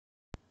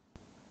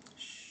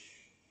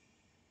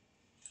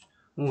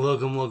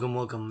Welcome, welcome,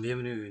 welcome.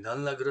 Bienvenue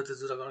dans la grotte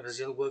de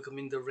Arc-En-Ciel. Welcome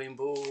in the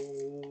rainbow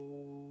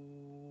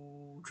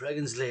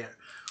dragon's lair.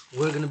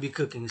 We're gonna be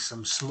cooking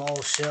some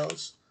small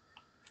shells.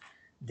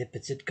 Des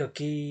petites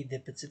coquilles,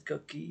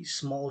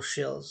 small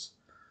shells.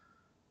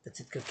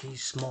 Petites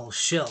coquilles, small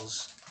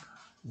shells.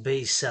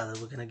 Base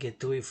salad. We're gonna get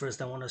to it.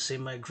 First, I want to say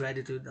my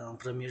gratitude. En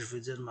premier, je veux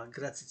dire ma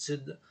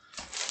gratitude.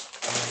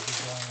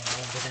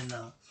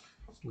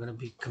 I'm gonna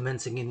be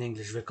commencing in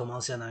English. Je vais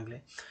commencer en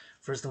anglais.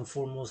 First and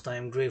foremost, I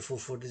am grateful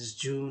for this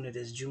June. It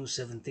is June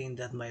 17th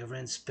that my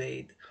rent's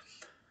paid,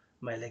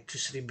 my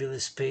electricity bill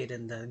is paid,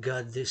 and that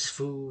got this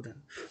food.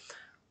 And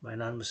my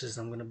anonymous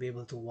sister, I'm gonna be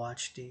able to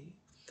watch the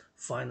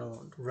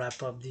final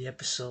wrap up the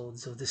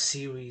episodes of the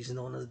series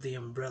known as the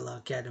Umbrella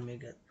Academy.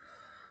 That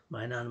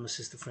my anonymous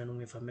sister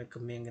friend, if I make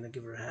me, I'm gonna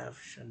give her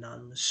half. She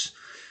anonymous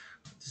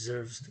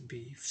deserves to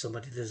be. If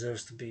somebody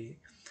deserves to be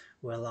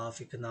well off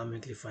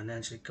economically,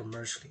 financially,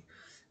 commercially,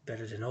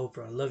 better than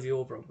Oprah. I love you,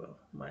 Oprah, bro.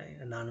 My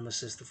anonymous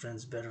sister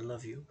friends better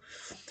love you.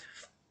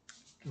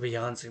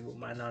 Beyonce, but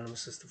my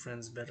anonymous sister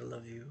friends better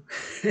love you.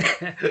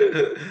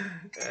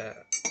 uh,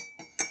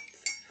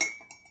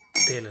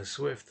 Taylor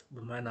Swift,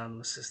 but my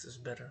anonymous sisters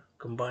better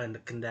combine the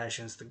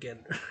Kardashians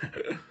together.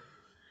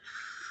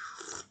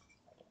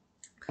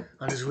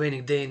 On this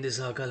rainy day in this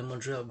Arc-En-Ciel,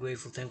 Montreal,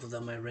 grateful, thankful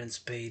that my rent's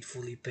paid,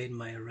 fully paid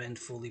my rent,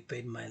 fully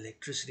paid my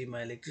electricity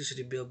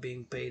bill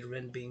being paid,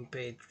 rent being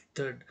paid.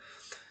 Third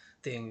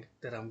thing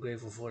that I'm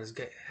grateful for is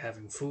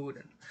having food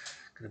and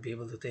gonna be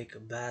able to take a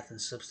bath and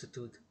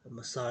substitute a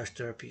massage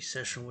therapy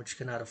session which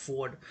cannot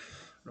afford.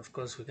 And of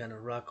course, we're gonna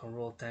rock and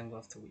roll tango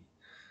after we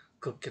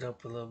cook it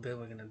up a little bit.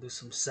 We're gonna do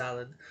some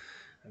salad.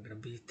 I'm gonna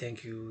be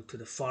thank you to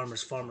the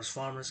farmers,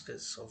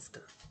 because of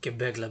the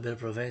Quebec, La Belle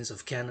Province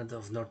of Canada,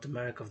 of North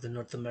America, of the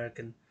North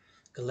American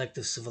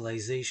collective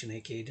civilization,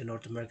 aka the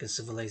North American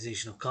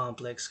civilizational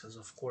complex. Because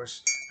of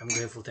course, I'm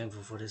grateful,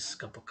 thankful for this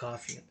cup of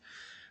coffee. And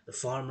the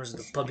farmers,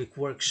 the public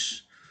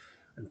works,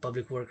 and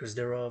public workers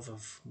thereof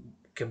of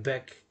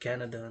Quebec,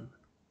 Canada, and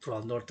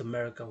throughout North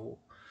America who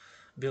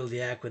build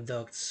the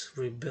aqueducts,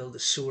 rebuild the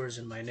sewers.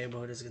 In my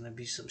neighborhood is gonna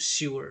be some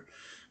sewer.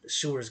 The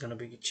sewer is gonna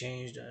be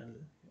changed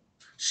and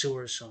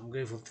sewers, so I'm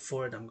grateful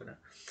for it. I'm gonna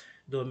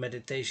do a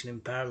meditation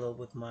in parallel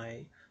with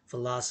my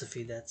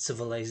philosophy that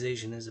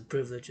civilization is a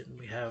privilege and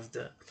we have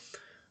the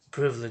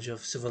privilege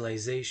of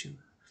civilization,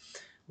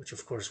 which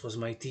of course was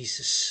my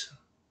thesis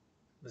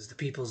as the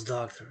People's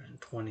Doctor in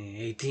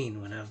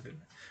 2018 when I've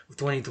been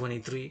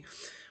 2023,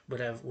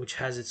 but which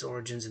has its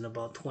origins in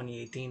about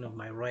 2018 of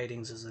my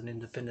writings as an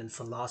independent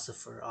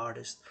philosopher,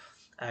 artist,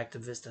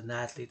 activist, and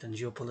athlete, and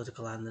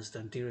geopolitical analyst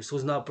and theorist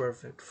who's not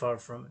perfect, far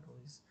from it.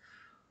 Who's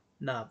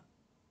not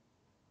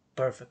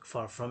perfect,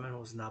 far from it.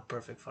 Who's not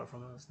perfect, far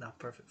from it. Who's not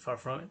perfect, far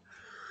from it.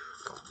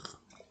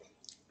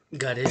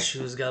 Got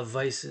issues, got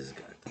vices,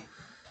 got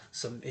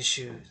some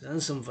issues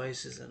and some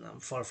vices, and I'm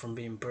far from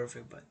being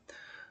perfect, but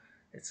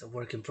it's a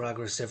work in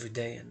progress every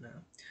day. And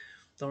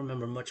don't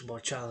remember much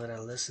about childhood,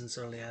 adolescence,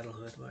 early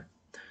adulthood, but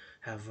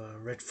have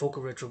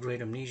focal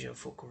retrograde amnesia,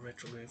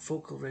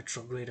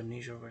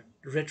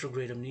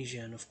 retrograde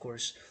amnesia, and of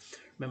course,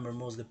 remember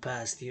most of the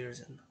past years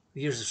and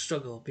years of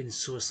struggle, been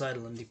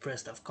suicidal and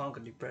depressed. I've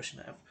conquered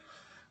depression. I've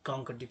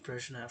conquered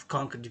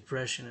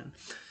depression, and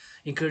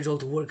encourage all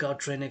to work out,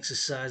 train,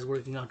 exercise.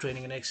 Working out,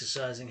 training, and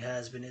exercising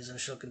has been, is, and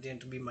shall continue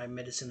to be my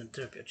medicine and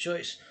therapy of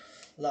choice.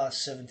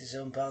 Lost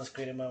 77 pounds,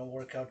 created my own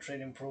workout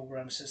training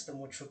program system,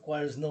 which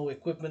requires no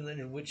equipment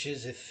and which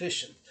is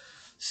efficient,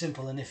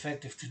 simple, and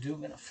effective to do.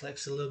 I'm gonna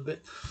flex a little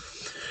bit.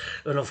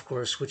 And of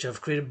course, which I've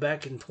created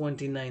back in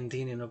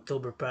 2019 in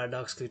October,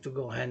 paradoxically to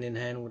go hand in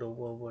hand with a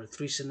World War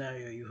III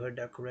scenario. You heard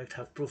that correct.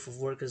 Have proof of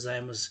work as I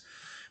am as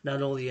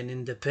not only an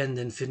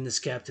independent fitness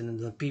captain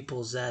and a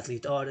people's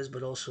athlete artist,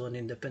 but also an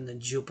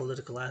independent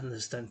geopolitical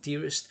analyst and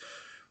theorist.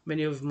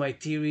 Many of my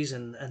theories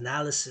and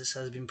analysis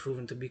has been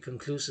proven to be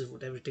conclusive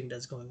with everything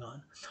that's going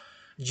on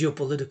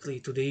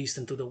geopolitically to the east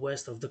and to the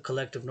west of the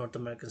collective North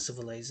American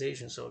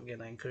civilization. So again,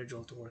 I encourage you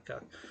all to work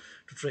out,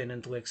 to train,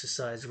 and to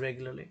exercise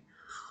regularly.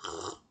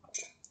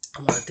 I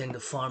want to thank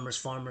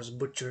the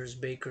butchers,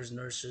 bakers,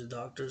 nurses,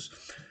 doctors,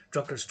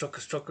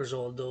 truckers,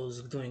 all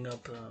those doing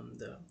up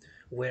the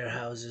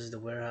warehouses,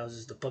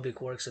 the public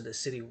works of the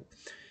city,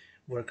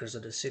 workers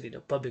of the city,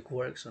 the public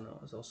works. I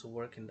was also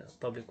working the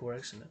public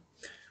works and the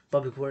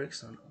public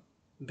works on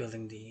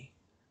building the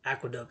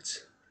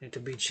aqueducts need to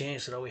be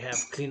changed so that we have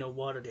cleaner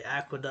water. The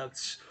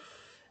aqueducts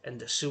and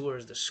the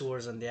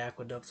sewers and the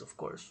aqueducts, of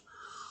course,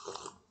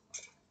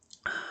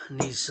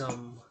 need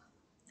some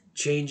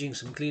changing,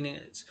 some cleaning.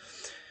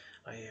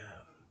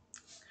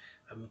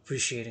 I'm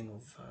appreciating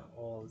of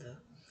all the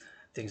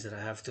things that I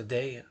have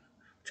today,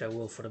 which I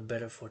will for the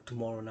better for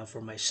tomorrow, not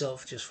for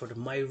myself, just for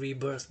my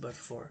rebirth, but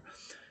for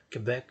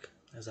Quebec,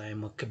 as I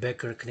am a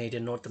Quebecer,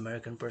 Canadian, North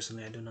American.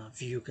 Personally, I do not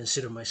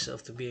consider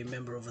myself to be a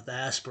member of a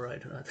diaspora. I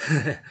do not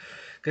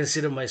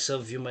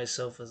view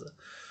myself as a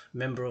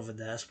member of a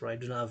diaspora. I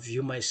do not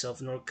view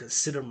myself nor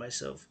consider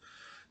myself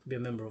to be a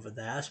member of a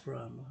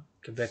diaspora. I'm a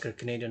Quebecer,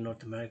 Canadian,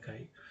 North America.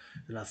 I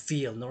do not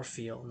feel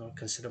nor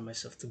consider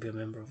myself to be a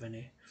member of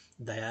any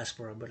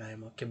diaspora, but I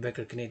am a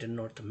Quebecer, Canadian,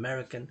 North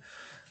American.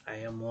 I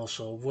am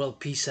also a world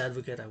peace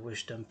advocate. I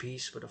wish them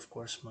peace, but of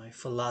course my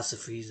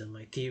philosophies and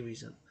my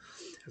theories and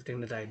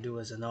everything that I do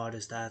as an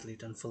artist,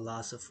 athlete, and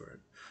philosopher,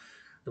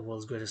 the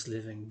world's greatest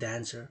living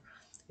dancer,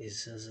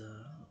 is as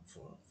a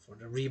for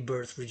the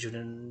rebirth,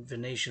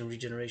 rejuvenation,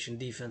 regeneration,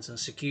 defense, and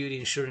security,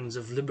 ensuring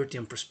of liberty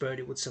and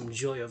prosperity with some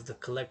joy of the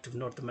collective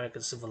North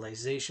American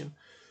civilization,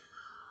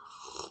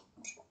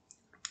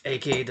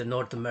 aka the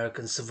North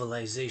American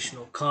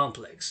civilizational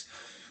complex,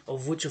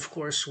 of which, of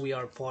course, we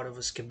are part of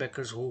as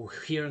Quebecers. Who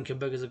here in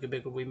Quebec, as a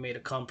Quebecer, we made a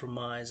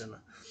compromise and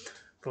a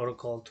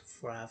protocol to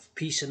have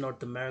peace in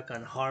North America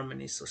and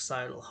harmony,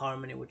 societal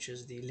harmony, which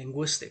is the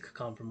linguistic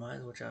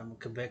compromise, which I'm a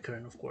Quebecer,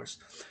 and of course,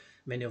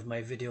 many of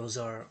my videos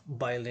are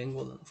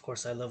bilingual, and of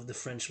course, I love the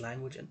French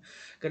language. And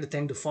got to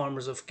thank the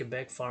farmers of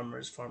Quebec,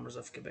 farmers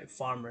of Quebec,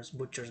 farmers,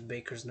 butchers,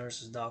 bakers,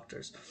 nurses,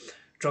 doctors,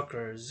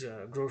 truckers,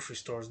 grocery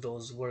stores,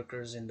 those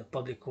workers in the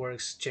public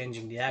works,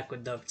 changing the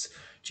aqueducts,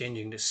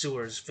 changing the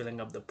sewers,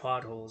 filling up the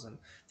potholes, and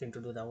thing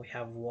to do that we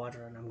have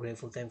water, and I'm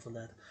grateful, thankful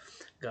that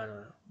got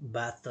a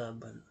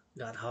bathtub and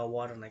got hot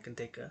water, and I can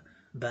take a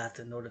bath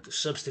in order to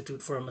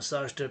substitute for a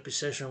massage therapy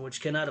session, which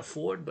cannot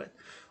afford, but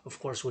of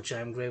course, which I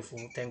am grateful,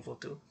 thankful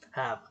to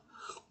have.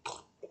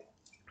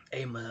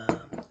 In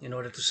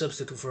order to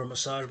substitute for a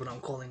massage, but I'm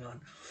calling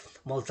on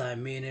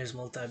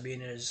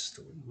multi-billionaires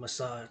to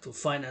massage, to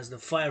finance the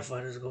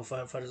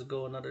firefighters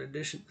go another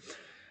edition,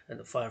 and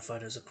the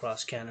firefighters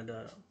across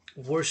Canada,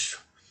 worst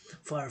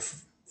fire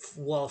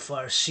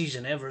wildfire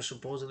season ever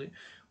supposedly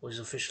was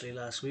officially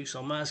last week. So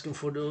I'm asking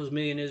for those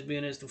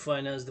billionaires to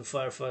finance the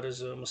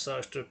firefighters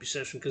massage therapy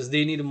session, because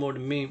they need it more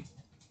than me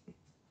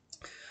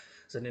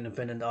as an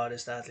independent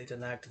artist, athlete,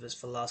 and activist,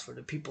 philosopher,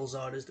 the people's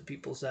artist, the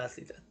people's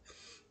athlete,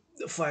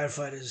 the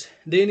firefighters.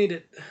 They need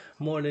it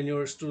more than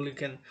yours truly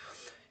can.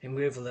 I'm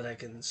grateful that I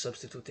can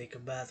substitute, take a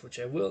bath, which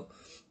I will,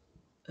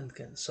 and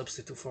can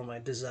substitute for my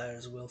desire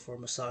as well for a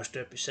massage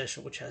therapy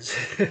session, which has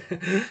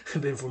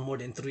been for more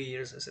than 3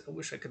 years. I said, I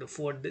wish I could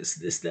afford this,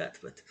 that,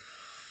 but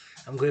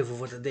I'm grateful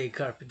for the day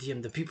carpe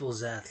diem, the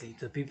people's athlete,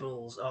 the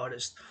people's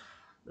artist,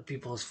 the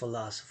people's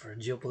philosopher,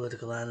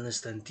 geopolitical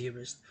analyst, and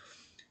theorist.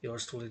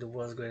 Yours truly, the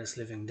world's greatest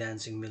living,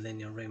 dancing,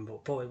 millennial rainbow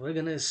poet. We're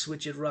gonna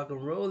switch it rock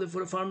and roll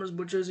for the farmers,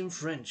 butchers in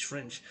French.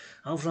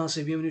 En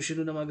français, bienvenue chez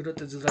nous dans ma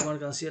grotte du dragon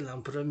arc-en-ciel.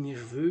 En premier,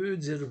 je veux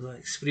dire,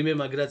 exprimer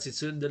ma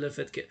gratitude de le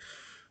fait que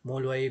mon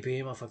loyer est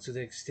payé, ma facture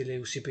d'électricité est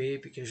aussi payée,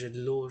 puis que j'ai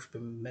de l'eau, je peux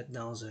me mettre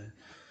dans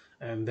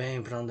un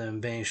bain, prendre un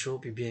bain chaud,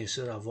 puis bien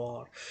sûr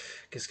avoir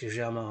qu'est-ce que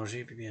j'ai à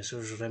manger, puis bien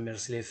sûr je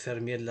remercie les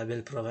fermiers de la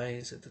belle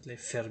province, tous les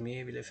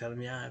fermiers, puis les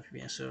fermières, puis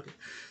bien sûr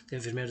les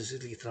infirmières aussi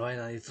qui travaillent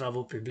dans les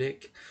travaux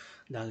publics,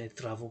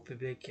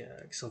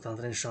 qui sont en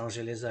train de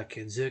changer les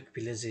aqueducs,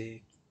 puis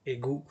les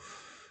égouts.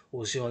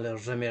 Aussi, on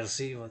leur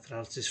remercie, votre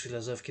artiste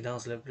philosophe qui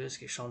danse le plus,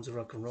 qui chante du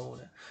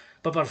rock'n'roll.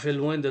 Pas parfait,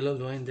 loin de là,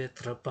 loin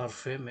d'être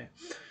parfait, mais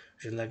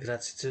j'ai de la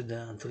gratitude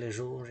tous les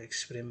jours.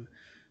 J'exprime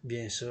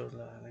bien sûr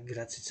la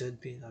gratitude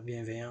puis la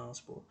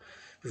bienveillance.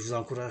 Je vous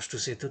encourage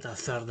tous et toutes à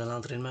faire de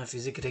l'entraînement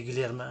physique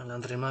régulièrement.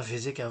 L'entraînement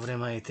physique a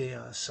vraiment été,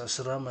 ça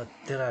sera ma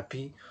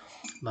thérapie,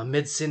 ma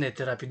médecine et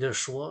thérapie de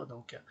choix.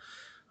 Donc,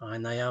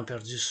 en ayant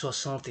perdu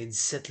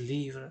 77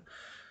 livres,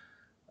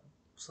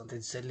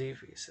 77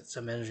 livres. Et cette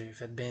semaine, j'ai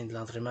fait bien de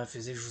l'entraînement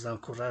physique. Je vous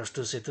encourage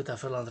tous et toutes à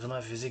faire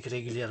l'entraînement physique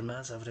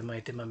régulièrement. Ça a vraiment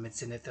été ma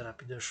médecine et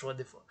thérapie de choix.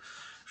 Des fois,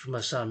 je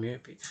me sens mieux.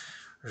 Puis,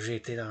 j'ai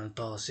été dans le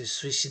passé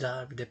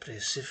suicidaire puis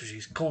dépressif.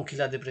 J'ai conquis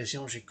la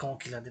dépression.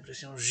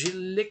 Je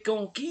l'ai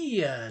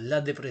conquis,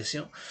 la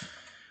dépression,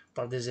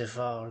 par des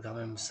efforts quand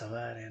même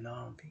sévères,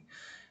 énormes. Puis,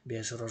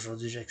 bien sûr,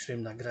 aujourd'hui,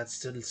 j'exprime la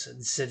gratitude ce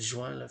 17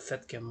 juin, le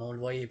fait que mon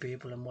loyer est payé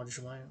pour le mois de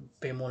juin,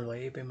 paye mon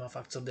loyer, paye ma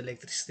facture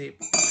d'électricité.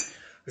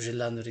 J'ai de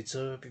la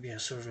nourriture, puis bien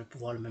sûr, je vais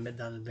pouvoir me mettre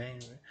dans le bain,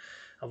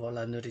 avoir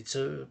la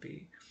nourriture,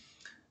 puis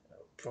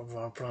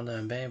pouvoir prendre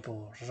un bain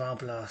pour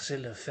remplacer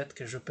le fait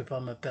que je ne peux pas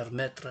me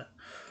permettre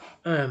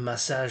un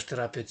massage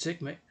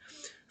thérapeutique, mais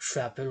je fais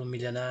appel aux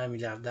millionnaires,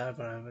 milliardaires,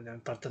 pour un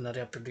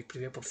partenariat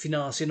public-privé pour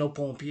financer nos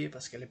pompiers,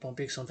 parce que les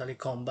pompiers qui sont allés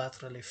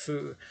combattre les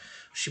feux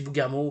à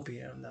Chibougamau, puis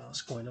dans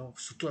ce coin-là,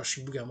 surtout à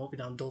Chibougamau, puis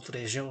dans d'autres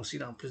régions aussi,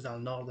 plus dans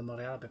le nord de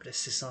Montréal, à peu près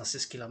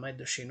 606 km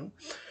de chez nous.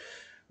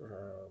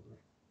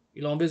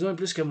 Ils ont besoin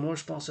plus que moi,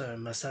 je pense, un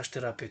massage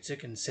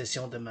thérapeutique, une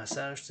session de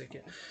massage, tu sais, que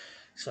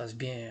se fasse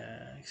bien,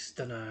 que se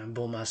donne un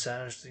bon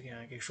massage, tu sais,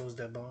 quelque chose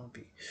de bon,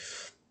 puis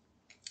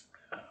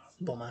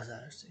bon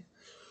massage, tu sais.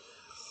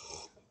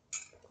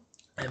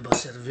 Un bon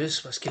service,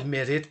 parce qu'ils le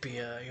méritent, puis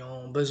ils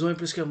ont besoin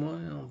plus que moi,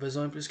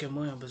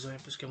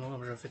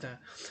 comme j'ai fait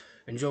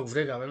une joke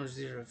vraie quand même, je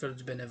dis, je vais faire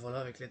du bénévolat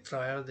avec les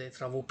travailleurs des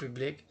travaux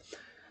publics,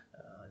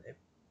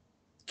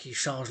 qui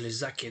changent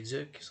les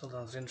aqueducs, qui sont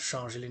en train de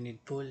changer les nids de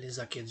poules, les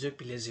aqueducs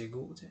puis les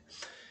égouts. T'sais.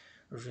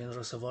 Je viens de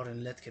recevoir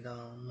une lettre que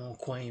dans mon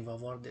coin, il va y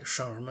avoir des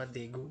changements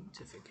d'égouts.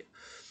 Fait que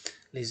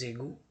les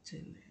égouts,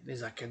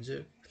 les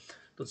aqueducs,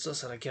 tout ça,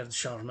 ça requiert du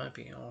changement.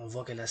 Puis on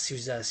voit que la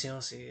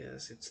civilisation, c'est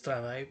du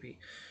travail. Puis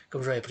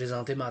comme j'avais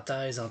présenté ma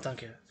thèse en tant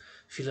que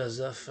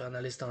philosophe,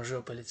 analyste en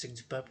géopolitique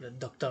du peuple,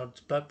 docteur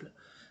du peuple,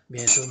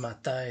 bien sûr, ma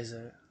thèse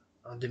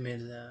en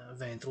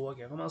 2023,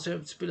 qui a commencé un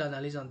petit peu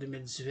l'analyse en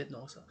 2018,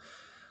 donc ça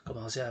a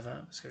commencé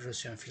avant, parce que je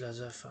suis un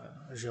philosophe,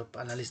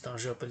 analyste en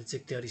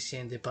géopolitique,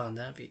 théoricien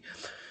indépendant, puis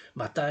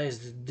ma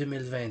thèse de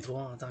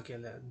 2023 en tant que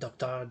le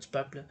docteur du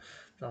peuple,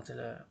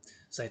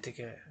 ça a été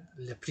que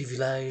le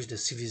privilège de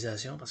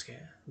civilisation, parce que,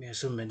 bien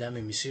sûr, mesdames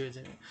et messieurs,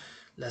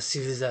 la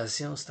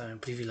civilisation, c'est un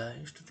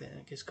privilège.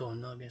 Qu'est-ce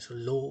qu'on a, bien sûr,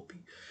 l'eau,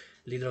 puis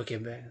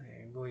l'Hydro-Québec,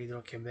 go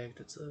Hydro-Québec,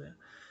 tout ça, bien,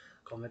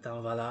 qu'on met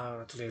en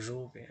valeur tous les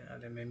jours, puis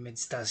la même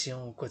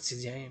méditation au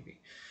quotidien, puis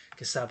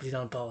que ça a pris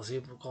dans le passé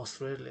pour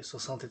construire les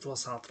 63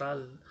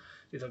 centrales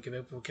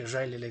d'Hydro-Québec pour que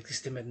j'aille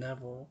l'électricité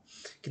maintenant,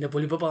 qui ne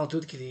pollue pas partout,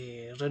 qui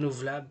est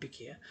renouvelable, puis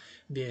qui,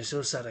 bien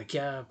sûr, ça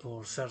requiert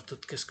pour faire tout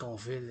ce qu'on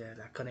fait,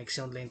 la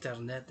connexion de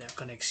l'Internet, la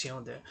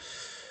connexion de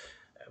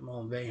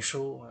mon bain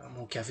chaud,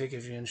 mon café que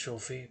je viens de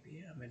chauffer,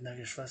 puis maintenant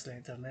que je fasse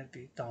l'Internet,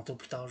 puis tantôt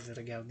plus tard, je vais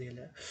regarder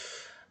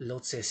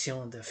l'autre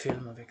session de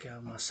film avec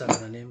ma soeur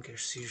anonyme, que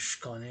si je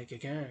connais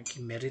quelqu'un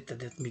qui mérite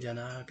d'être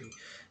millionnaire, puis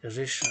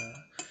riche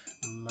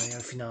de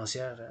manière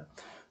financière.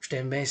 Je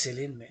t'aime bien,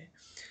 Céline, mais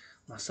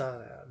ma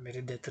soeur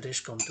mérite d'être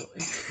riche comme toi.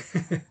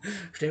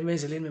 Je t'aime bien,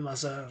 Céline, mais ma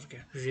soeur,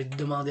 je vais te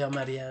demander en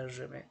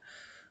mariage, mais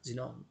dis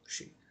non, je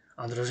suis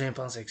androgène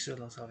pansexuel,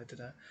 donc ça va être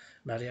un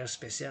mariage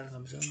spécial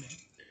comme ça, mais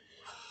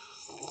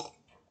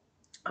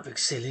avec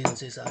Céline, tu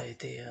sais, ça a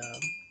été,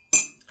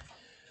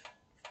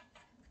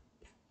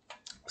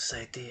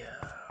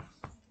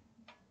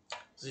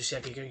 s'il y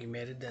a quelqu'un qui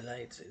mérite de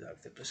l'aide,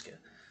 c'est plus que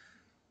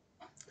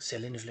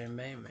Céline, je l'aime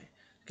bien, mais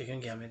quelqu'un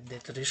qui a envie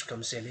d'être riche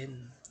comme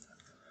Céline,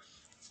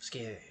 parce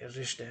qu'elle est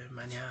riche de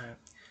manière,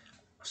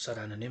 sœur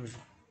anonyme,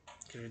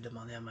 que je vais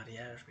demander en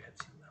mariage, puis elle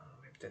dit, non,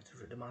 peut-être je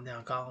vais demander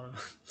encore.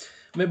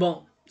 Mais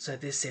bon, ça a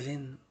été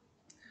Céline,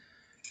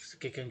 c'est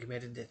quelqu'un qui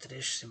mérite d'être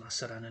riche, c'est ma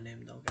sœur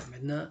anonyme. Donc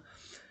maintenant,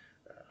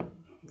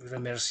 je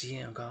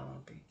remercie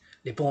encore. Puis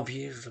les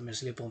pompiers, je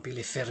remercie les pompiers,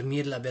 les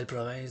fermiers de la belle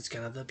province du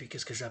Canada, puis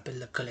qu'est-ce que j'appelle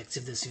le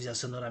collectif de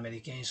civilisation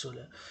nord-américain sur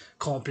le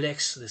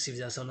complexe de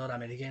civilisation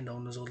nord-américain,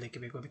 donc nous autres les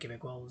Québécois et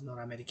Québécoises,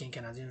 nord-américains,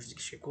 Canadiens, je dis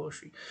que je sais quoi, je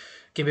suis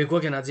Québécois,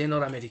 Canadien,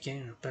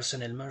 nord-américain.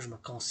 Personnellement, je me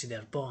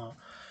considère pas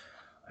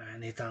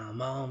en étant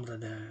membre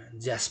d'une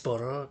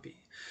diaspora, puis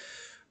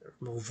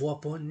je me vois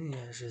pas, ni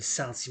j'ai le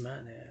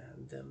sentiment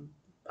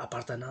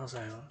d'appartenance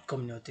à une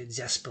communauté de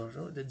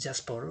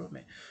diaspora,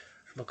 mais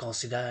je me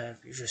considère,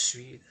 puis je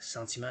suis,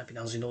 sentiment, puis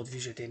dans une autre vie,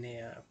 j'étais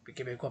né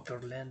Québécois pur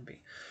laine,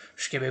 puis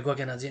je suis Québécois,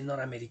 Canadien,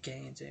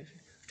 Nord-Américain, tu sais,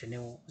 j'étais né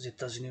aux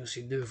États-Unis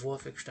aussi 2 fois,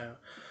 fait que j'étais un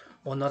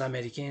bon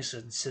Nord-Américain ce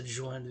 17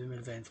 juin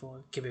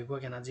 2023, Québécois,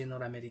 Canadien,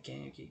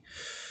 Nord-Américain, qui ne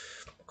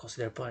me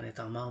considère pas en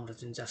étant membre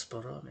d'une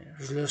diaspora, mais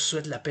je leur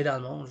souhaite la paix dans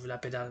le monde, je veux la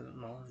paix dans le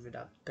monde, je veux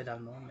la paix dans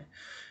le monde, mais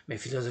mes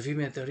philosophies et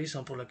mes théories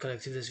sont pour le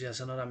collectif de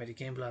civilisation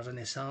nord-américain, pour la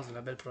renaissance de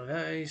la belle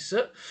province.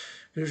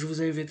 Je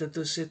vous invite à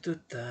tous et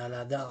toutes à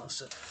la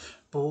danse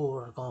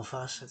pour qu'on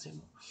fasse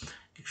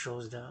quelque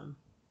chose de...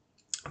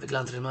 Avec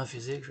l'entraînement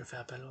physique, je fais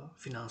appel au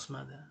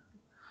financement de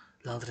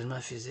l'entraînement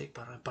physique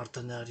par un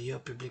partenariat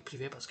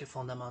public-privé parce que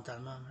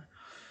fondamentalement,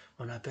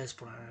 mon appel c'est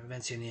pour un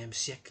 21e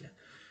siècle,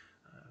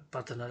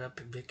 partenariat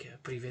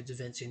public-privé du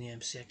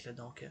 21e siècle.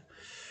 Donc,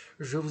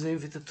 je vous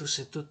invite à tous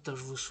et toutes,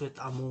 je vous souhaite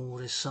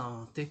amour et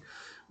santé.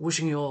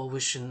 Wishing you all,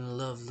 wishing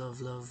love, love,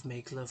 love,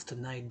 make love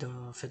tonight.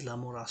 Faites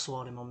l'amour à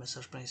soir est mon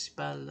message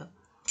principal.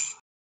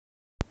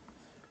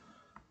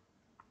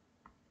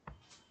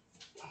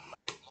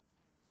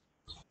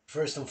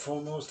 First and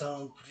foremost,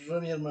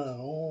 premièrement,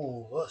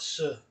 on va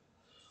se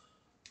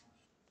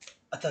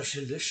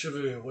attacher les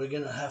cheveux. We're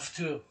gonna have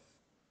to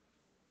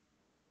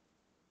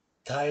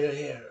tie the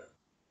hair.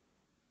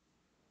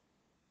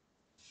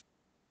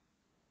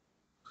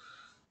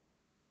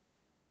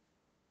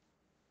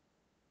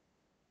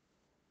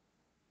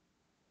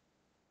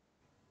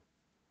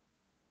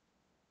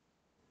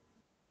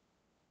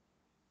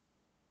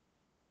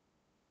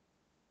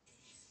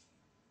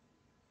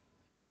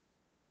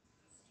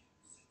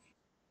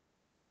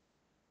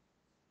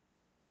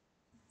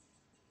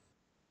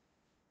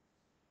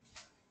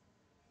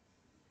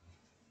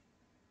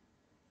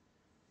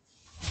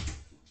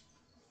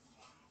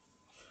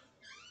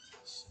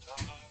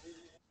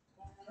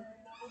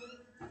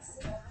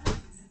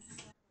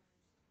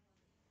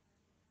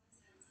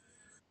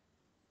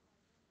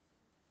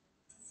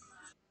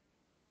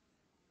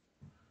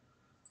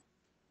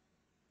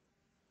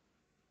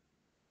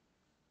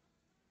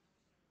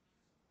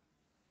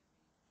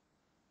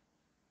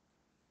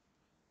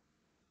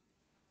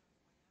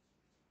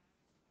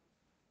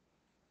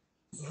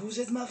 Vous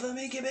êtes ma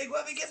famille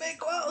québécoise et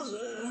québécoise.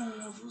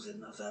 Vous êtes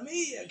ma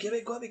famille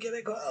québécoise et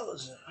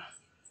québécoise.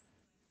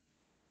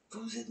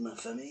 Vous êtes ma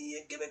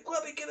famille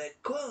québécoise et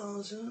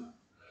québécoise.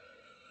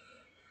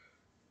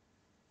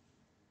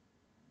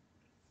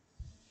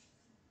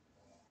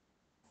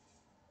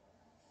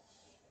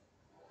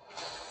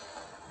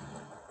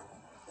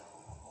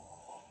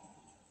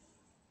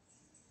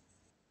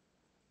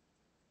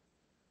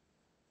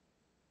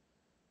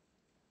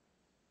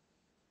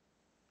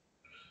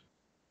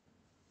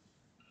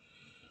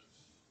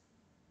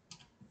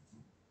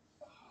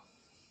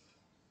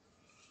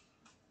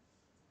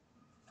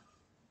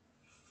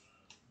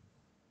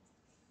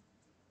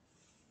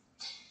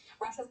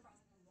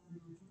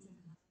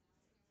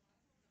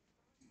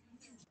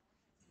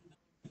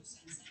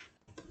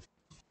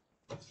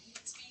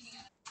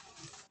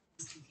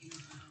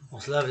 On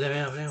se lave les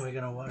mains après, we're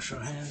gonna wash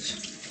our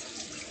hands.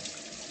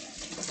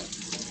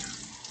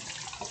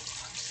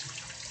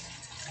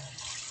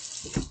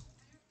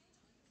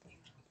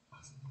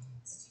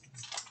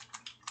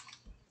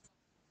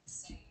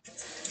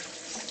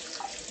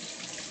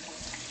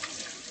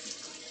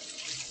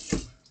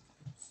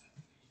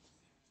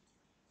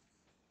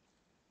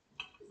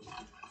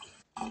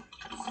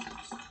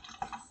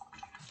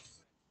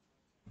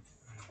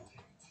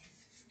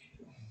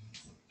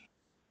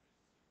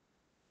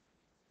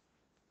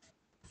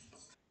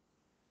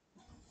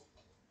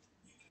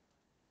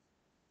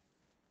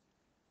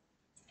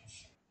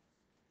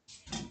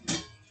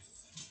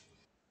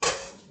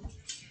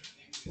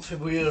 Fait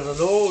bouillir de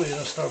l'eau, you're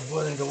gonna start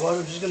boiling the water.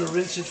 I'm just gonna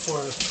rinse it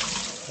for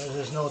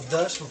there's no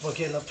dust pour pas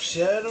qu'il y ait la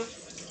poussière.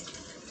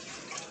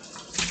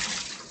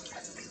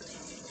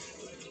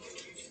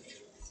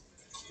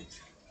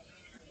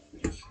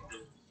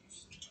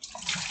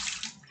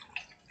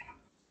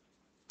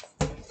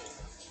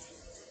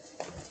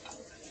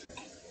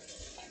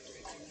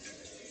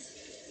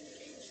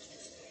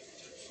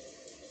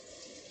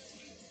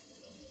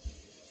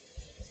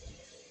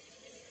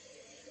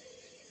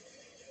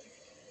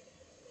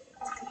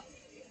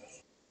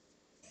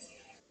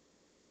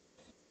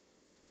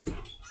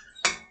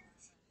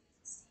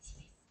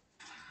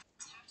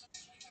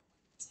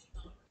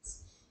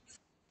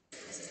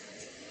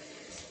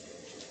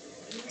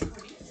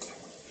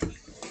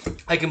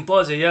 I can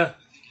pause it, yeah.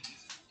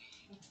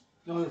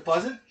 You want me to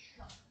pause it?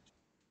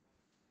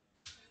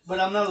 But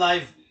I'm not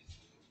live.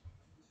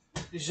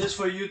 It's just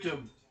for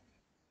YouTube.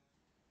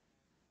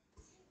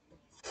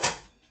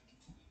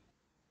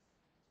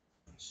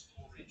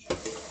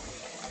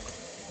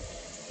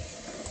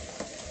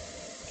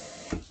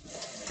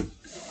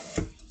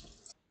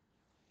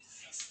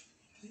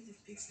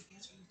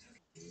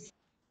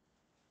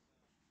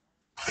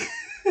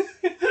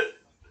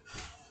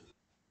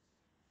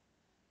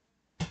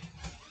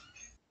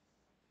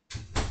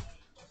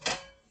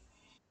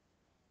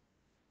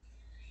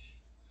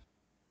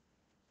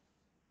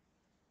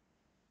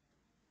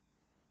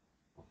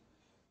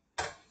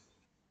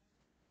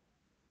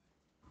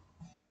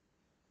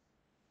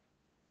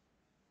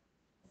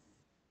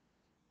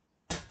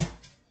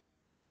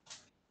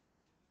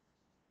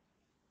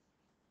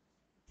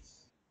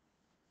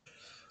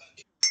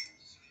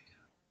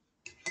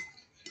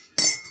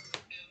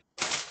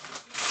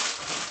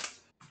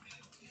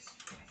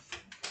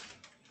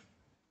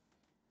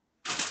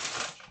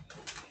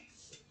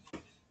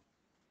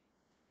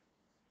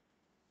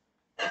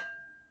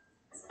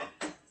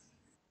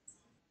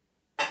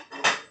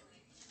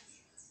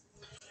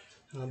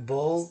 A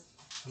bowl.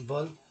 A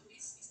bowl.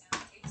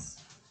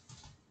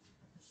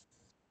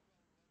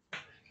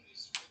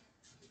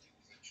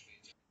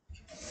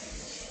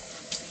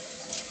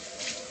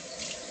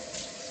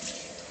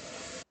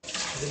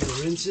 Then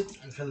you rinse it.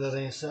 On fait le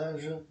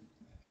rinçage.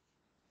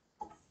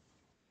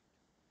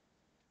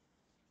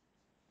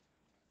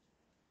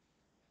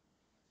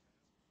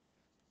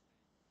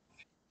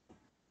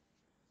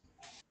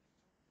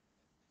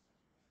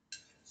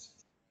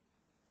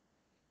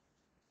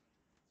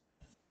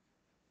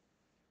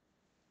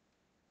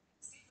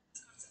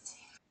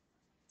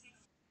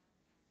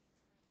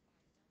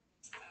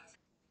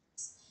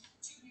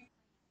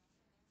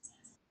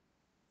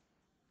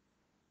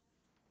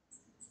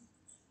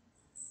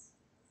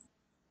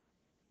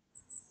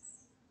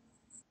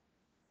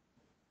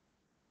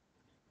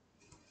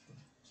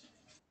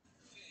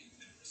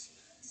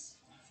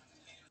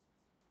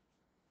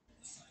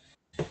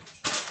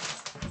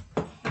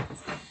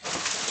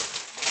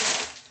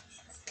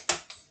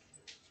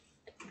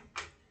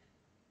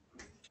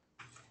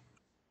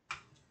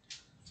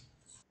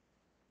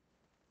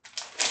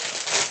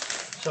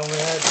 So we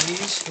add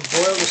these to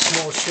boil the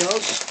small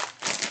shells.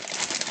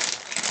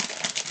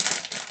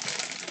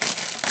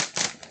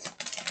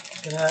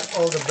 You can add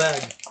all the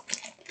bag.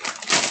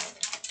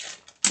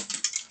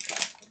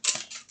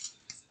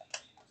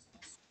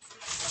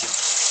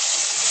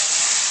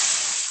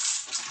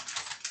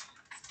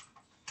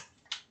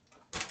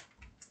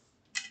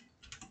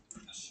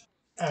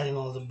 Adding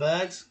all the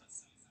bags.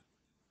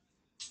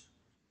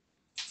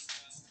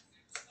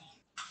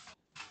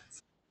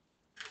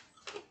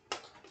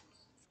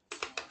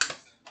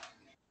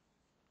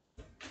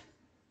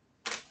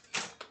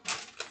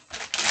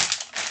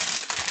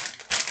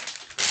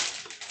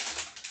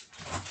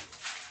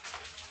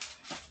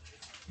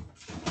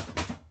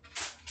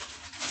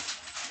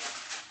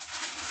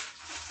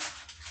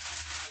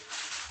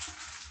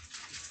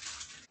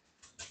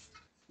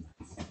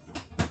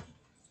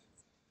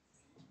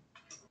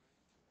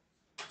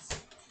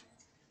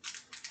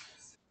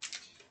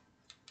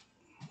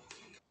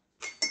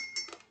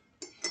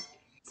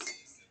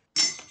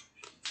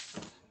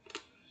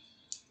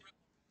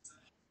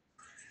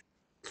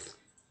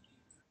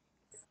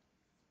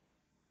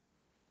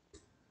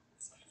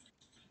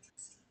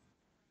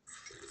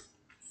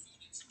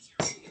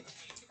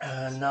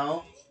 And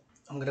now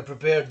I'm gonna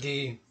prepare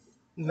the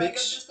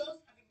mix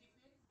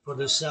for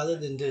the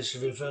salad. In this, je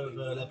vais faire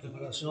la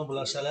préparation pour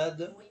la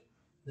salade.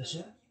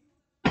 Dessus.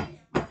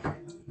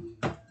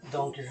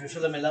 Donc, je vais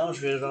faire le mélange.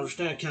 Je vais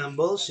rajouter un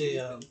Campbell. C'est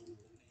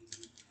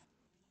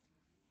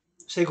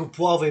steak au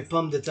poivre et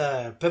pommes de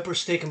terre. Pepper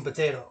steak and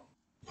potato.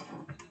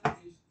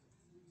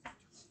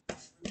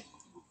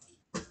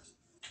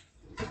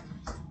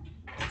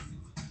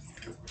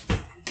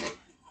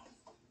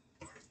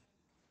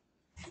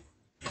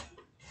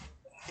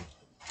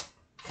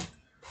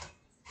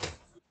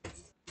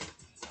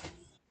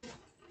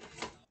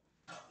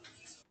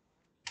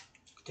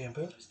 Écoutez un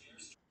peu.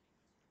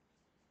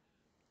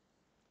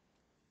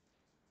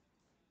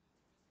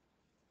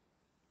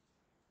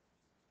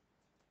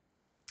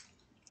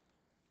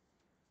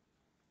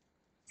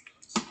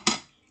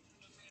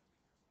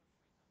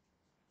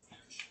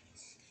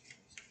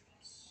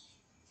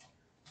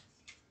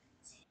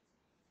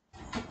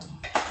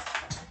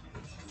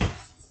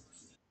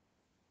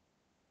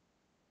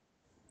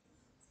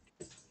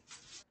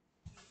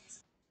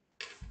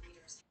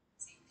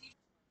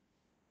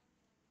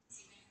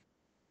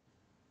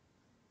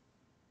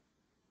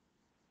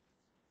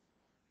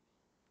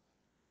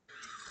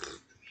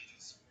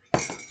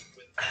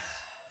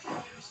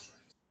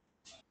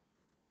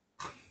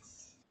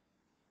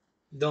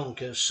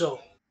 Donc, so,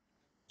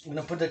 I'm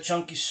gonna put the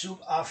chunky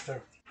soup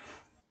after.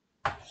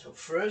 So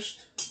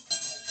first,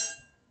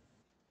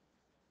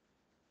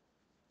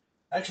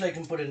 actually I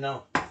can put it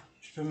now.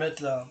 Je peux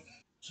mettre la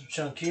soupe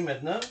chunky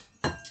maintenant.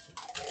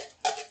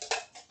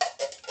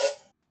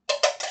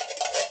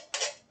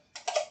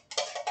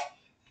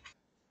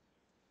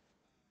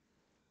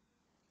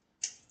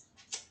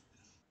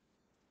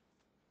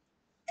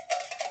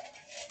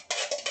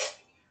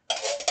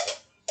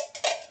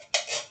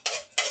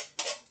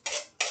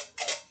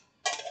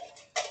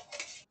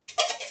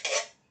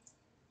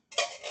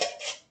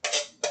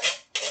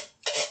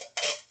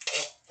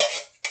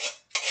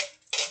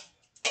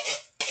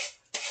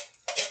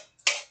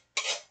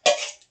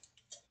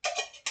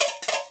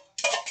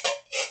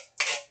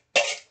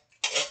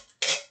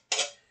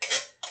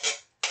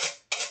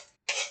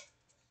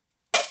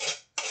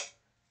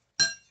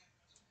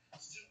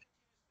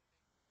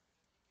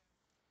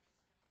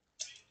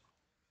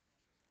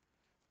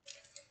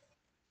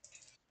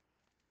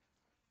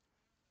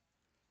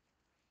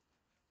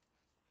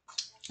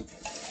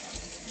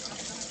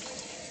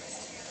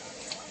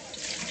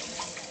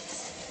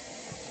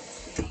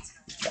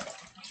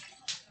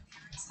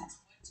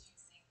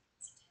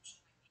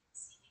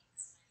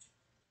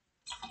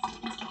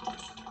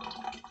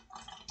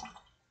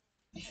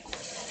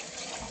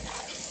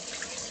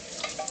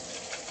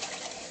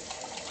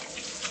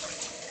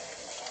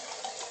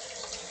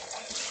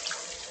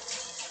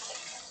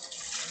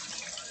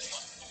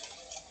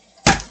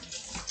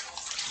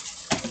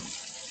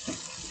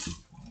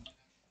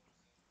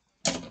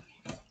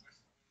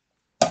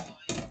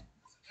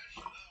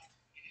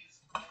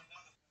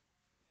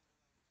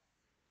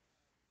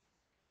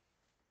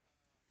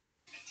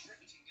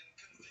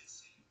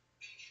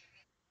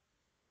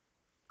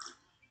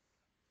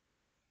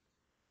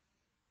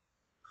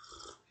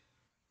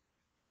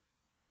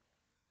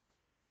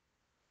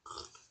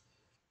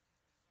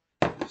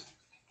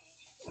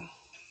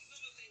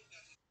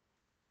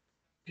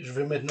 Je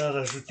vais maintenant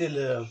rajouter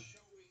le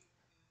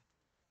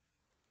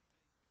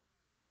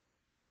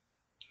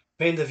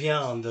pain de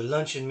viande,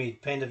 luncheon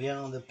meat, pain de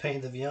viande, pain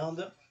de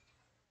viande.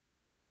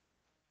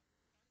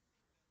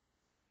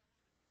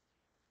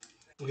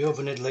 We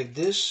open it like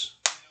this.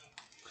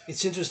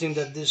 It's interesting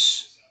that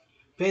this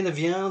pain de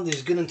viande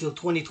is good until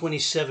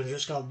 2027,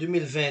 jusqu'en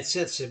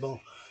 2027, c'est bon.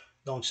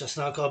 Donc ça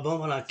sera encore bon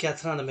pendant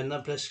 4 ans, de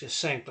maintenant presque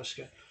 5, parce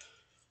que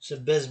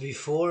c'est best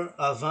before,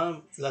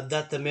 avant, la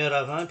date de meilleur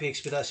avant, puis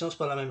expiration, c'est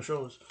pas la même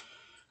chose.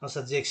 Quand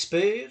ça dit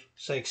expire,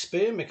 ça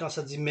expire, mais quand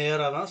ça dit meilleur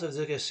avant, ça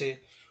veut dire que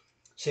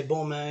c'est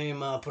bon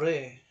même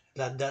après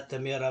la date de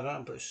meilleur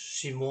avant,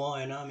 6 mois,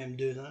 1 an, même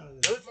 2 ans.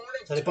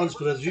 Ça dépend du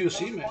produit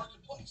aussi, mais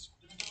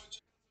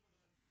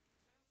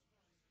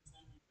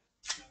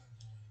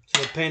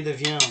c'est le pain de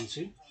viande, tu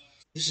sais.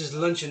 This is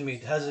luncheon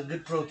meat. It has a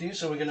good protein,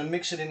 so we're gonna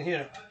mix it in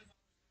here.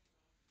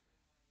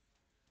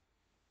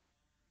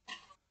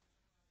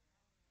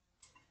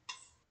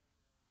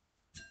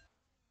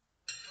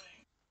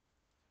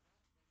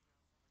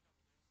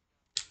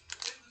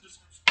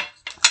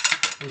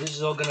 And this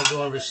is all gonna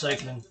go in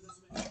recycling.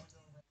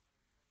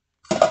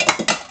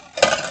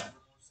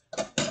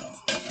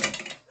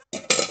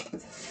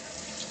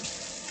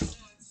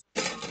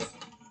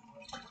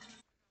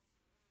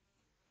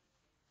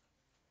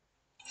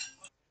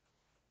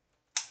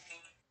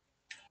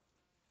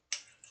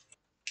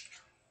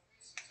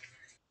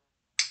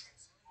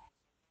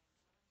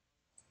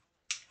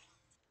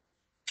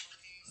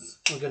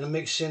 We're gonna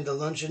mix in the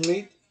luncheon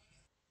meat.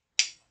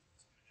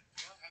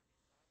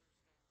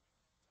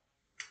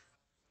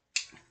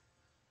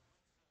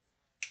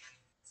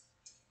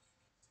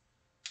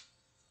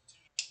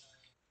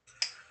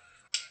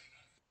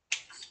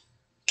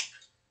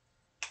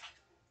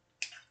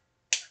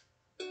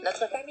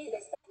 Notre famille de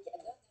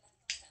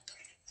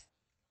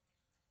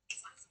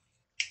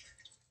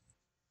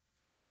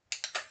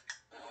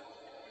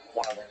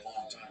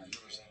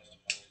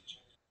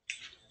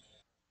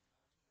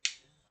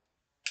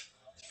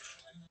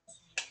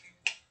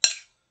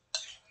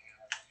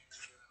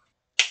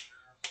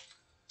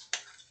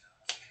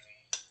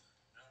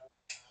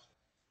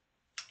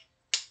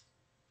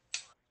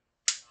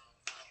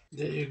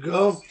There you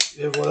go.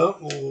 Et voilà,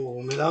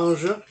 on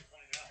mélange.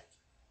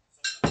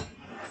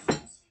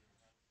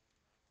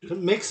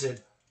 Mix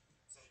it.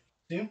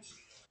 See?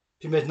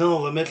 Puis maintenant,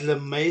 on va mettre le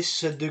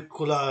maïs de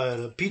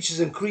couleur. Peaches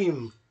and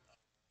cream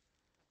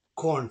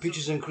corn.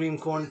 Peaches and cream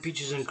corn.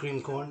 Peaches and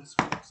cream corn.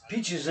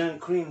 Peaches and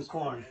cream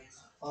corn.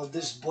 All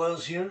this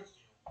boils here.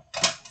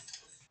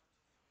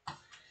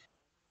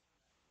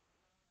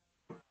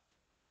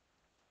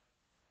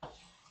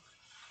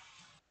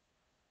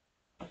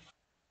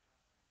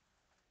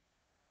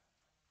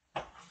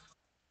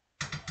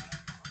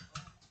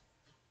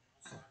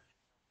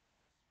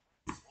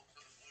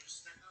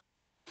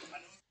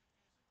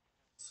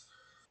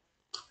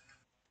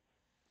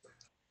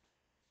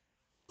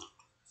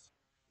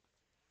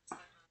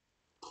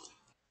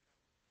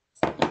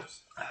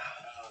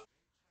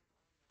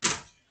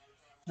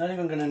 Not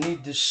even gonna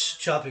need this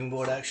chopping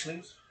board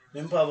actually.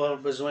 Même pas avoir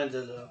besoin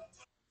de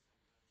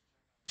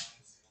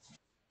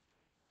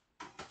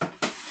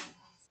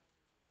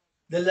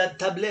la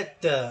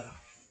tablette.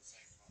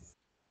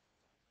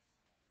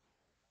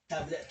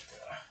 Tablette.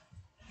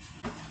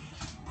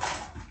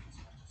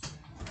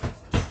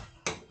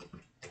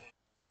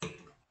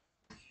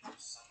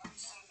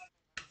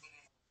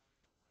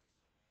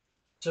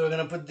 So we're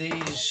gonna put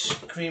these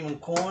cream and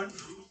corn.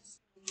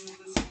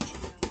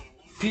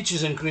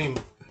 Peaches and cream.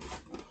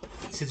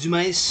 C'est du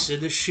maïs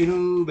de chez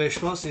nous. Ben, je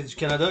pense que c'est du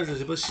Canada. Je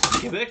sais pas si c'est du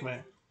Québec,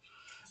 mais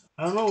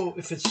I don't know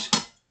if it's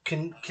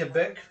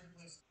Quebec,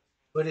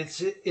 but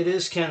it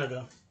is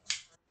Canada.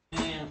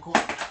 And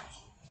corn.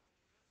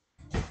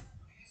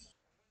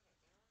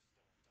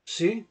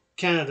 See?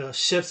 Canada.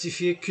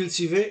 Certifié,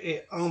 cultivé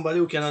et emballé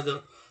au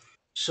Canada.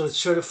 So it's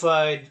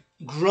certified,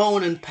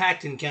 grown and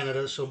packed in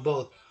Canada, so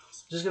both.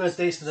 Just gonna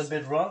taste it a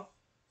bit raw.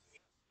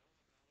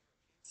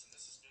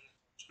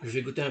 Je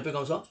vais goûter un peu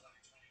comme ça.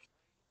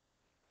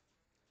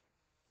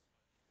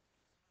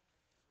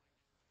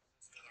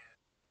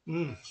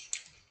 Mm.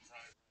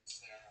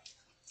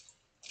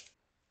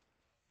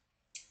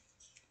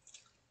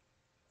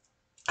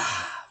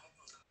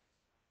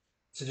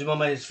 C'est du bon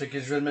maïs. Fait que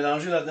je vais le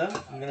mélanger là-dedans.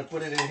 I'm gonna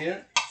put it in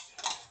here.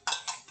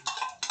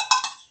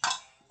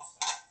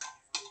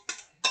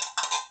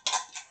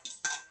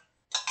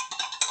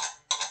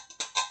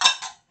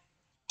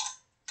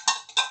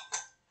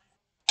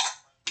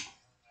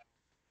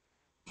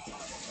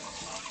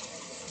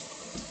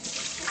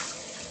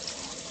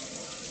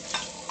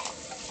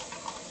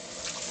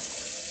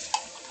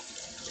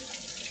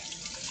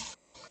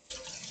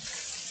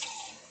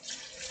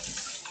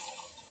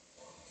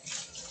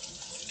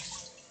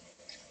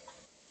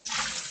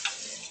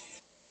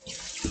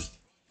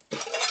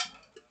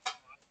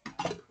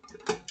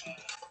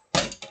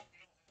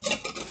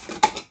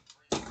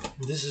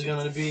 This is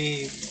gonna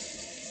be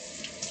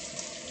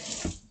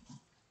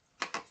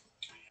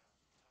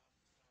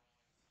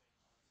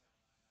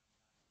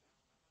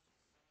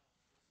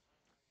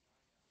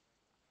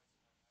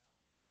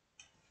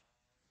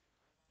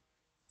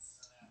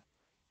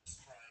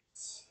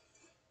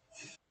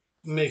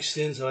mixed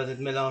in, ça va être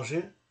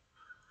mélangé.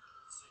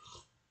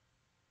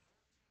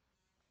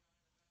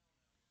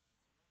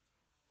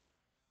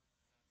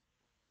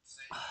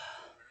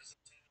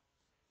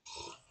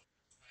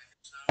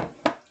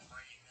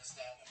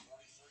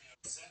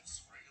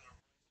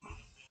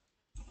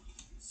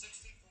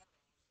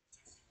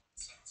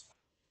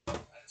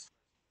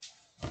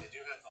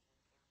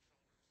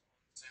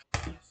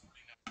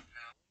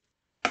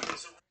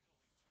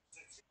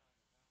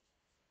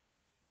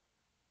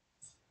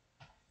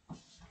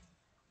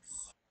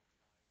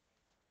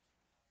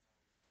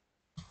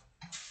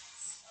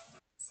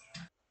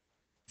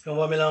 Puis on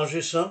va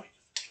mélanger ça.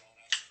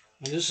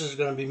 And this is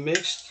gonna be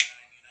mixed.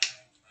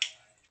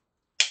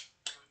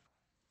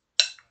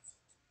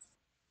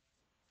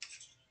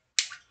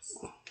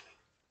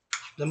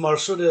 Le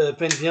morceau de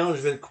pain de viande,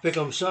 je vais le couper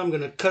comme ça. I'm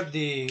gonna cut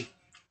the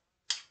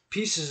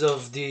pieces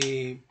of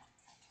the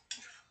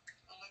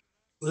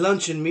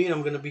luncheon meat.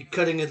 I'm gonna be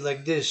cutting it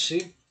like this,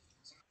 see?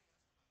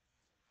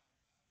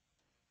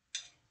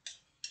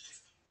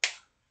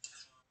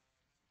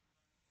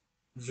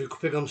 Je vais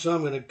couper comme ça.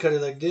 I'm gonna cut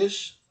it like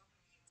this.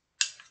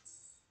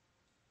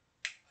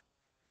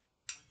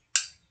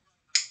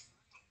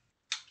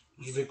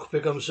 Je vais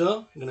couper comme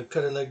ça. I'm gonna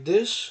cut it like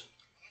this.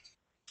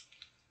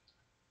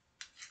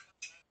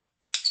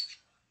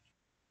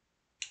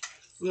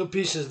 Little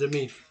pieces de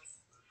meat.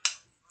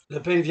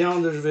 Le pain de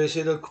viande, je vais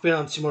essayer de le couper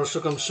en petits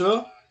morceaux comme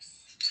ça.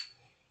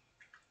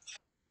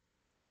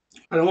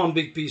 I don't want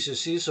big pieces,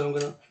 see? So I'm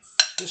gonna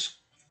just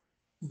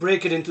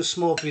break it into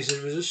small pieces.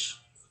 Je vais juste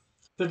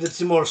faire des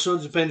petits morceaux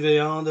du pain de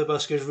viande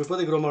parce que je veux pas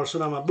des gros morceaux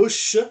dans ma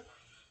bouche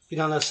puis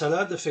dans la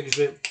salade. Fait que je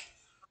vais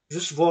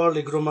juste voir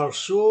les gros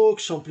morceaux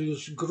qui sont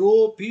plus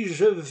gros puis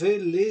je vais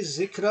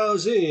les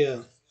écraser.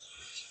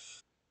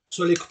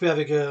 Soit les couper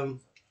avec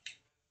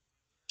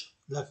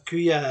la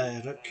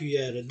cuillère,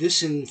 cuillère.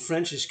 This in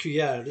French is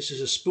cuillère. This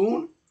is a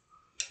spoon.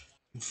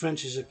 In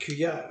French is a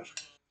cuillère.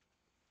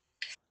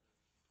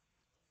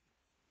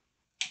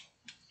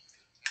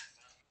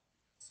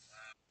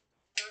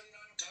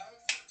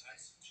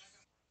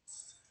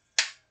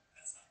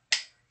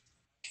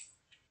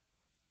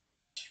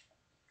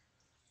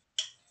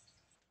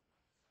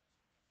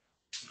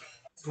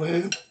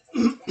 Ouais.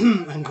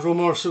 Un gros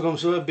morceau comme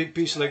ça, a big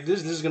piece like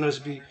this is gonna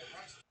be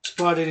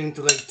spotted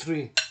into like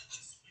three.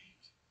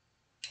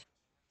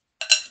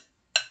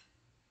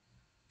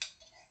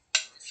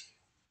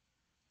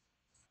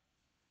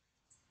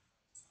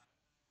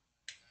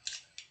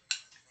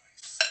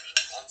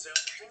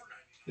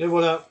 Et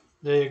voilà.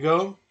 There you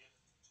go.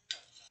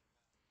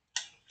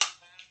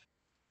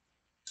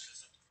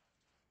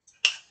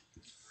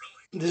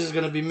 This is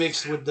gonna be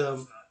mixed with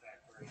the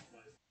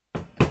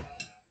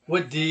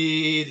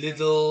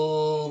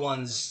little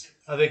ones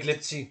avec les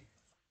petits.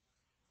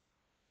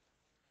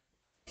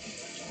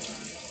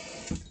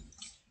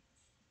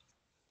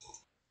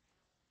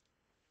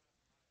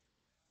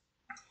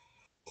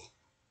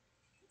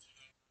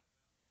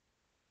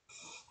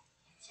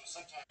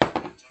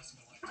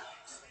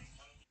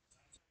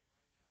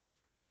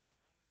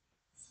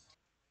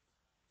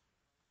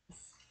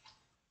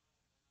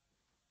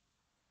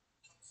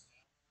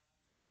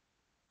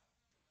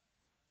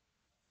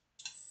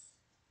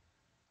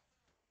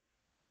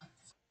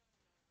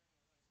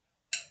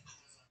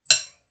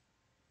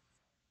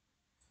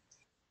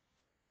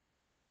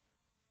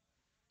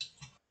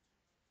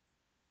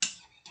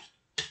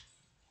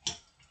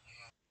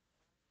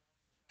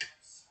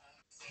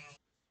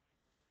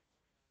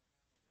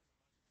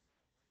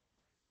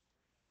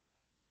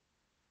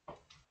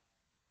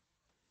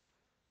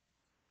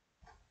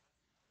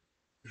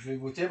 Je vais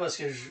goûter parce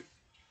que je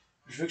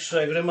veux que ce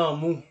soit vraiment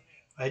mou.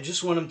 I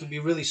just want them to be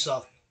really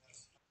soft.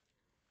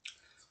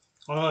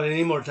 On a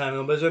any more time.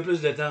 On a besoin plus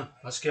de temps.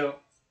 Parce que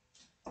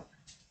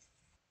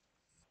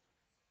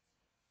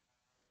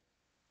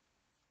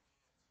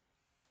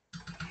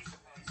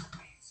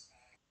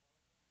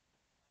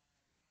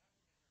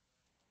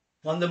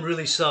want them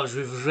really soft.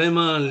 Je veux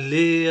vraiment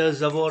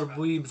les avoir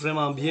bouillis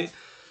vraiment bien.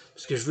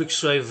 Parce que je veux que ce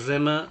soit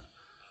vraiment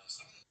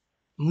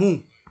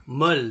mou.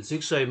 Molle. Tu sais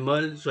que ce soit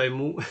molle, soit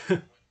mou.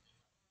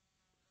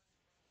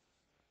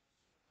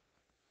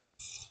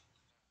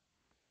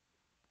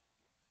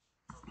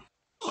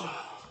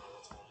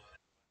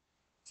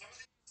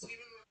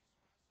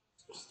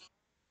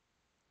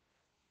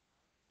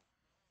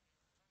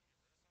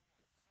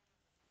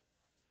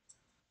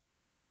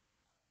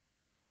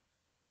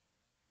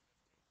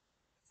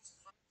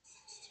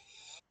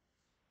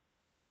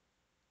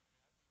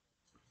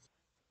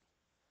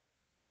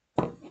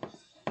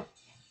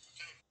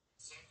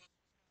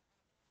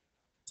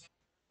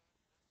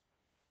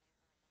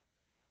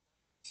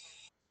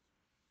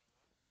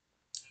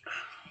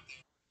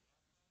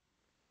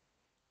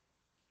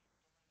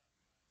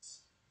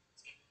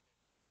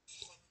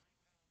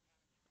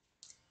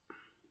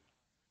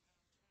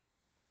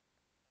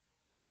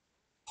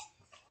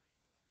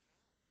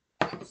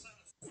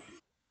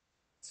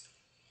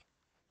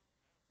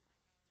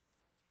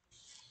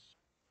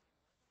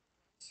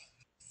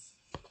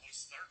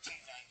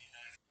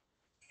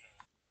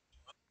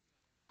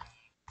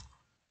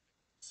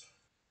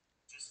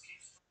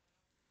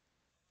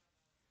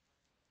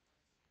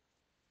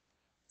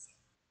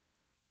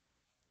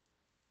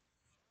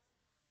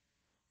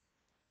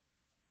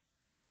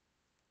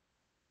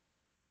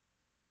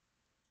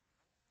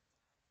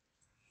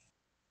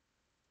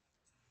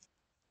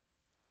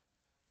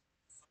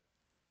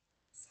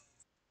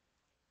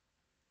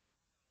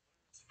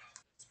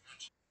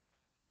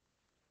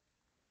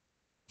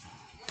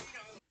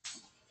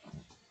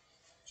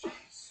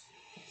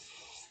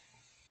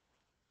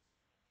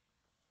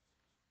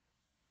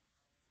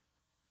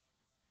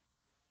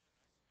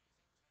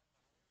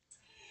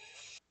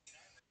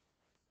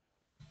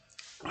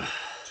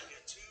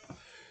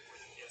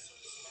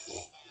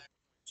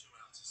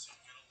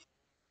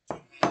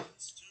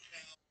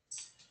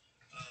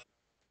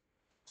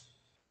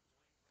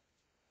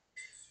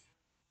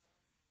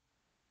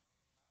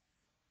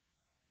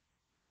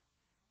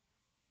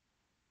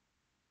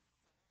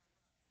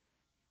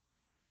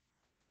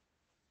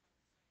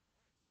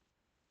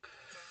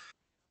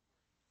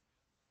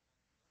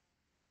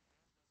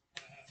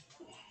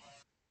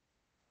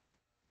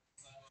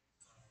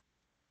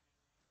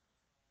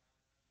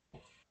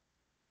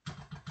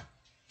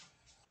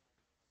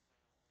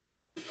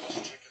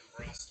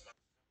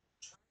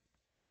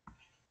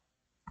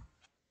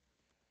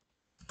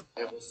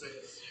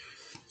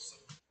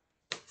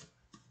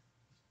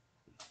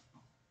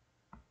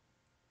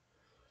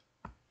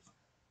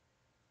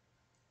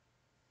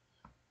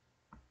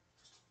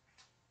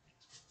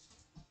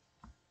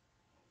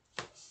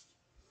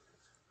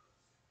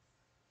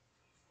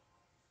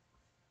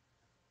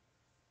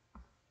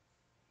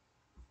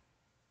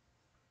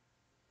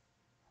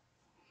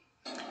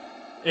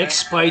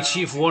 Ex-spy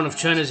chief warned of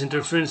China's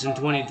interference in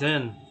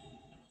 2010.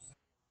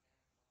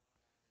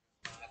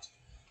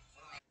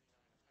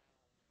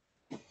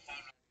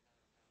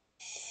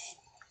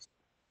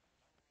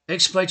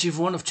 Ex-spy chief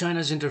warned of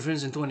China's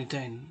interference in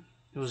 2010.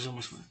 It was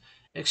almost fine.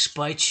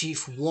 Ex-spy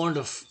chief warned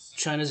of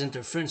China's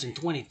interference in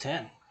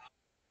 2010.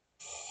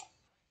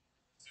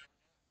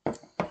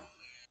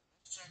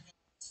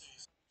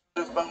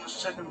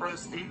 Boneless chicken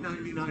breast,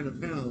 $8.99 a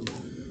pound.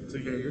 So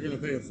yeah, you're gonna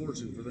pay a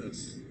fortune for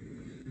this.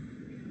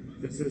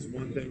 This is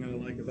one thing I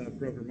like about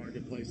Kroger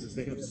Marketplace is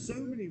they have so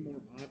many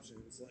more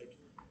options. Like,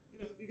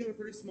 if you got a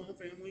pretty small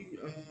family,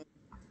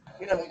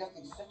 they got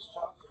these six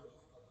chops.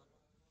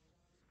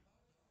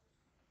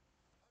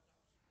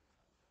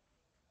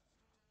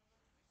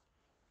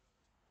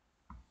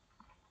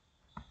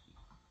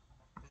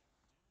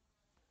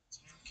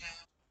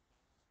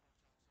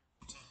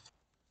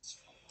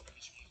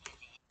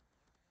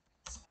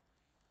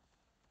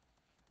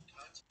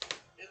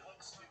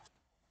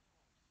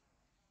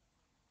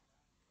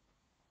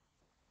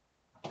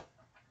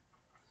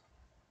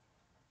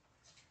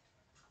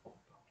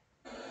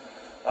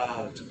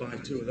 To buy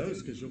two of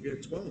those because you'll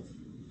get 12.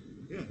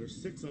 Yeah,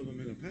 there's six of them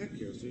in a pack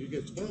here, so you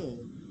get 12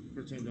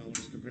 for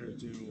 $10 compared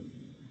to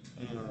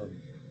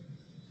um,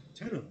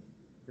 10 of them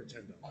for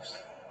 $10.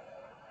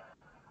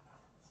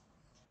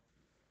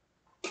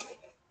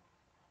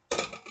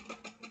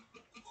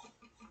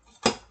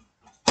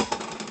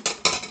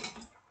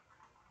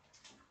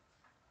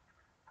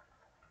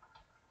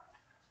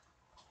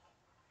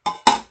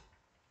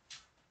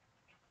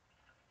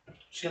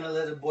 Just gonna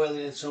let it boil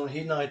in its own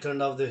heat. Now I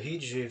turned off the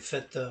heat.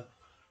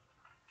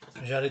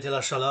 J'ai arrêté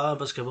la chaleur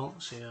parce que bon,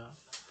 c'est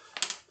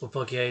pour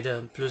pas qu'il y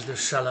ait plus de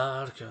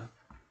chaleur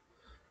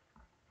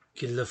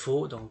qu'il le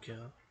faut. Donc,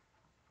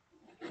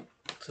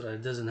 so that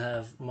it doesn't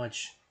have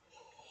much,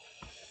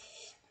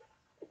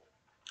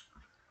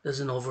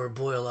 doesn't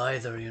overboil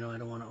either. I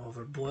don't want to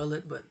overboil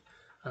it, but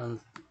I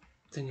don't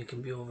think it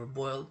can be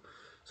overboiled.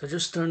 So I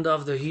just turned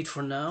off the heat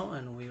for now,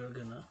 and we are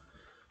gonna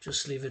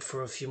just leave it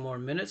for a few more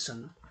minutes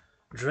and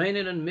drain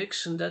it and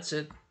mix, and that's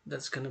it.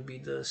 That's gonna be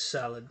the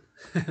salad.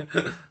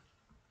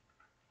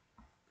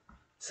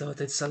 Ça va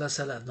être ça la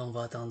salade. Donc on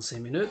va attendre 5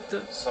 minutes.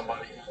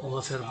 On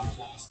va faire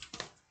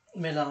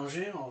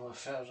mélanger, on va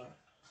faire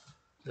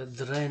le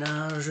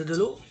drainage de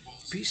l'eau.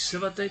 Puis ça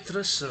va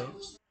être ça.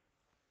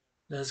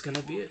 That's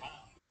gonna be it.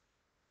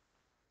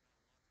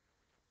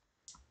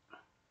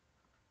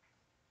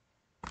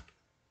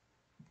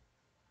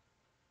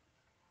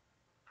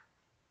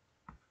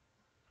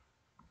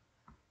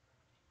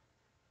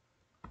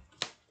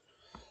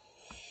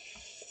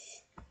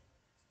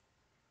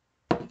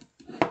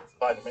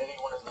 By the many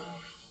ones.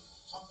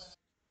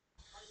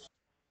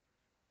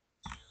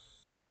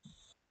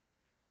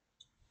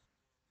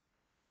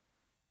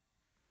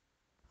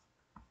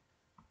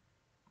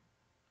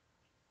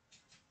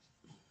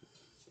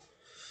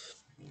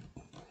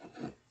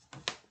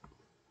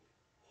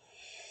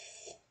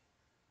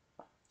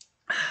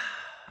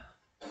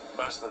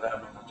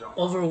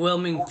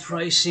 Overwhelming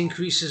price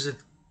increases at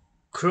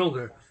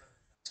Kroger.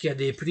 Parce qu'il y a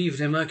des prix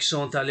vraiment qui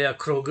sont allés à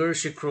Kroger,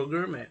 chez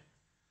Kroger, mais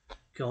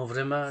qui ont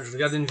vraiment. Je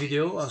regarde une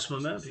vidéo en ce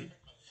moment, puis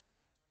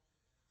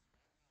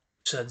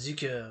ça dit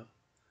que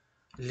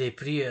les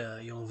prix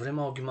ils ont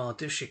vraiment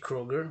augmenté chez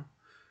Kroger.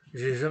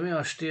 J'ai jamais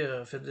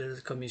acheté, fait de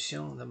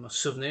commission, de me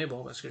souvenir,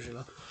 bon, parce que j'ai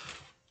là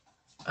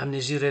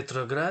amnésie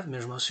rétrograde,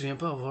 mais je m'en souviens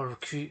pas avoir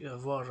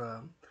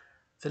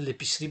fait de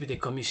l'épicerie et des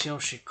commissions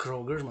chez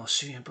Kroger. Je m'en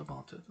souviens pas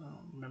pantoute. I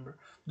don't remember.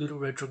 Due to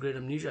retrograde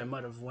amnesia, I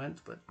might have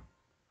went, but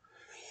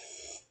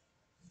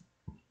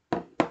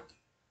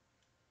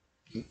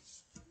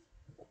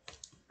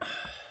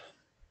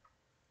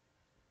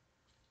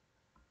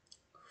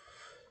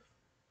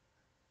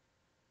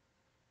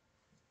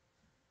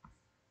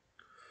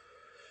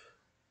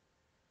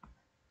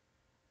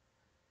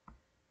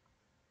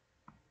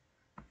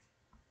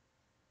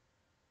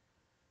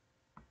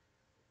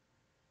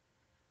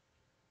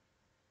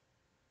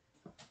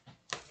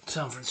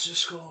San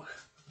Francisco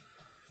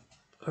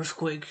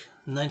earthquake,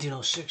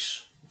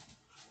 1906,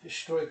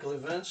 historical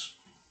events.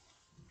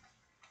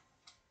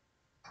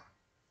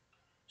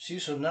 See,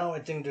 so now I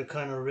think they're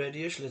kind of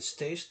ready-ish. Let's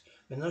taste.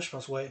 Maintenant, je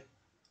pense, ouais,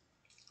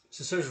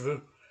 c'est ça que je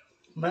veux.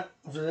 Mais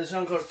je vais laisser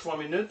encore 3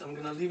 minutes. I'm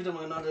gonna leave them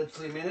another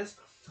 3 minutes.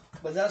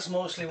 But that's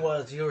mostly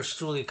what yours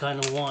truly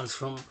kind of wants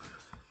from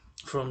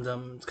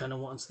them. Kind of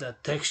wants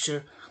that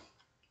texture,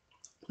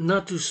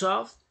 not too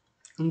soft,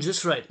 and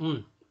just right.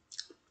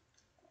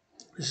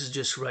 This is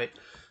just right.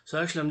 So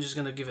actually, I'm just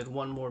gonna give it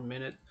 1 more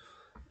minute,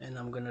 and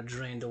I'm gonna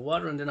drain the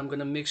water, and then I'm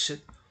gonna mix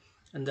it,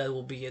 and that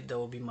will be it. That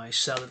will be my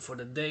salad for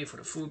the day, for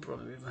the food.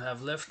 Probably even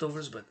have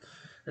leftovers, but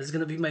that's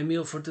gonna be my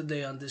meal for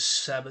today on this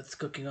Sabbath.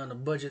 Cooking on a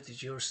budget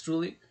is yours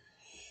truly.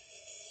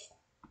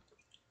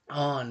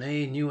 On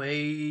a new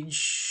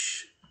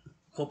age,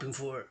 hoping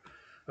for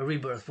a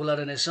rebirth. Pour la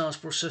renaissance,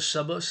 pour ce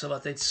sabbat, ça va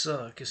être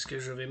ça. Qu'est-ce que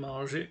je vais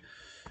manger?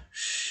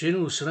 Chez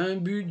nous, sur un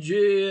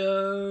budget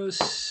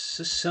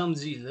ce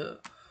samedi, là,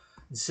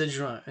 17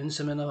 juin, une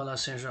semaine avant la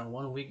Saint-Jean,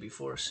 1 week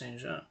before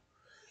Saint-Jean.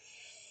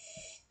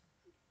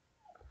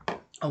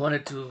 I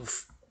wanted to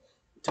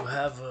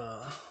have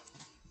a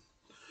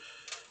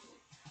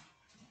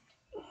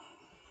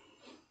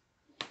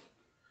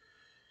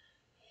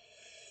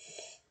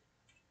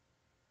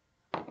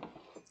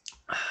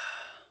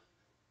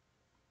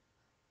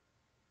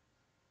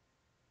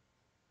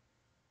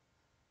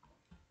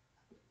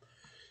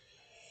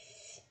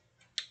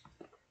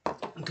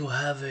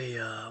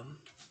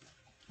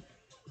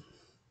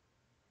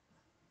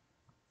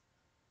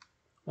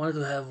wanted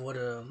to have what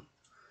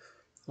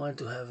wanted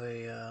to have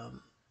a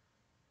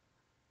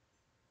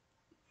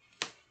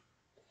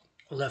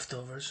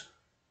leftovers,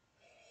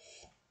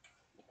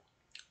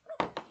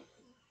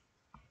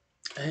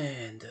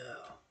 and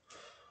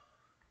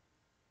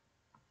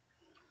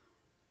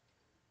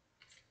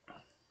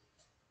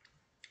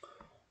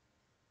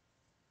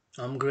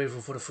I'm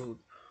grateful for the food.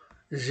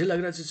 J'ai la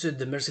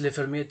gratitude. Merci les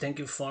fermiers. Thank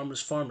you,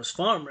 farmers, farmers,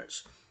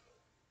 farmers.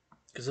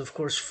 Because of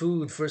course,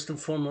 food first and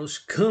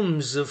foremost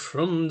comes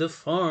from the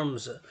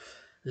farms.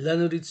 La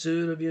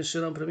nourriture, bien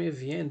sûr, en premier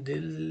vient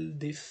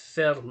des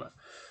fermes.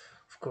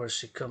 Of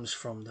course, it comes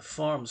from the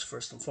farms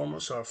first and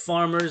foremost. Our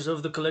farmers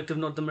of the collective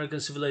North American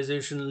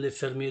civilization, les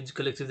fermiers du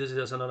collectif des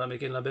États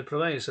nord-américains de la belle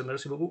province.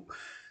 Merci beaucoup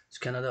du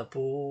Canada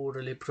pour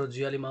les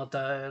produits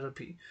alimentaires,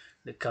 puis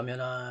les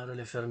camionneurs,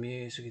 les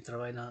fermiers, ceux qui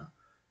travaillent dans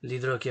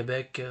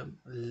l'Hydro-Québec,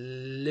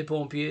 les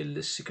pompiers,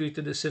 la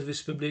sécurité de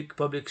services publics,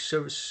 public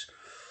service,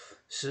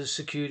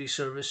 security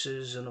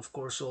services, and of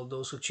course all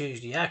those who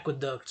change the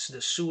aqueducts,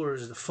 the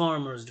sewers, the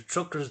farmers, the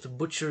truckers, the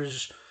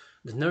butchers,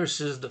 the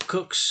nurses, the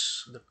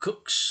cooks,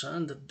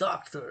 and the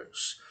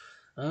doctors,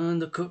 and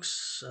the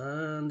cooks,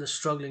 and the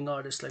struggling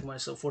artists like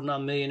myself. We're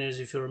not millionaires.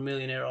 If you're a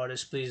millionaire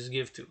artist, please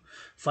give to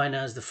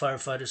finance the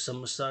firefighters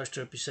some massage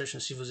therapy session.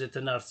 Si vous êtes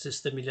un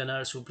artiste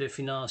millionnaire, s'il vous plaît,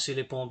 financez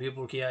les pompiers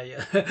pour qu'ils aillent,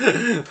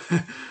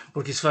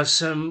 pour qu'ils se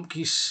fassent,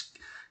 qu'ils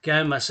aient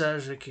un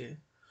massage,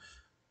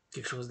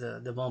 quelque chose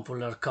de bon pour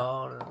leur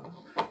corps,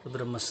 a little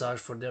bit of massage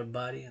for their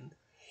body, and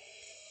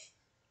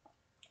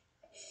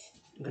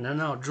I'm gonna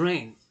now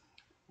drain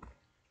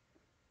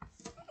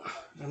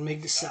and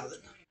make the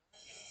salad.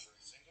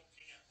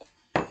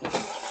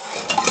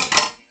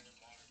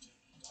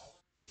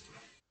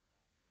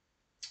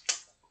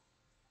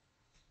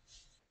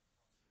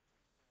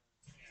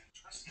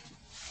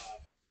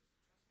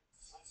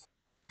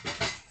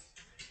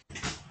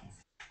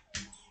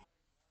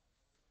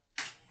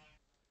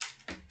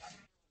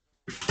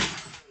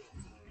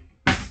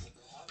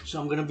 So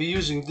I'm gonna be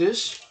using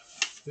this.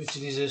 Je vais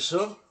utiliser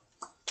ça.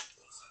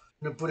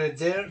 I'm gonna put it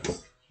there.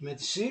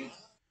 Mettre ici.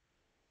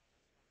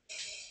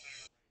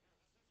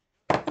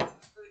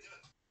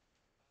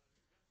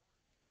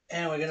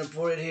 And we're gonna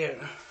pour it here.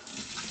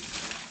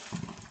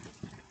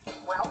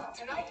 Well,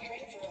 tonight you're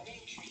in for a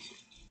big treat.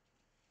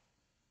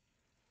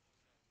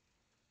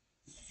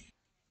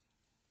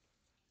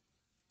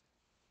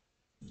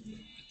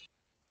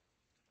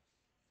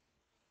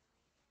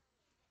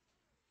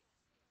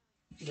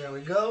 There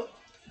we go.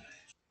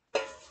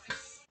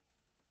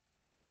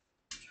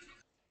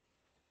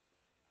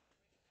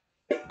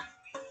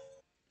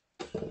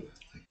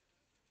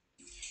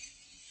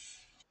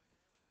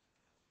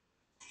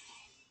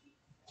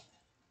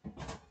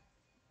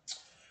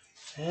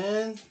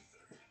 And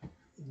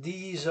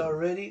these are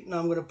ready. Now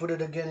I'm gonna put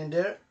it again in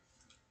there.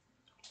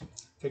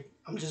 Okay,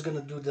 I'm just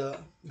gonna do the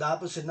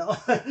opposite now.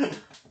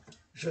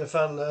 Je vais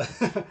faire le.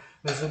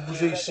 Mais je vais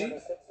bouger ici.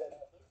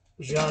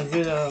 J'ai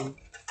enlevé le.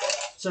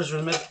 Ça, je vais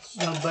le mettre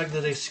dans le bac de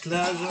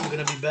recyclage. I'm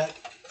gonna be back.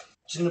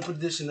 Just gonna put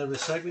this in the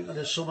recycling.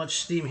 There's so much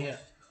steam here.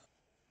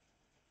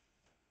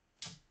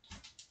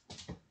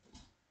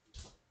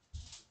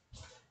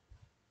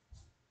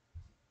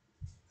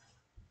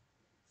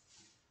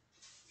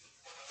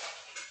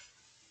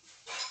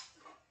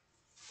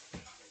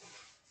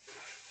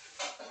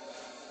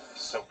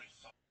 So.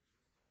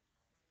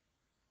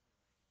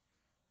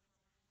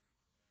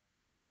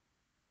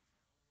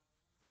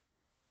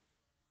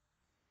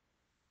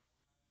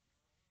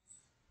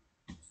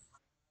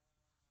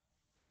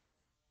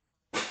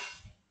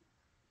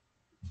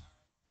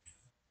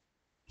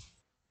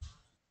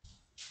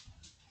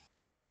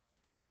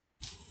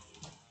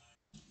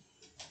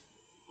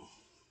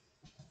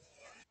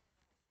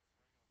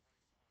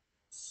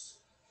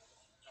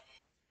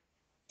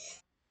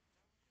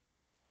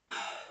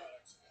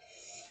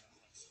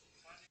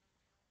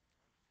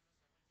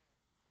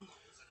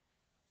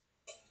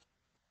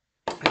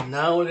 And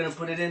now we're gonna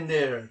put it in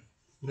there.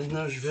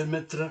 Maintenant, je vais le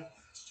mettre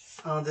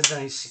en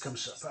dedans ici, comme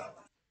ça.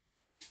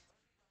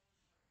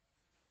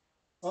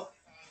 Oh,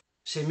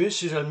 c'est mieux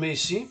si je le mets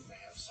ici.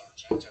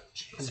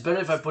 It's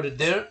better if I put it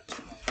there.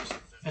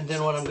 And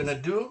then what I'm gonna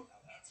do,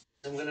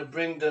 I'm gonna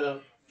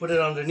put it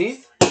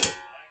underneath.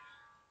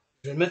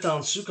 Je vais le mettre en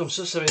dessous, comme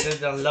ça va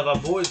être dans le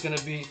lavabo. It's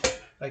gonna be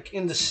like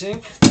in the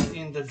sink,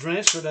 in the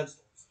drain, so that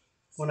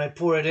when I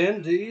pour it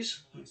in,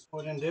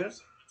 pour it in there.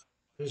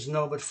 There's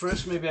no, but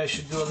first maybe I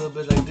should do a little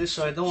bit like this.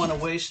 So I don't want to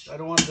waste, I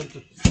don't want them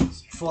to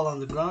fall on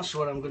the ground. So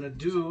what I'm gonna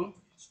do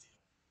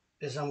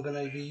is I'm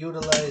gonna be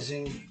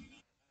utilizing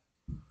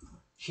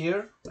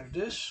here, like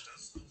this.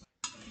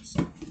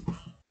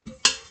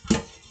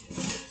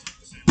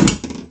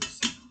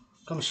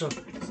 Comme ça.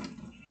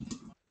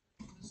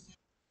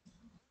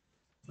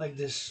 Like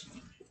this.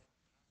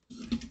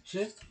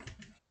 See?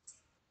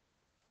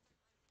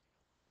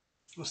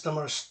 Some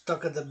are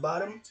stuck at the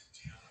bottom.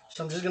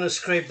 So I'm just gonna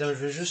scrape them.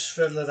 Je vais juste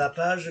faire le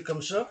rapage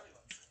comme ça.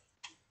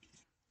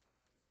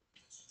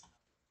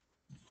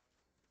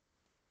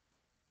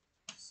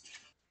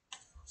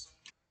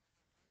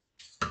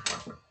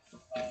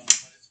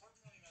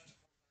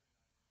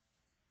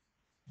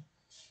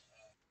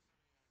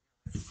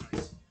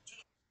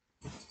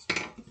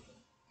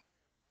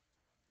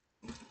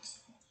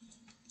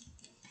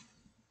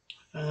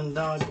 And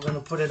now I'm gonna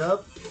put it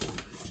up.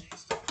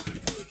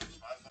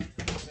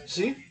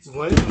 See? Vous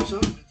voyez comme ça?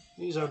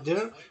 These are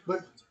there.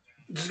 But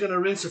I'm just gonna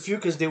rinse a few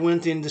because they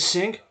went in the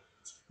sink.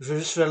 Je vais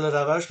juste faire le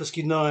lavage parce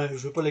que non,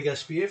 je veux pas les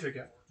gaspiller. Fait que,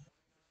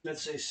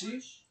 let's say ici.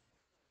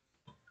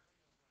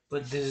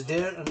 Put this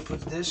there and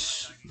put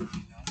this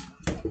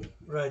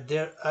right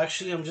there.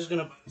 Actually, I'm just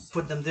gonna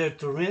put them there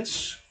to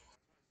rinse.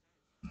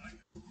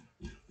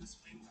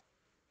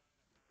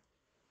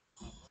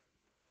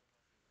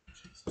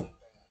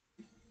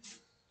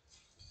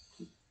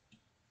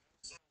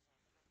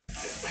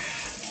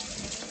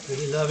 Je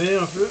vais les laver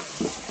un peu.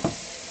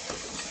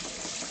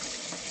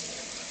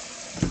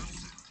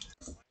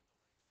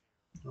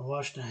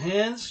 Wash the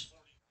hands.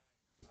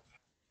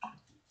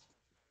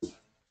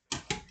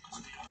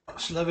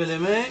 Se laver les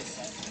mains.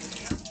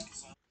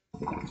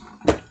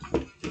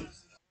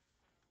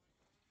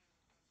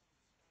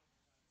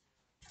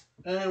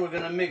 And we're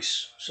gonna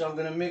mix. So I'm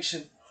gonna mix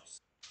it.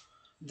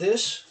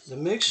 This, the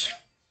mix.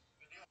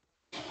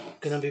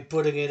 Gonna be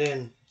putting it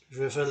in.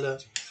 Je vais faire le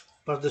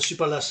par-dessus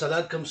par la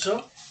salade comme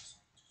ça.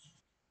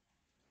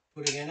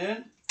 Putting it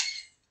in.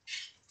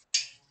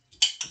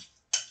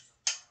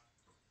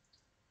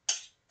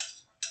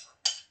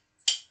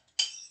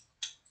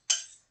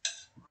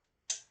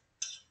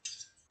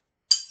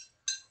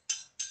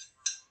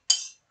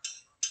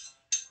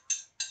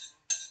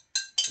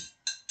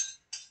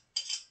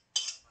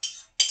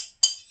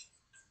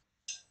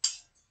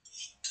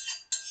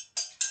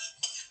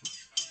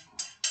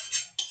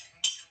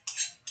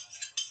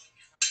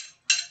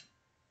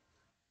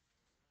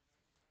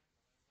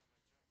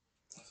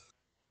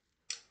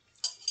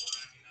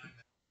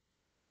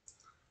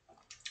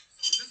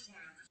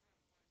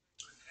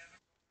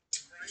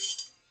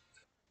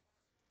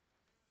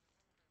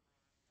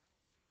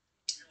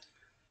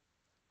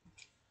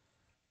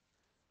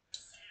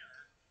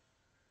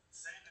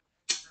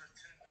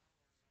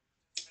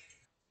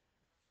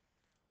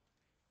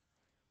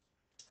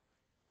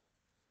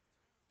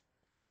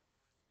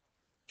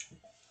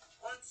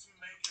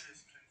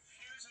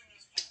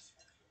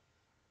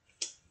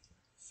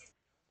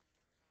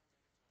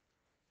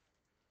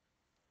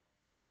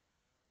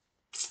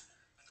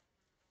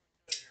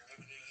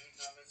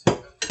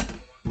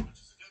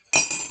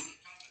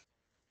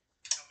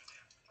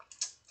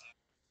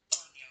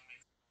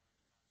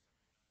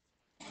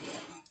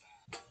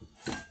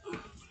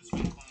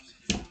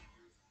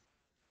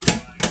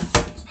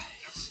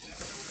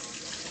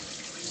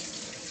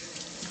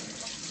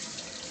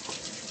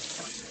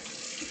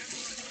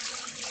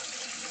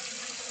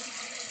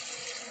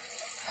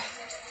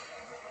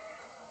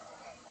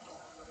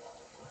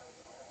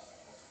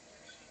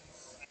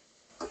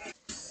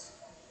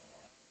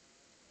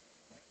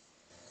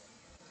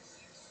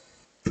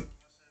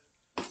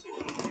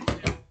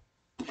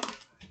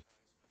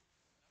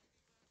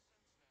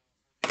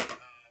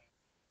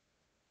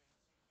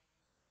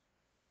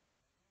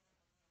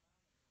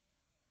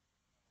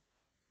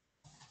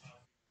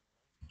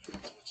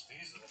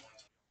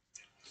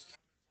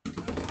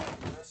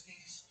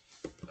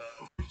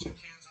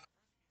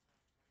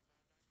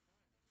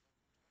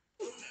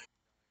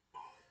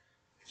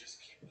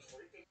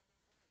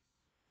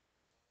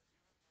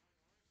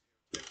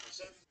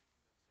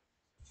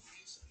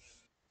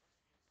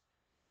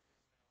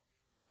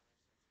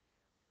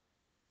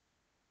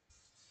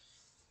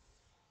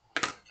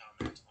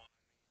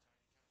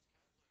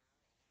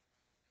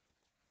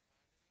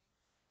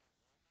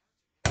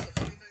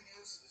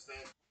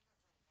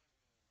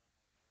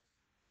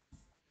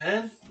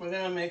 And we're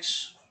gonna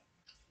mix.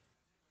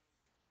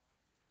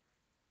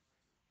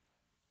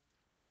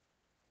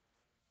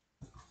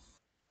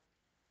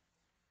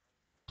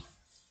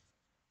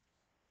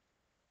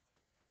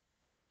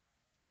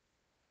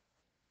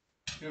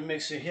 We're gonna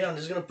mix it here. I'm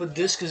just gonna put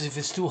this because if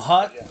it's too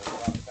hot,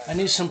 I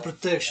need some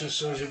protection.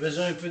 So j'ai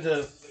besoin un peu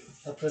de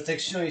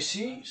protection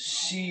ici.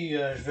 Si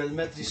je vais le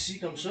mettre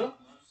ici comme ça.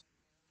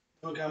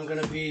 Donc I'm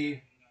gonna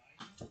be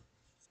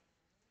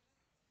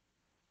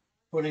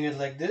putting it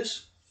like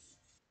this.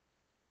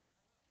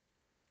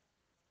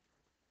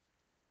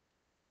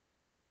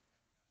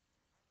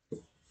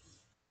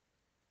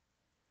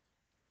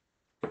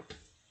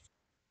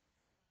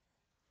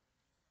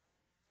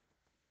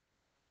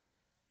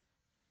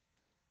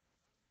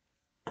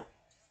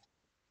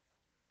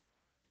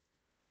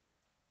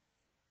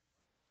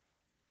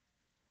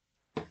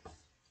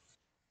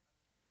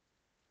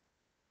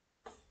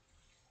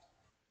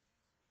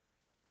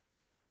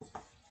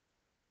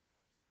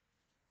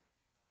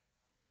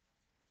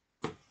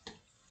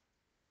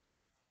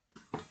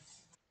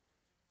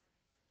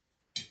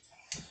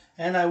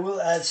 And I will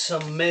add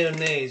some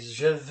mayonnaise.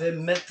 Je vais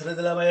mettre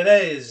de la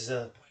mayonnaise.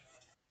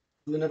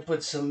 I'm gonna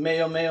put some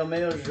mayo.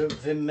 Je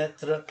vais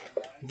mettre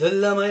de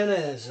la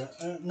mayonnaise.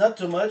 Not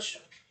too much.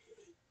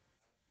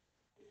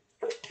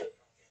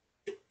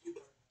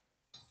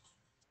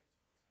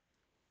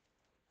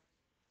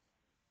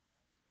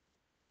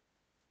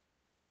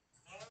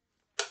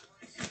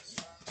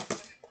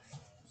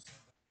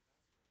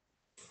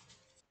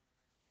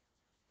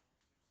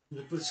 I'm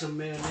gonna put some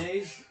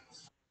mayonnaise.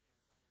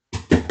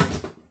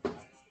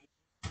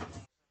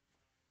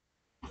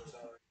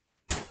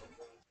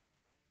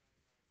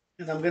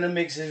 And I'm gonna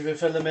mix it. Je vais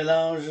faire le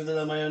mélange de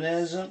la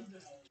mayonnaise.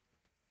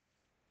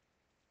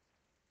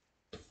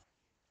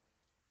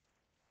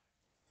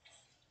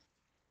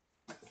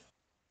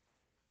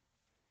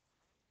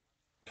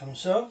 Comme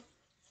ça.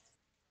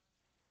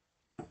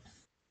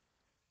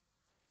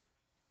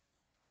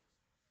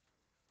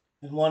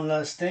 And one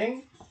last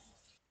thing.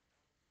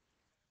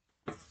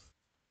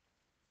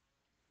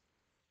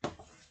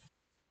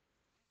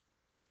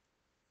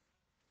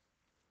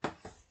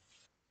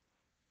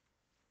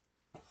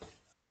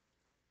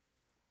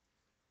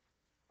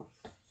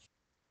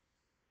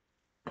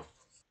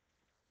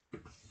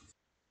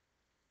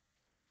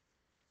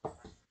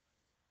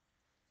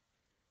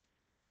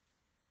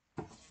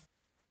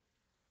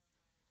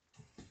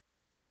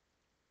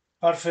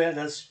 Parfait,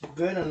 that's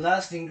good. And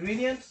last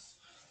ingredient,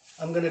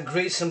 I'm gonna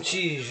grate some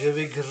cheese. Je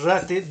vais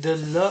gratter de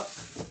la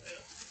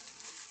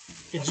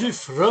et du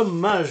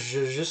fromage.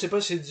 Je sais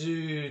pas si c'est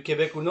du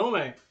Québec ou non,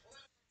 mais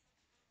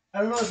I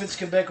don't know if it's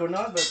Quebec or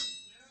not, but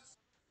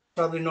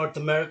probably North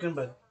American.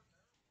 But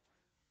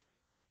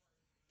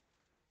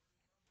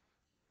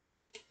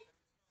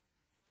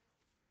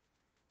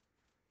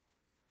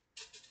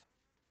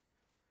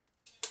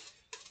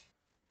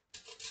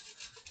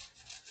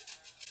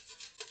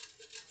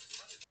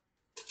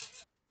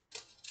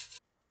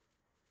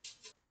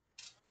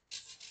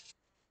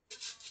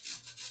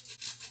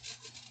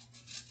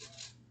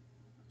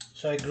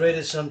so I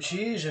grated some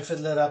cheese. J'ai fait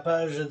le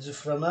râpage du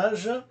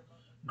fromage.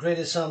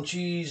 Grated some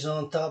cheese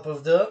on top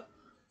of the.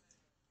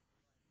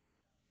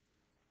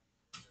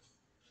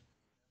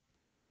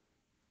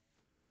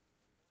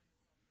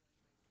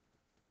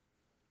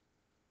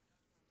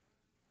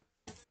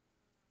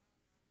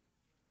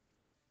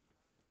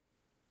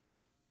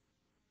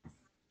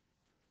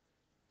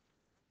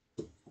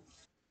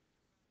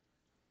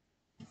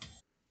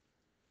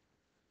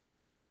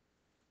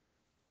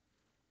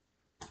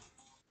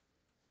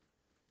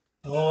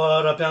 On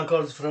va râper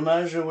encore du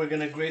fromage. We're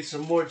gonna grate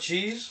some more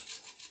cheese.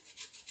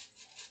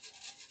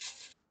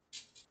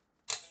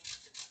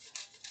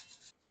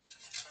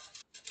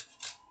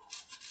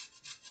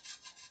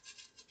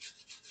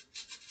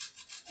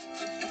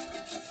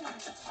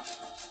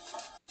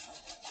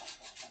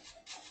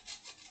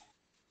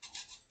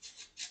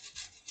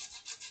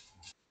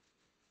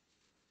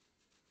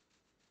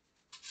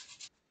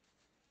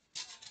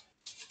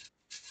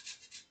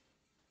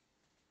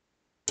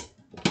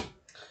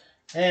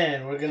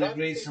 And we're gonna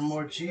grate some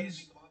more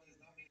cheese.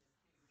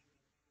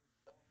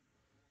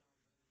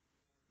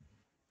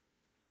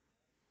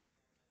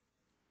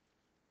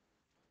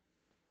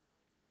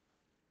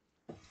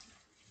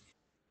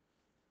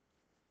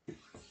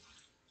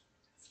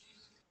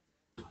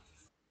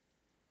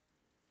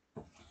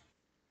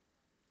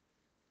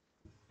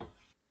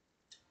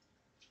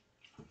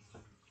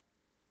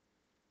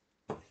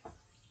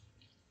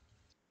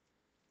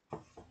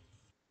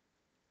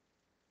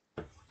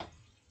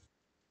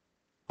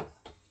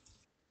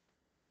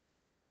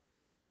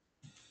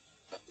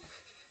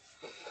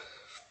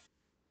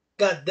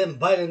 God damn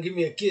Biden, give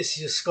me a kiss,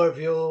 you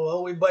Scorpio. Ah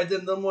oui,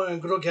 Biden, donne-moi un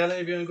gros câlin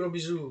et un gros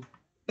bisou.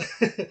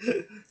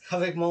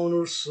 Avec mon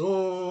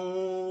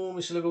ourson,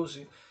 Monsieur Legault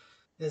aussi.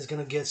 It's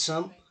gonna get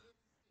some.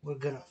 We're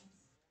gonna.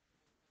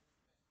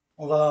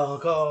 On va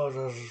encore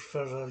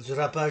faire du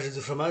râpage et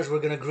du fromage. We're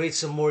gonna grate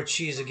some more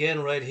cheese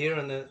again right here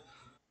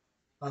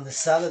on the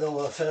salad.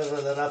 On va faire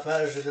le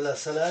râpage de la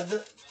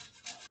salade.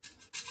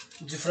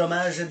 Du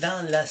fromage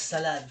dans la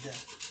salade.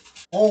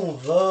 On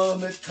va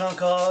mettre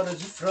encore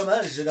du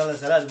fromage dans la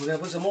salade. We're gonna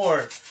put some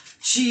more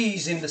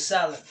cheese in the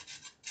salad.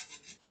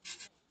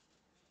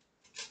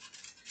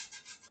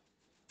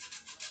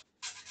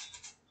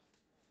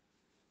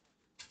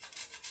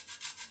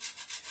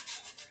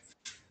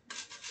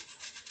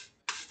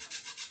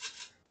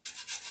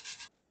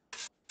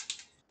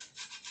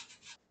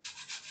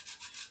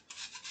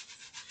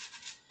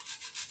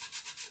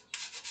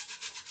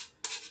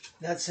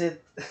 That's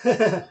it.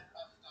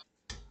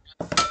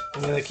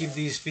 I'm gonna keep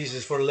these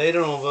pieces for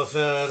later. On va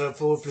faire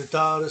pour plus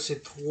tard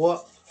ces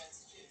trois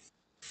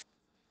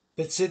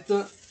petites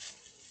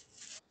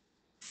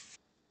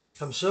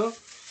comme ça.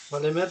 On va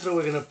les mettre.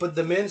 We're gonna put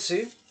them in.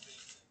 See,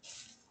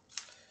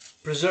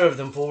 preserve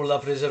them pour la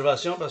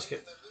préservation parce que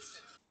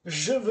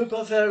je veux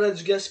pas faire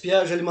du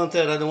gaspillage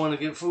alimentaire. I don't want to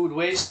give food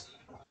waste.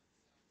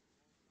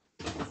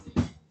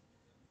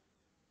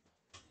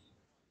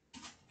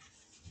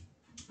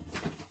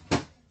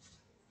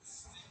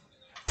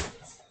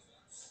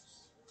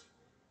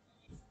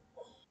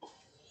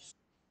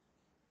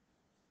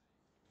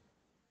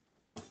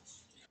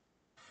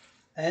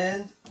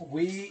 And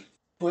we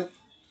put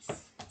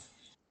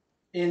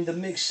in the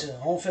mix.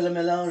 On fait le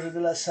mélange de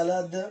la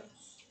salade.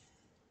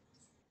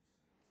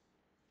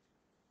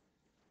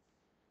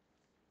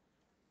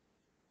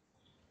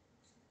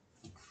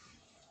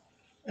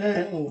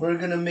 And we're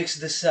gonna mix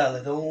the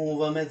salad. On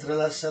va mettre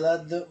la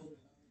salade.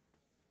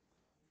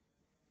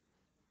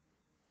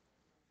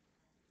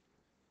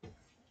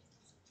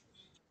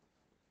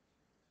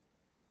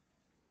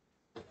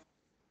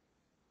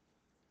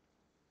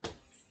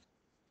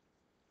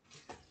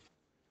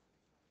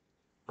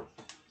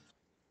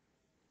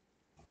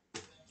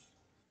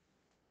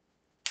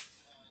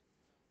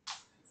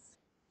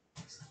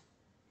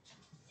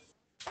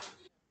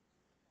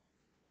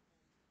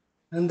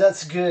 And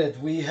that's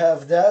good. We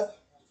have that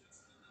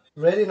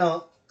ready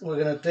now. We're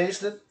gonna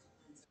taste it.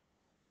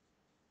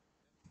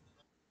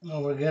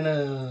 Now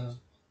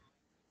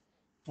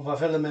on va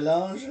faire le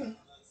mélange.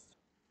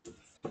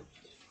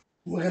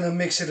 We're gonna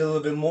mix it a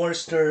little bit more,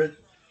 stir it.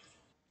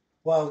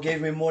 Wow,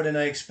 gave me more than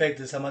I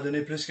expected. Ça m'a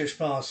donné plus que je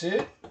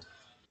pensais.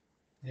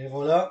 Et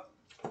voilà.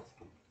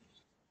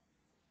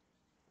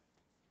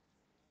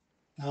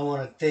 I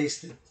want to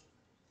taste it.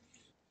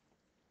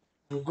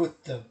 Good.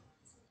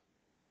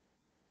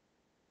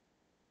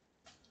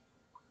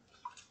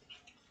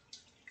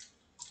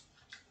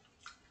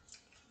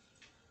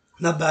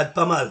 Not bad,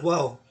 pas mal.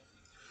 Wow.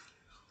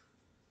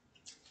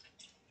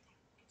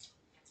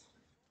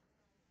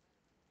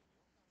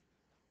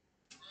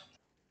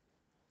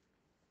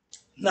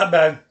 Not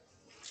bad.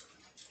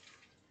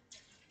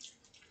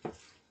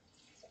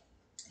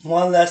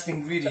 One last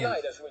ingredient.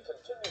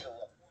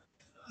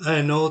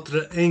 Un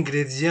autre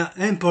ingrédient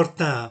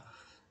important.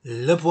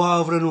 Le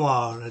poivre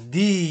noir.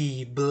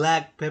 The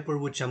black pepper,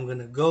 which I'm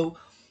gonna go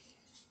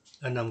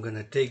and I'm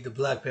gonna take the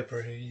black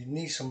pepper. You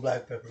need some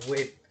black pepper.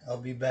 Wait, I'll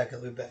be back.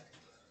 I'll be back.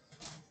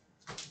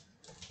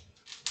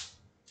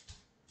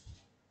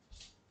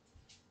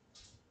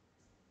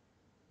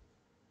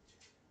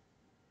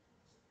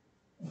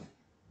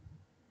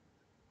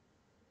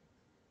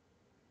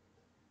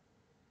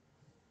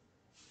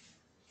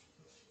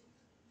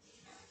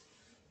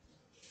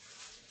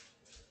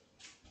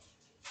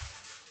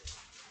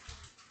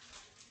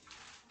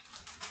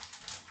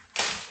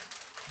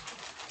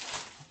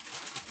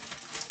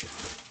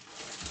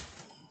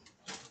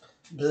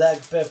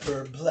 Black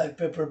pepper, black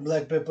pepper,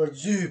 black pepper,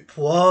 du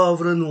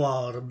poivre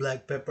noir,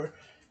 black pepper.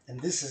 And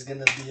this is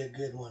gonna be a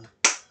good one.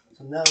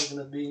 So now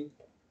we're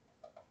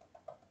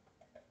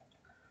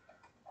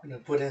gonna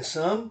put in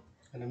some,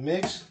 gonna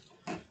mix,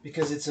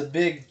 because it's a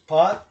big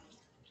pot.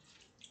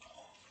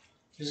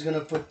 Just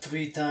gonna put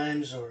 3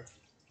 times or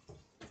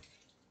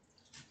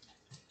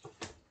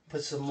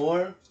put some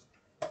more.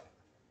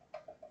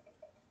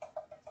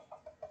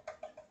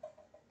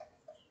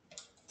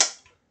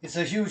 It's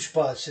a huge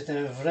pot, c'est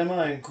vraiment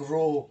un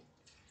gros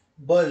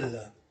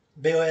bol.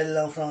 B-O-L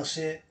en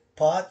français,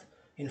 pot.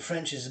 In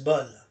French is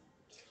bol.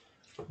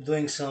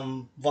 Doing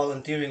some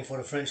volunteering for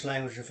the French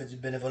language, je fais du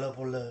bénévolat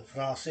pour le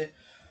français.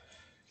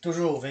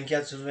 Toujours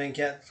 24 sur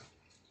 24.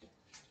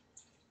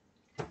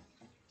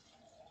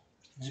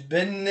 Du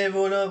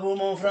bénévolat pour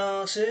mon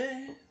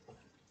français.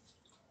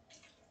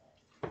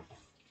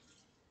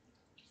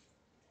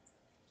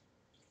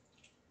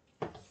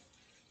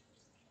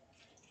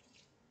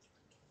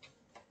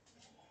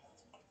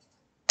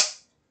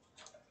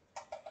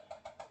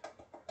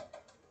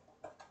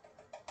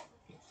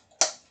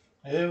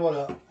 Et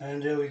voilà.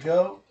 And there we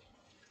go.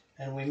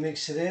 And we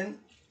mix it in.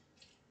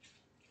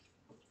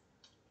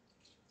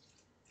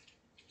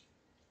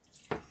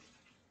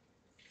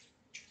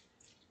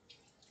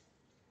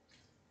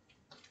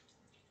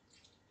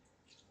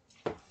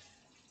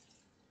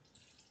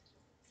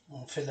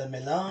 On fait le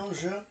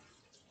mélange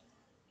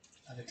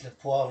avec le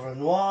poivre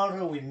noir.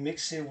 We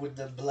mix it with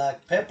the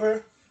black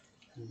pepper.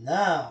 And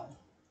now,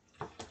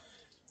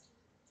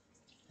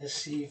 let's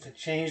see if it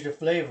changed the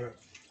flavor.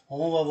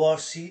 On va voir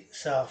si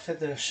ça a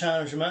fait un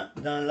changement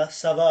dans la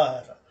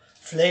saveur.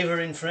 Flavor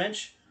in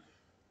French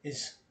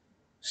is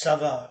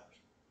saveur.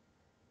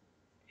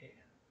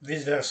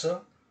 Vice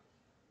versa.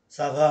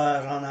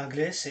 Saveur en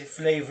anglais, c'est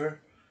flavor.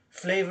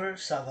 Flavor,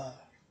 saveur.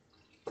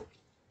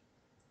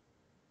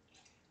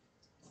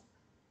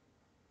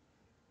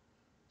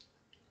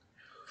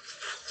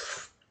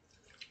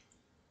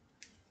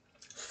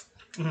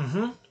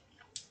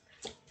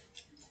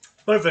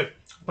 Perfect.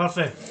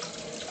 Parfait.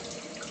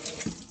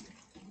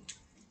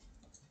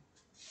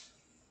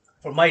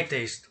 For my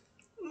taste.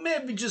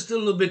 Maybe just a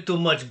little bit too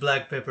much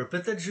black pepper.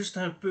 Peut-être juste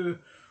un peu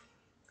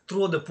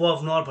trop de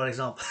poivre noir, par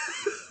exemple.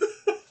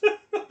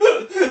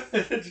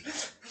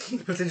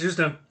 Peut-être juste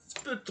un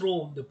petit peu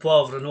trop de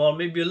poivre noir.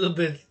 Maybe a little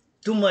bit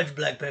too much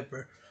black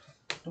pepper.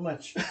 Too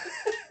much.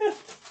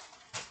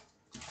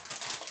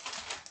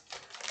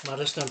 M'en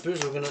reste un peu,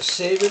 so we're gonna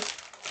save it.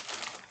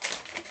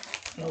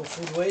 No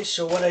food waste.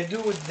 So what I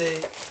do with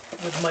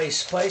my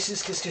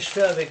spices, qu'est-ce que je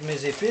fais avec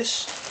mes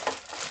épices?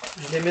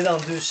 Je les mets dans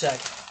 2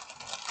 sacs.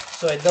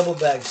 So I double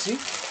bag, see?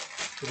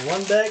 Put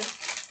one bag,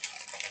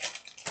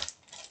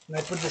 and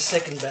I put the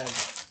second bag.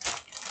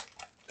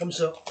 Comme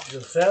ça. Je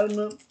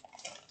ferme.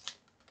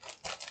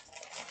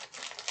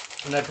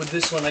 And I put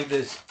this one like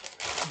this.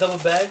 Double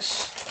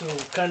bags to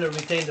kind of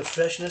retain the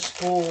freshness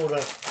pour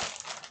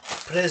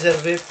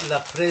préserver la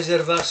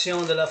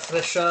préservation de la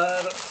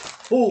fraîcheur.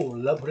 Pour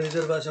la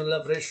préservation de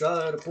la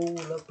fraîcheur. Pour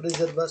la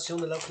préservation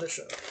de la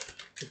fraîcheur.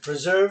 To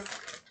preserve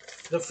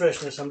the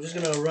freshness. I'm just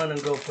going to run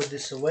and go put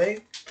this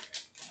away.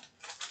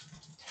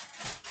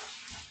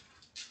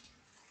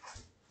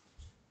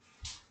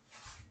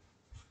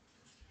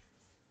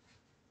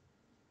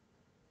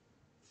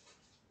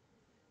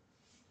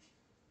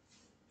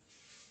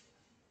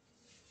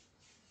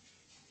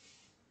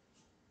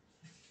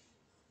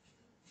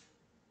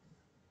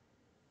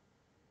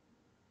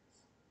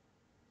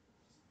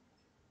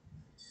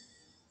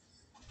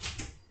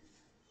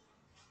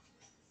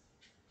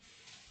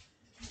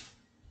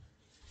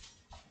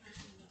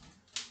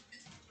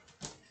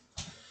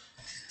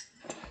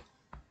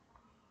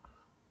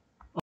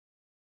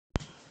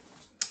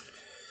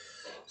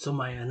 So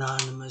my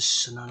anonymous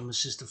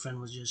sister friend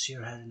was just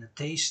here having a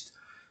taste.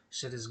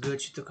 She said it's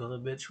good. She took a little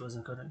bit. She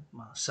wasn't gonna.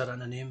 Sœur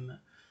anonyme,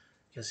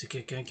 que c'est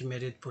quelqu'un qui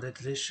mérite pour être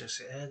riche,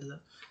 c'est elle. Là.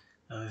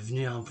 Elle est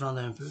venue en prendre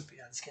un peu, puis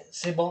elle a dit que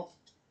c'est bon.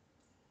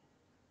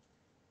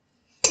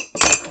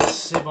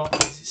 C'est bon,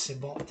 c'est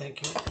bon,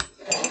 thank you.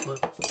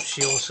 But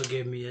she also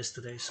gave me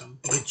yesterday some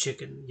good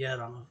chicken. Hier,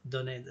 on a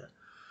donné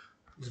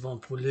du bon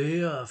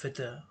poulet. En fait,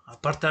 elle a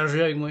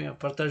partagé avec moi,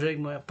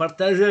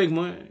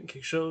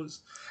 quelque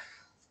chose.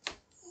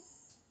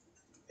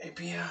 Et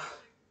puis,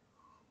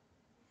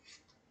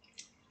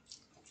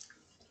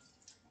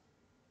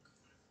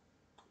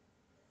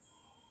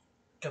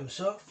 comme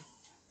ça.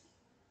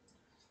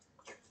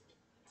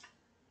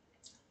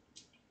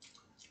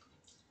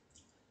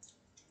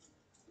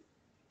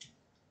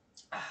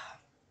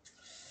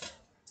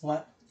 Ouais,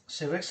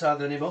 c'est vrai que ça a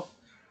donné bon.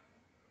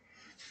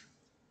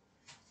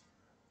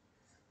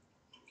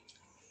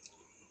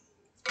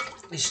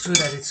 It's true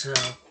that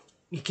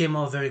it came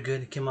out very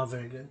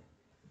good.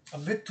 A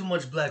bit too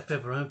much black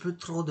pepper, un peu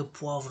trop de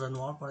poivre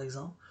noir par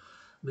exemple.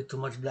 A bit too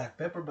much black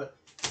pepper, but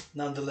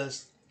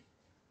nonetheless.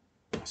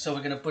 So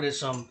we're gonna put it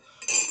some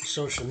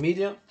social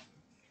media,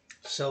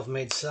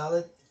 self-made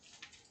salad.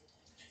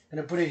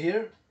 Gonna put it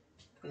here,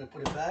 gonna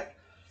put it back,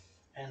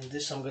 and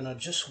this I'm gonna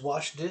just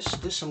wash this.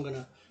 This I'm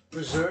gonna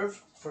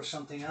preserve for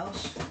something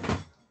else.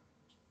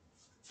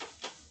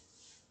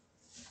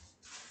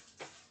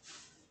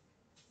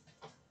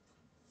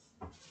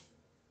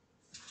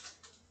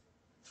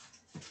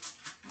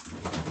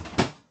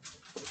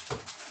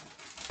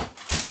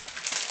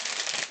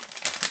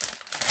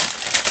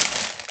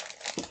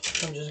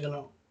 I'm just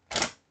gonna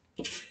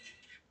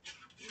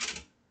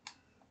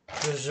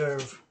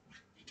preserve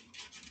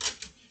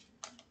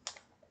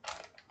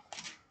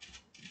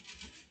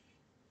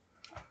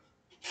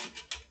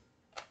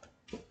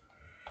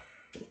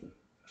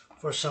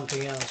for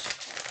something else.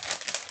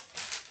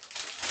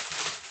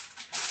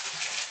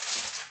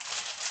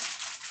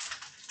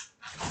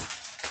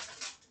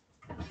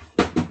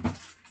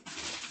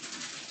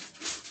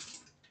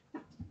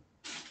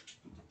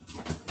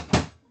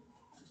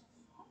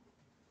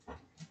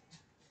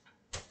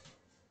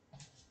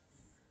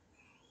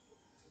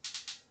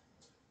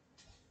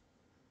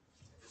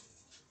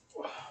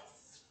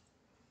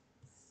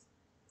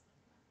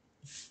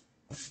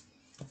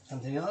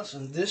 Something else,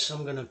 and this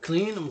I'm gonna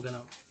clean. I'm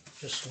gonna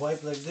just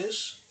wipe like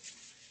this.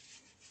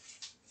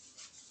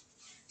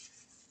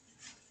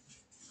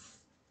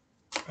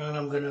 And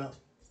I'm gonna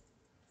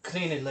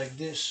clean it like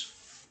this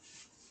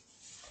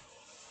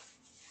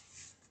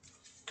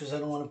because I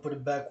don't want to put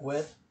it back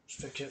wet.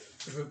 Fait que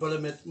je veux pas le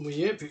mettre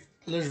mouillé, puis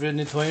là je vais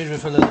nettoyer, je vais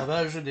faire le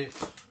lavage des.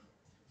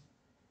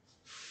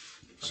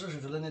 Ça, je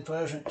vais faire le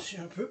nettoyage ici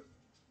un peu.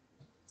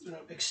 I'm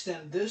gonna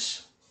extend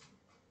this.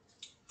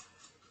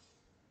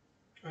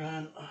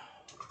 And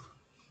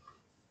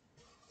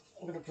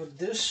I'm gonna put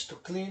this to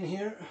clean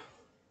here.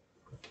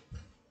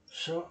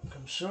 So,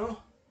 comme ça.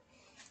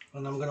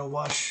 And I'm gonna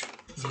wash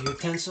the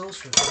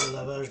utensils. Je vais faire le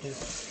lavage des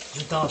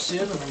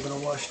ustensiles, and I'm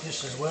gonna wash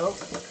this as well.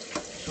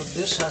 So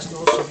this has to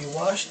also be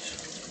washed.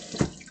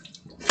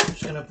 I'm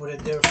just gonna put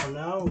it there for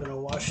now. I'm gonna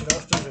wash it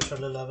after. Je vais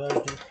faire le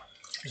lavage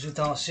des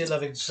ustensiles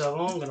avec du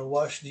savon. I'm gonna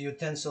wash the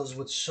utensils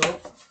with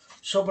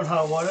soap and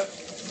hot water.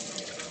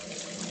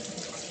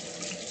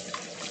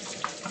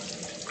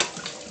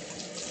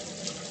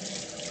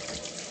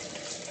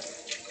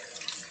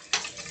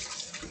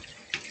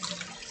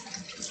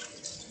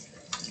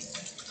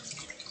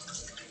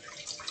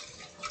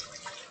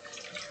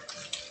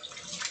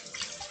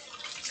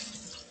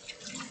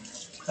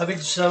 Avec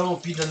du savon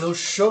puis de l'eau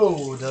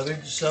chaude.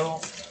 Avec du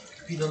savon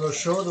puis de l'eau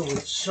chaude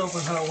with soap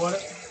and hot water.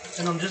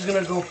 And I'm just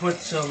gonna go put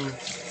some.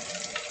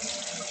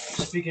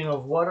 Speaking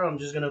of water, I'm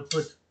just gonna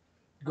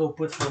go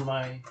put for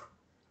my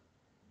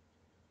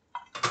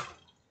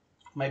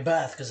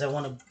bath because I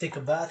want to take a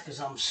bath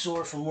because I'm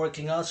sore from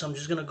working out. So I'm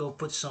just gonna go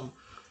put some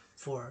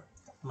for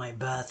my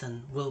bath,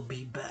 and we'll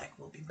be back.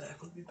 We'll be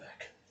back.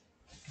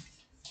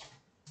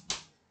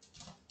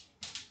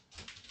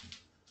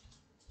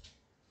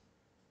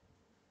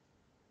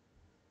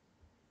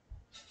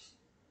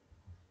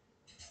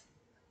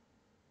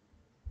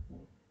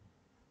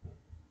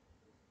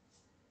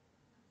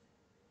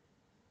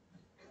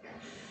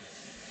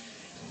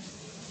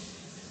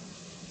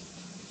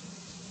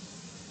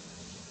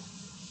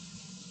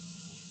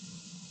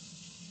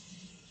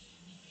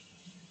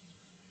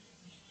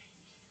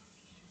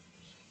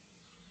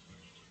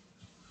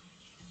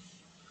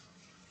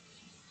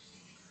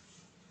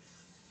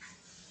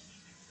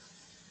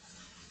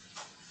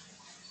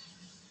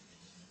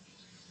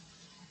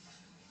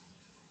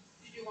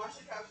 Did you wash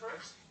the cup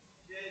first?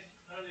 Did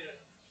earlier.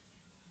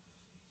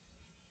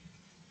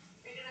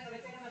 You're not gonna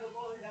take another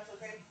bowl, that's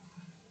okay.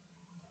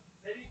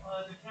 Maybe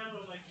the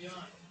camera might be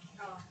on.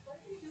 Why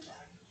did you do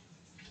that?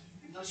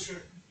 Not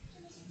sure.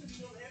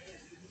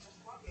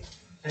 Okay.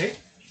 Hey?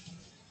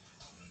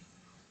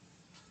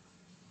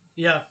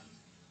 Yeah.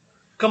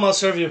 Come, I'll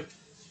serve you.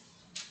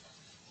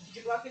 Did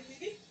you block the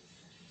TV?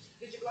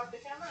 Did you block the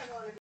camera? I don't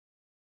want to.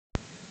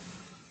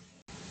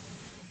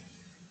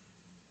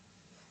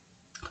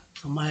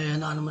 My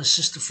anonymous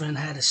sister friend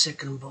had a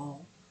second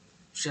bowl.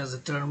 She has a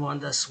third one.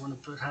 That's one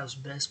of perhaps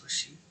best, but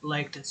she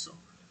liked it. So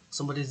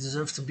somebody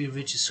deserves to be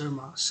rich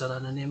sûrement. Sœur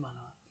anonyme, elle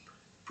a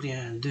pris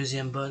un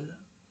deuxième bol.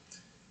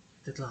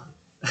 Peut-être là.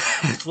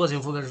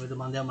 Troisième fois que je vais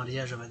demander en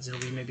mariage, elle va dire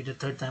oui. Maybe the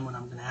third time when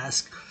I'm gonna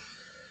ask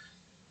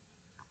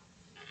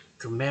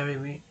to marry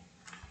me,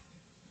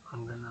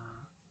 I'm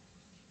gonna.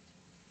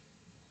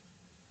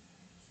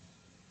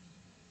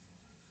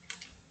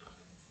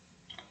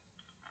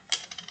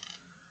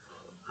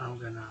 I'm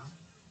gonna.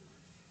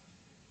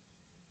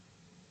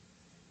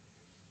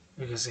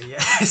 You can say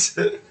yes.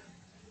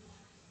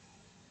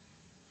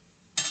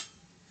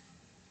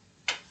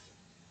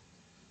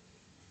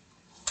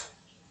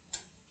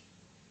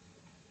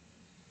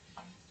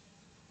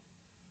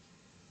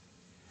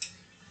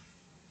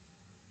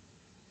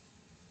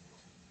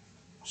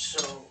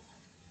 So,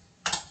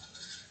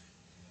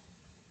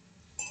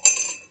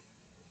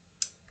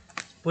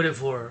 put it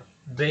for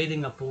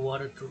bathing. I put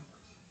water to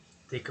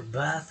take a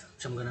bath.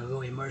 So I'm gonna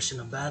go immerse in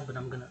a bath, but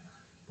I'm gonna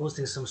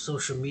posting some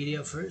social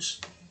media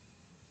first.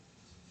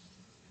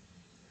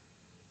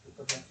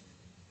 Put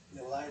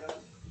the light on.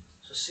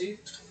 So see,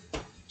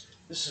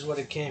 this is what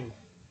it came.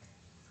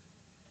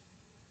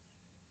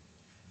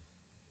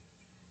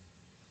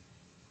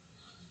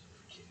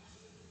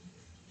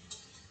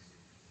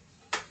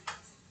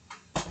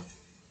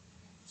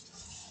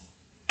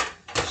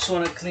 Just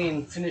want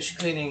to finish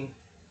cleaning,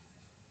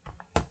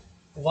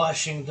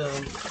 washing the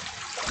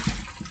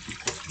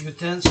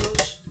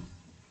utensils.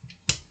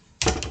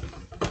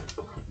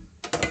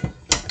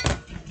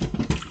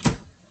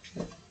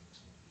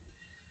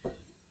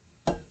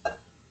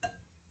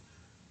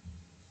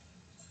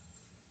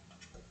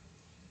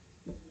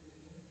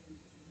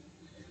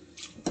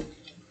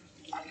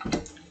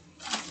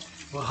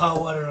 With hot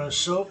water and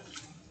soap.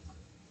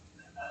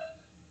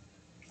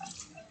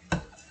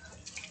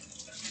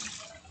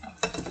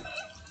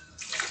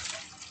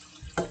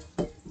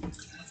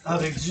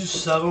 Avec du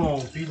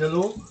savon puis de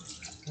l'eau.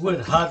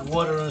 With hot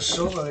water and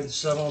soap, avec du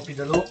savon puis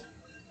de l'eau.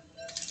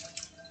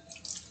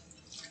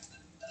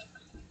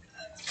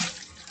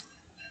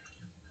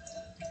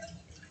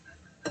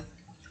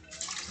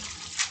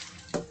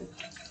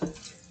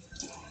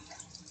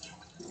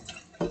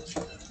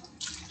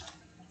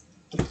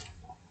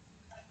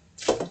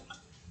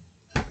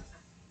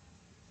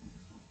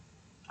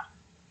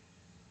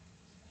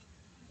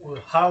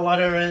 With hot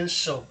water and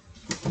soap.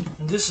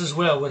 And this is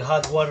well with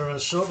hot water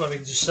and soap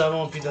avec du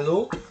savon puis de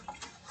l'eau.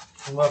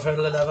 On va faire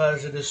le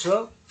lavage de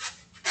ça.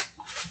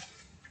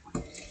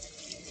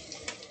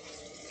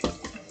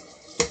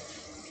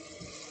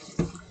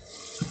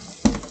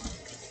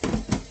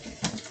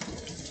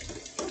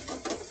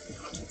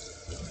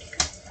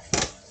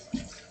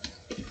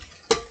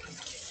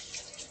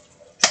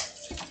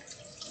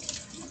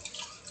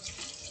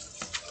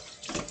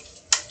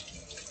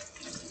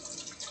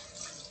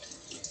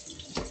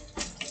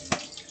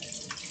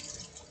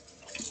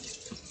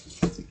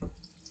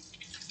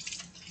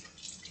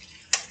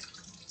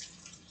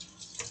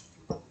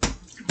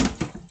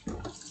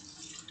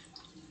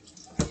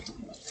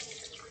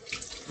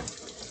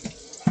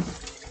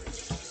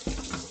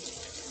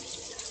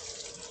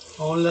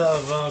 On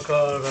lave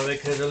encore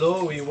avec de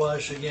l'eau. We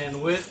wash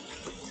again with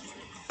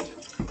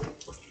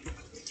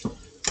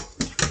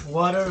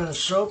water and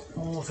soap.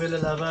 On fait le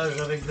lavage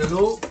avec de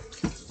l'eau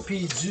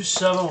puis du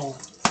savon.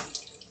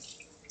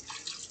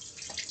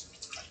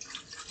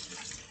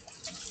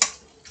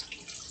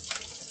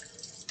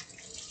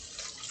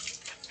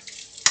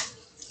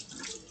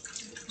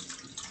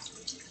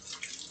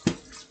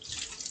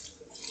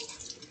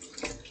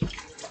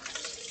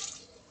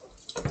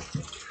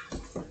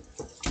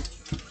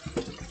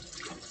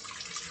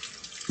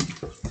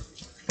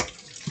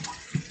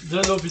 De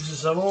l'eau puis du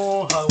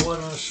savon, hot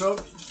water and soap.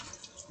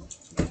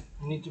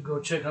 I need to go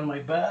check on my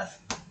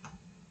bath.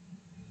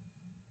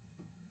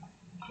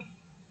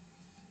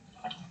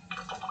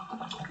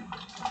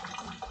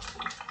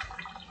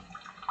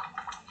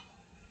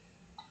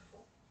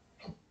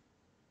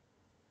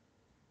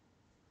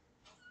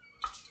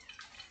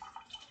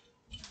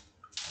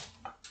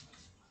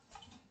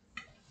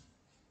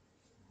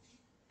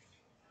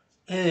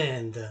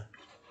 And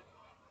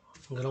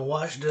I'm gonna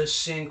wash the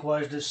sink,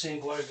 wash the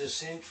sink, wash the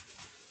sink.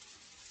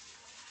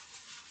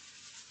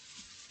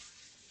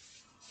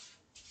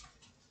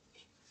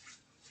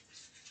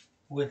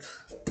 With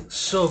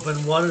soap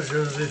and water, je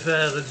vais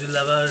faire du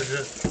lavage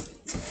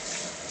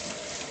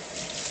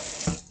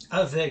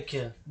avec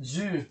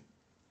du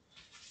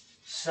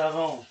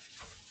savon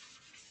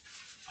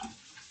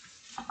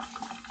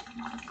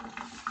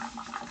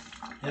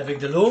et avec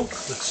de l'eau.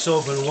 With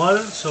soap and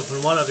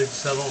water avec du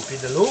savon puis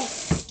de l'eau.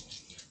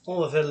 On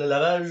va faire le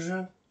lavage.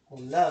 On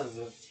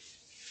lave.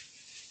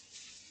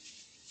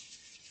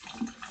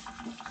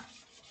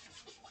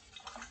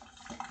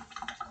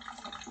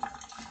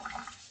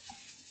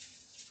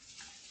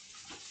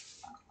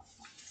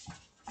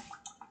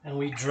 And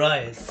we dry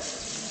it.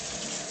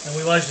 And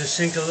we wash the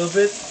sink a little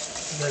bit,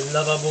 le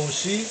lavabo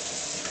aussi.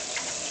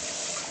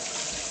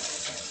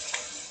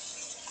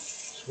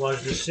 Just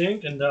wash the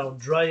sink, and now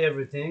dry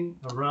everything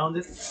around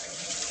it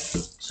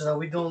so that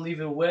we don't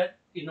leave it wet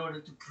in order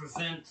to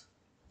prevent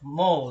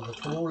mold.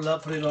 Pour la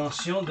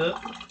prévention de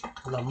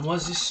la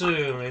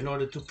moisissure. In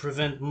order to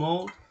prevent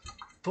mold.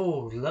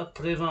 Pour la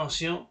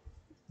prévention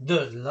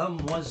de la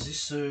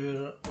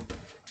moisissure.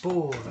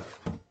 Pour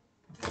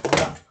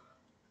la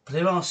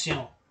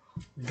prévention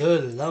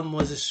de la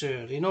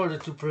moisissure. In order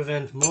to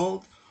prevent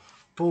mold.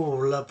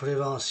 Pour la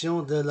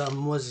prévention de la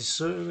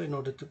moisissure. In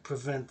order to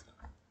prevent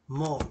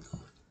mold.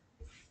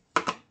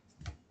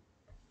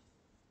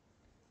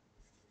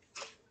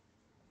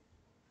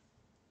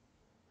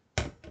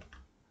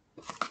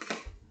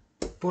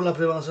 Pour la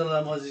prévention de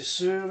la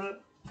moisissure.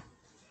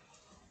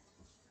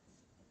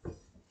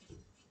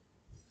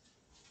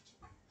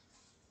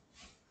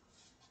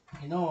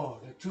 In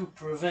order to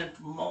prevent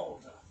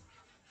mold.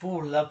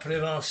 Pour la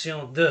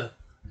prévention de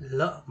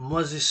la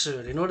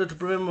moisissure. In order to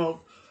prevent mold,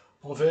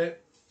 on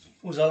fait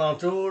aux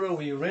alentours,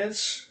 we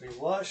rinse, we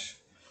wash,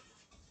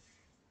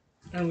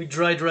 and we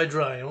dry.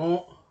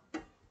 On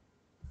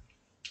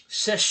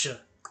sèche.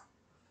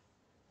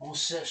 On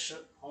sèche.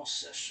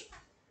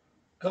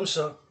 Comme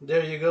ça.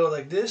 There you go,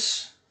 like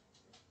this.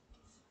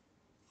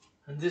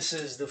 And this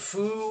is the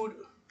food.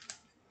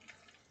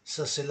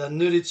 Ça, c'est la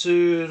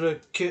nourriture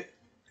qui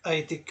a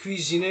été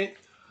cuisinée.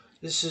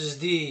 This is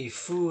the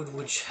food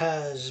which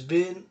has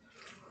been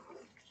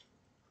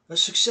a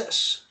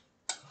success.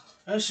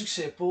 Un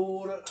succès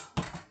pour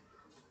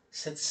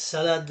cette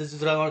salade de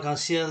dragon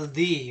arc-en-ciel.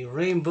 The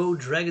Rainbow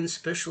Dragon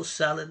Special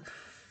Salad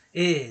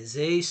is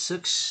a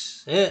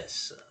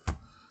success.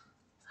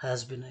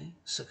 Has been a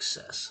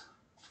success.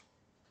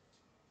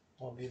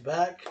 I'll be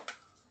back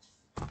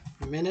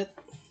in a minute.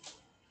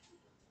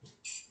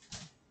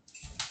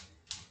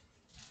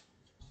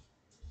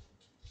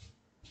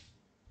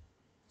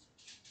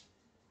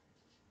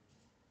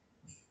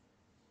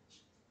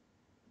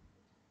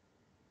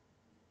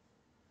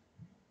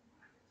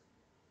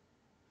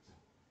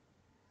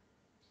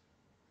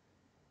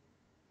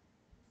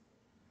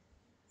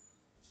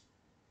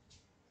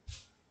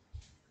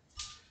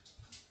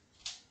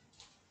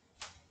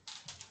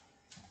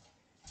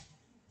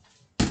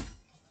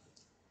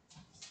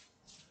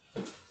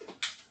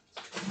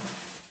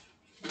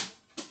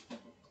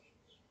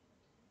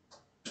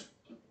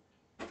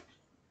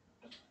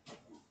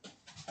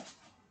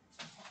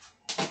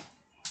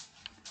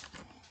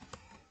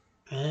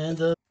 And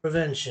the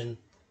prevention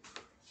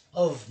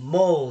of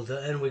mold.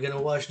 And we're going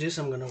to wash this.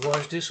 I'm going to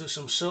wash this with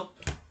some soap.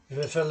 Je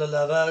vais faire le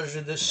lavage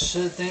de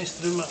cet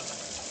instrument.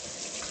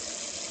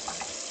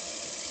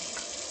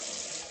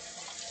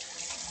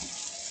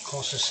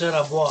 Qu'on se sert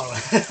à boire.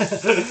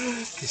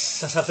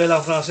 Ça s'appelle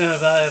en français un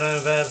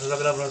verre, ça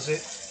s'appelle en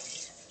français.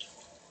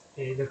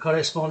 Et de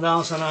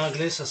correspondance en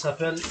anglais, ça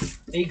s'appelle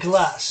a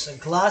glass. A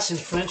glass in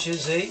French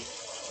is a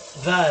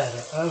verre.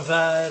 Un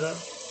verre.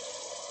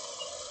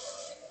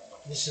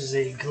 This is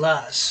a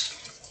glass.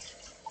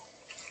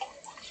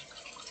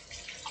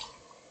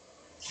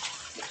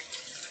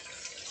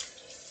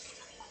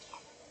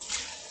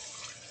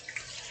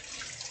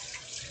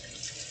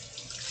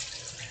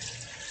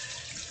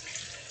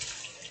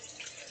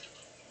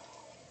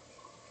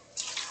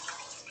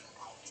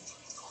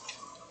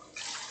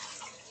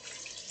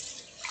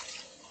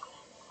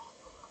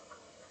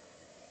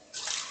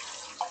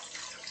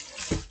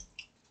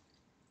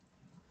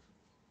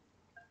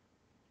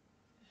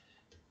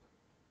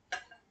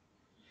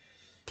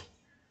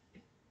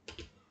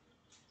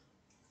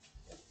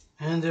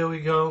 And there we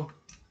go.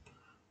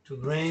 2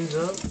 grains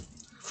of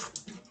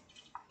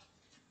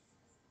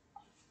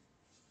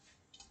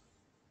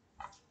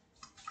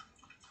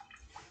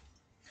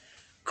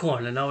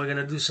corn. And now we're going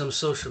to do some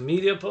social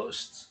media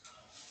posts.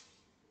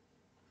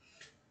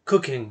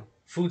 Cooking.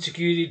 Food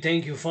security.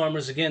 Thank you,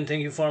 farmers. Again,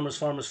 thank you, farmers.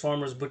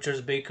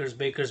 Butchers, bakers.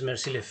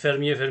 Merci les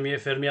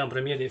fermiers en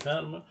premier, les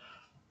fermes.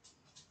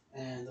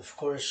 And of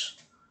course,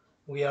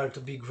 we are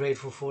to be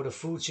grateful for the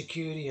food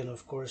security and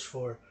of course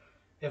for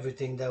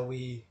everything that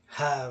we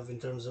have in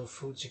terms of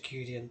food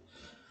security and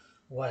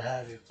what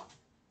have you.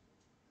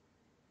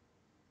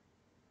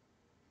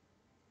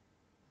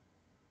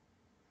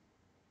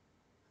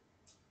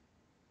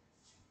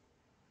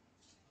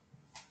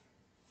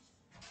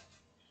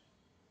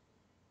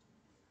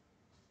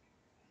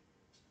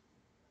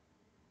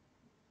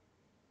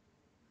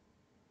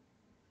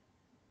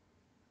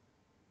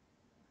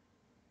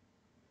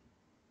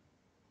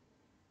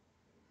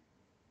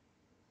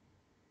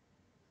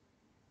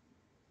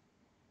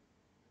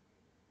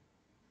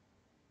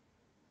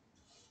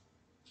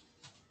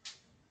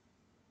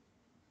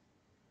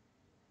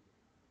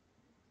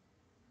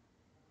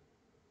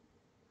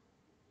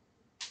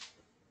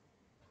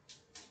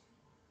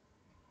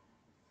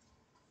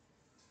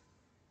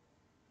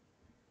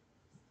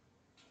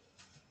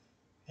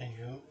 Thank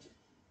you.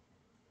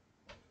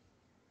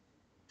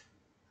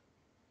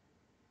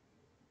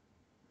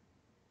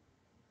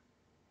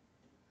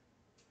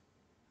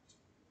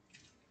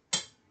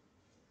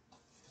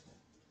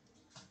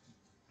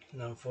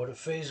 Now for the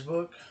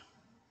Facebook.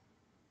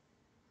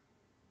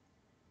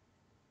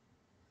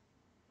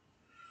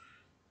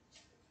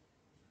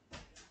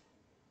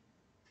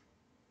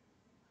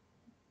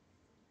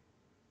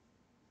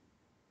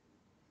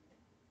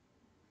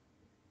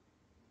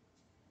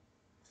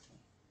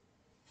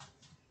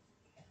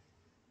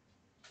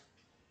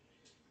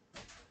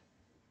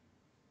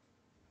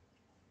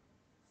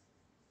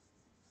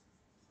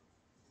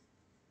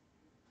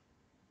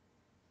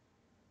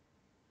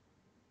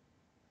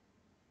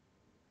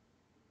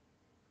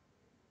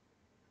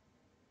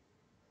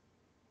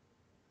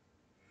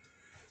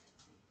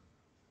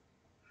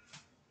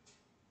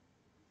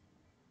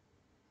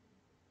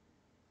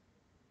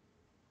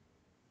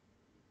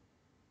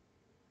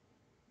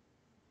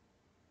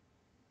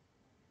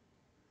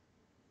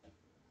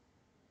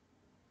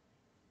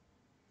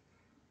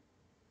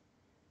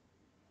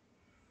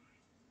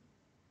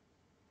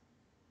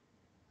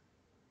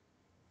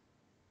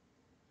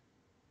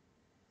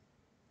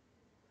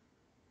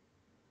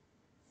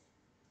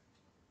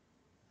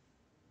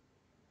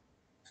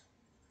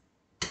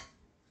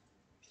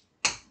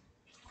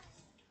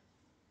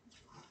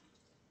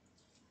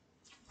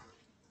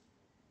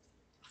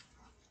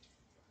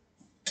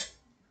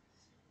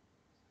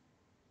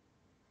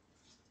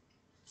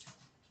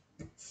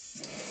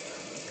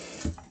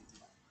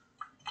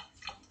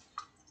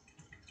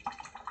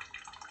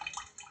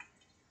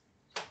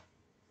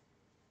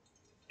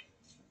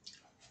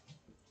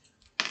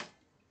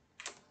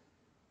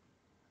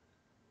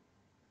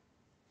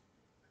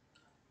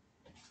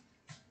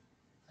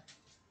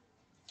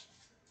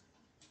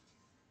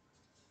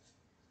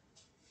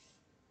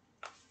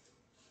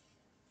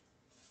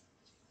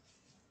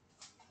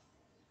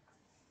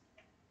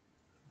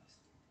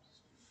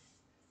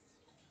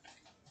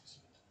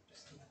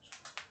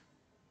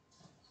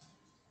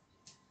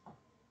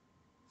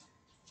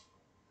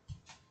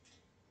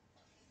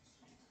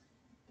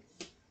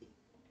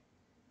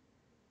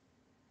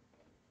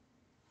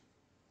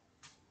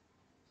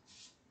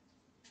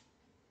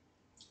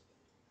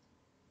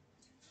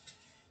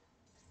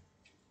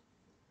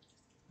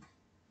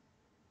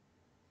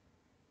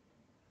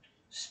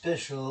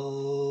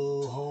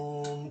 Special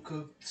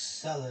home-cooked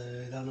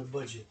salad on a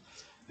budget.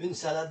 Une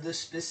salade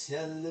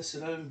spéciale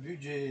sur un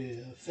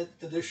budget,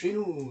 faite de chez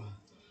nous.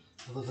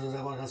 Votre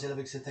arc-en-ciel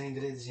avec cet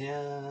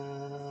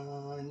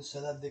ingrédient. Une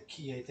salade de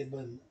qui a été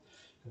bonne.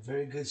 A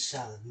very good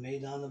salad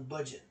made on a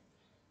budget.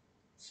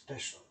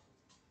 Special.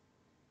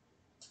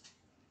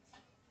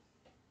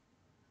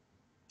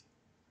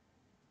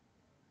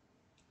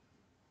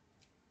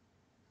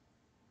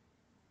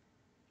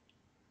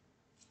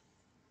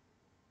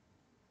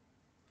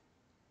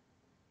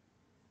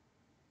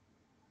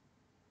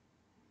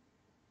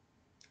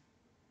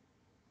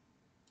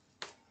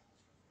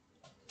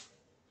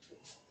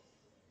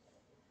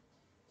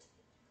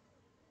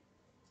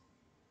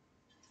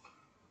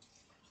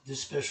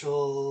 This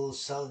special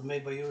salad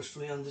made by yours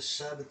truly on this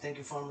Sabbath. Thank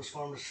you, farmers,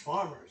 farmers,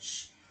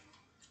 farmers.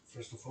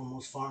 First and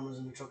foremost, farmers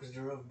and the truckers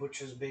thereof,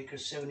 butchers,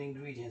 bakers, 7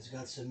 ingredients.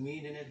 Got some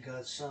meat in it,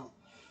 got some,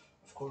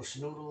 of course,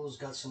 noodles,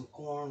 got some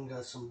corn,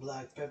 got some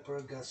black pepper,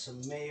 got some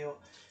mayo,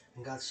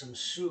 and got some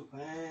soup,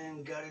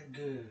 and got it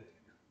good.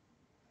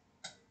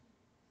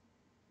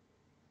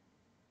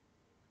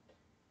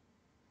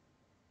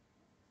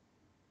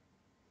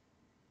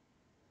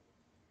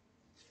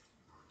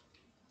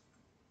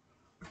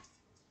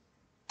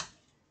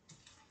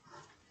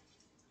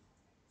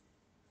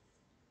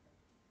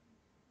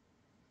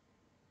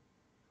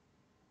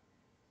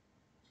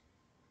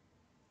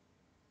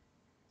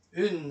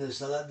 Une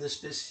salade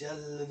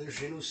spéciale de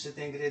chez nous, cet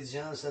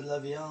ingrédient, c'est de la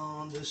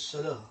viande,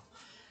 cela.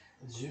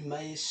 Du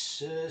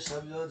maïs,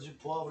 ça vient du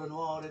poivre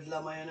noir et de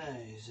la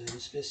mayonnaise. Une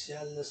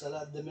spéciale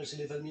salade de merci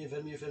les fermiers,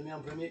 fermiers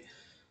en premier.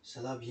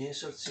 Ça l'a bien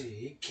sorti.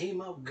 It came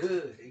out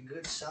good. A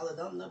good salad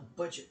on a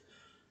budget.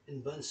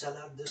 Une bonne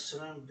salade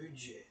sur un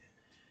budget.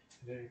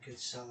 Very good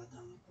salad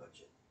on a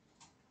budget.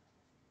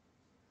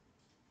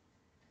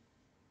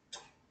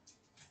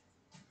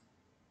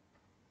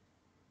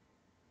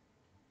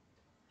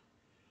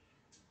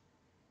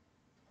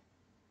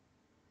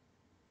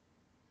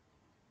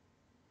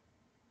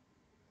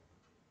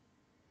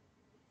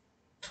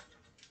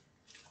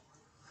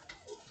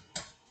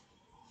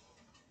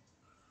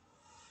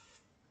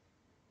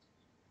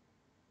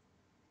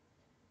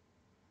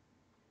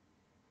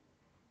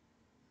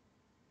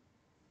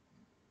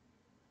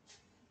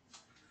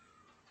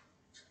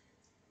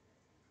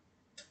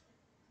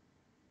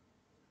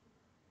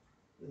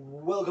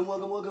 Welcome,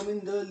 welcome, welcome in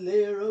the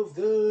lair of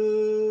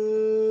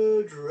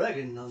the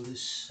dragon. On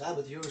this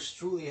Sabbath, yours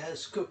truly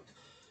has cooked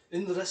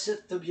une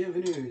recette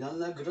bienvenue. Dans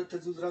la grotte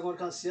du dragon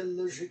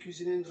arc-en-ciel, j'ai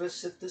cuisiné une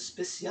recette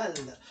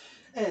spéciale.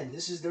 And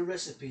this is the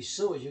recipe.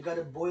 So you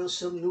gotta boil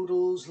some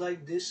noodles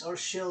like this, or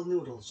shell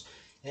noodles.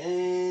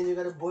 And you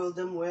gotta boil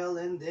them well,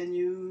 and then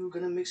you're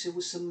gonna mix it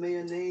with some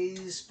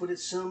mayonnaise, put it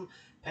some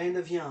pain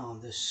de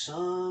viande,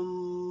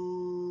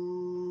 some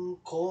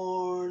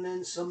corn,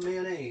 and some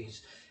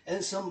mayonnaise.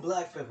 And some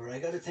black pepper. I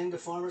gotta thank the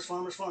farmers,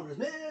 farmers, farmers.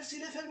 Merci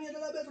les fermiers de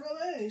la belle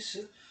province.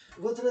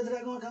 Votre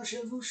dragon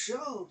arc-en-ciel vous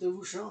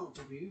chante,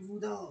 puis vous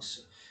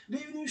danse.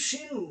 Bienvenue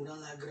chez nous, dans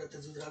la grotte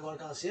du dragon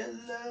arc-en-ciel,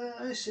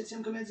 un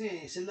 7e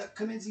comédien. C'est la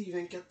comédie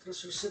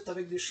 24/7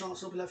 avec des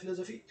chansons pour la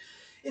philosophie.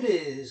 It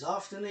is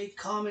often a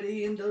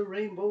comedy in the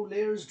rainbow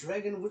layers,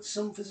 dragon with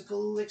some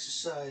physical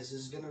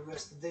exercises. Gonna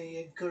rest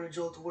today, encourage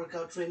all to work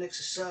out, train,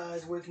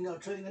 exercise, working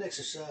out, training, and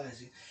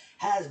exercising.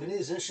 Has been,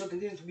 is, and shall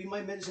continue to be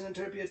my medicine and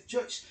therapy of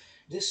choice.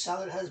 This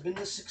salad has been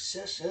a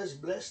success, as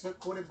blessed, not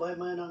quoted by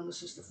my anonymous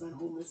sister friend,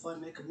 whom if I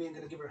make a me, I'm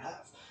gonna give her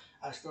half.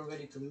 Asked her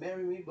ready to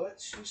marry me, but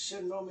she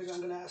said no, maybe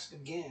I'm gonna ask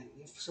again.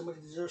 If somebody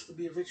deserves to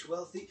be rich,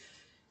 wealthy,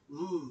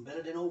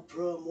 better than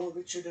Oprah, more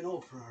richer than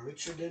Oprah,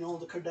 richer than all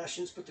the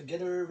Kardashians put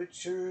together,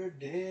 richer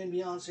than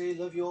Beyonce.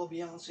 Love you all,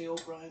 Beyonce,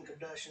 Oprah, and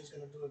Kardashians.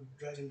 Gonna do a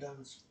dragon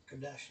dance,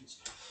 Kardashians.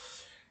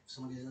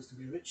 Somebody deserves to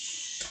be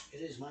rich.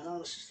 It is my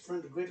anonymous sister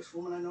friend, the greatest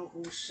woman I know,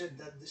 who said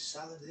that this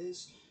salad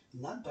is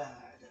not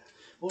bad.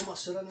 Pour ma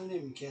soeur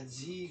anonyme qui a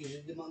dit que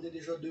j'ai demandé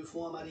déjà 2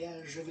 fois en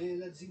mariage, mais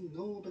elle a dit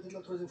non, peut-être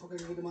la 3e fois que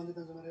je vais demander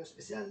dans un mariage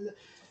spécial.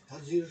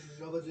 Elle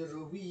va dire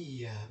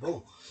oui.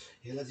 Bon,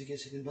 et elle a dit que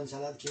c'est une bonne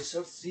salade qui est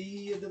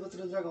sortie de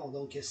votre dragon.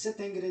 Donc 7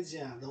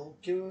 ingrédients.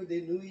 Donc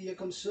des nouilles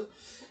comme ça.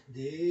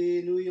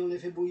 Des nouilles, on les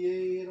fait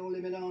bouillir, on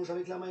les mélange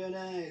avec la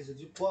mayonnaise,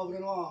 du poivre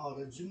noir,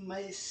 du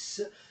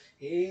maïs,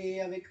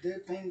 et avec de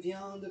pain de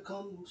viande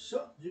comme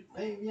ça, du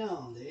pain de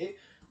viande. Et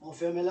on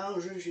fait un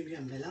mélange, j'ai mis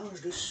un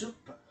mélange de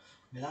soupe.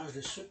 Mélange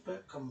de soupe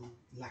comme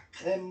la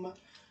crème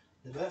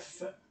de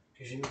bœuf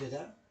que j'ai mis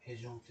dedans. Et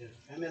donc,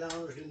 un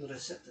mélange d'une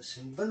recette. C'est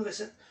une bonne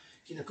recette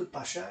qui ne coûte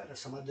pas cher.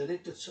 Ça m'a donné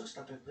tout ça. C'est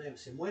à peu près,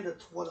 c'est moins de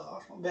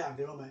 3$. Ben,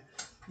 environ, mais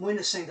moins de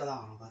 5$,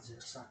 on va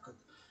dire. Ça coûte.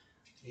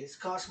 It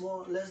costs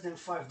more, less than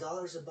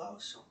 $5 about.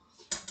 So,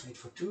 made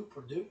for 2,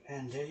 pour 2.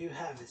 And there you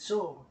have it.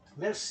 So,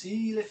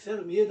 merci les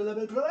fermiers de la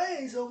belle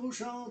province. On vous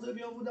chante,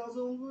 bien on vous danse,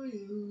 on vous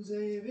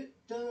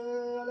invite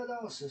à la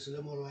danse sur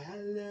le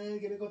Mont-Royal,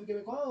 québécois et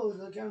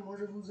québécoises, car moi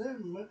je vous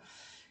aime.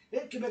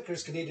 Hey,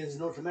 Quebecers, Canadians,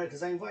 North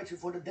Americans, I invite you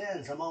for the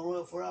dance. I'm on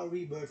Royal for our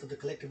rebirth of the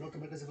collective North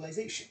American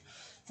civilization.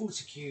 food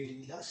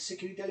security, la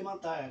sécurité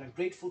alimentaire.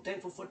 Grateful,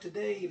 thankful for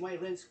today. My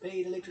rent's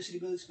paid, electricity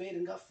bill is paid,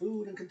 and got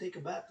food and can take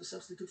a bath to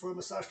substitute for a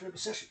massage therapy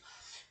session.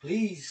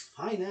 Please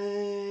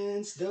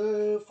finance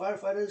the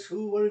firefighters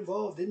who were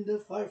involved in the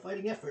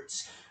firefighting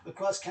efforts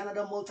across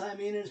Canada,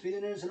 multi-millionaires,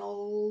 billionaires, and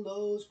all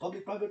those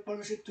public-private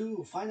partnership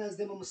too. Finance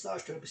them a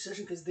massage therapy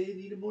session because they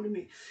need it more than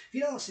me.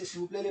 Financez, s'il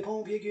vous plaît, les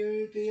pompiers qui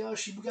étaient à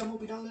Chibougamau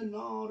puis dans le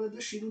nord de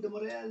chez nous de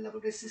Montréal, à peu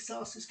près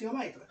 606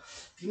 km.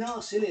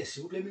 Financez-les,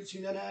 s'il vous plaît,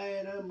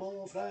 multimillionnaires,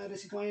 mon frère le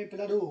citoyen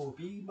Pelado,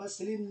 puis ma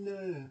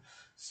Céline,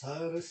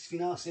 sœur,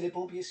 financez les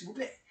pompiers, s'il vous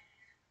plaît.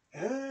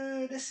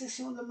 Des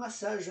sessions de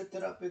massage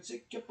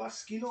thérapeutique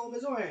parce qu'ils ont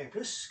besoin,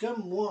 plus que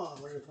moi.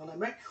 Moi, je prends la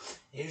main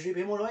et j'ai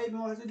payé mon loyer et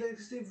mon reste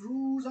d'électricité. Je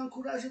vous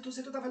encourage tous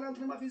et tout à fait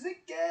l'entraînement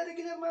physique,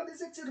 régulièrement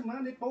des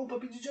étirements, des pompes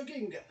et du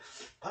jogging.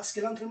 Parce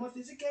que l'entraînement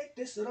physique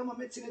sera ma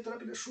médecine et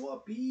thérapie de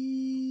choix,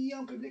 puis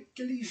en public,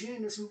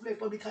 l'hygiène, s'il vous plaît,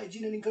 public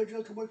hygiene and encourage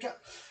to work out.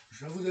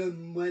 Je vous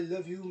aime, I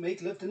love you,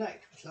 make love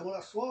tonight. L'amour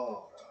la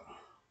soir.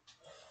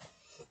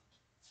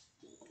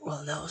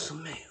 Well, that was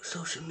some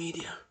social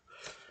media.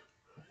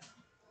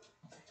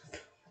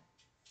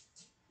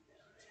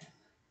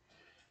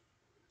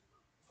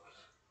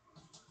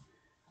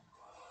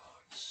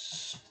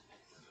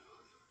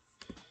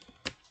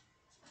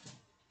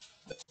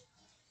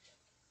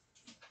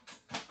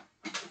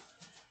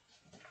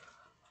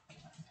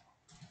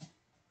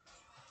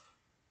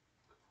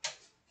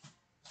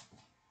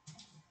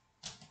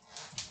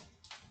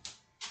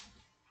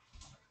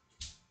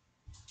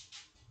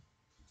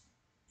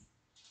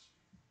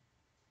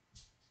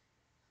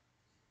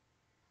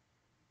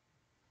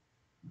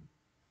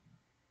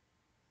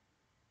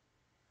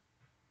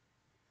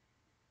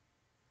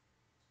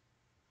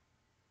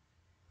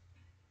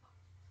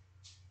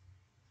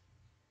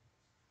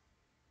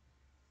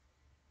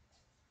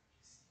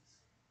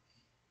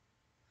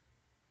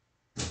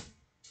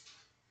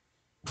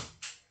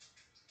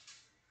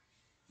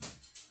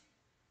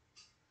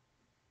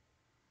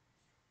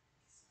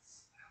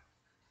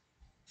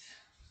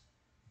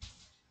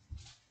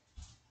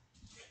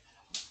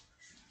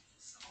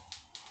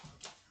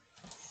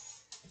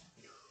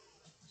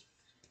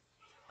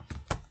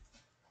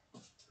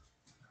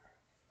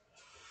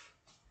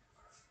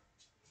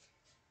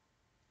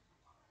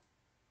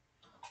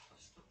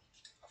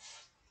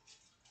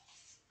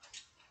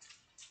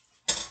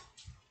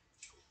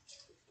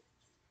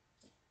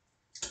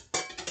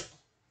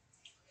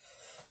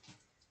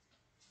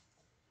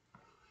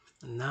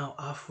 And now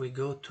off we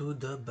go to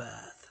the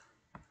bath.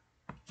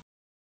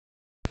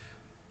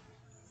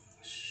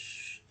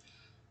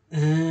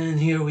 And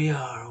here we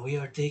are. We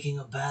are taking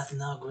a bath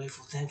now.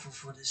 Grateful, thankful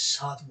for this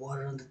hot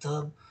water in the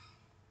tub.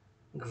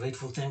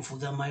 Grateful, thankful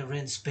that my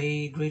rent's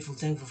paid. Grateful,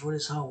 thankful for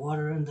this hot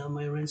water and that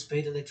my rent's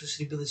paid,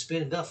 electricity bill is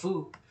paid, and got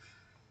food.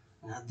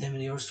 God damn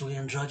it, yours truly,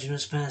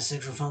 androgynous,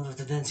 pansexual founder of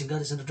the dancing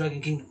goddess and the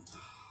dragon kingdom.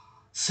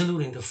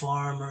 Saluting the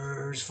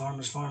farmers,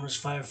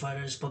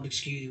 firefighters, public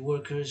security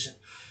workers,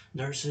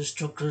 nurses,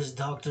 truckers,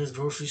 doctors,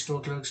 grocery store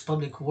clerks,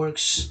 public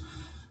workers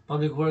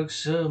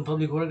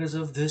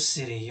of this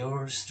city.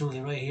 Yours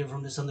truly, right here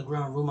from this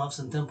underground room, house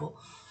and temple.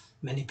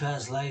 Many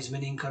past lives,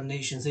 many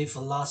incarnations, a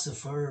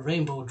philosopher,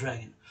 rainbow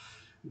dragon.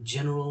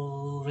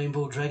 General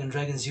Rainbow Dragon,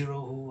 Dragon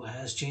Zero, who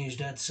has changed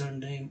that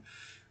surname.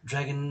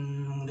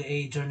 Dragon, the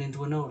A turned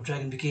into an O.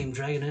 Dragon became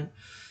Dragon N.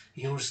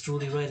 Yours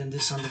truly, right in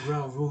this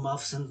underground room,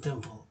 office and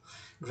temple.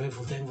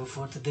 Grateful, thankful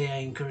for today. I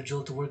encourage you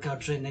all to work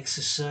out, train,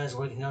 exercise.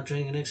 Working out,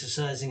 training, and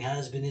exercising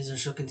has been, is, and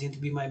shall continue to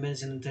be my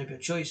medicine and therapy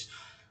of choice.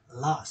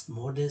 Lost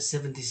more than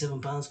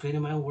 77 pounds,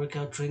 creating my own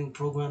workout training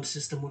program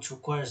system, which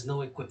requires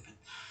no equipment.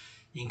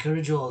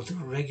 Encourage you all to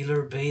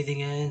regular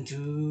bathing and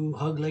to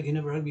hug like you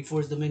never hugged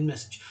before is the main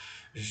message.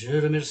 Je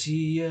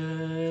remercie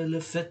le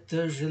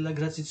fait, j'ai la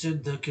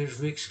gratitude que je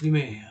veux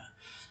exprimer.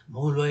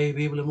 Mon loyer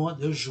paye pour le mois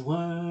de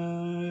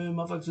juin.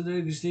 Ma facture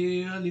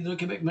d'électricité à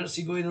l'Hydro-Québec.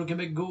 Merci, Go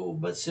Hydro-Québec, Go.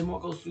 Bâtissez-moi,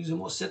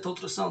 construisez-moi 7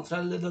 autres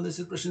centrales dans les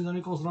 7 prochaines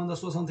années qu'on se rende à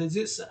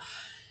 70.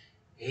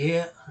 Et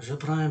je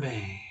prends un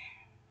bain.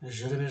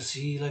 Je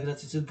remercie la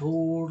gratitude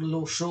pour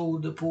l'eau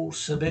chaude, pour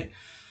ce bain.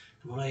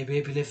 Mon loyer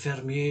paye pour les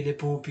fermiers, les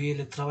pompiers,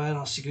 les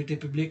travailleurs en sécurité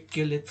publique,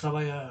 les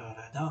travailleurs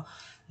dans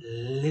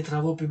les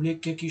travaux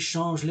publics qui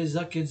changent les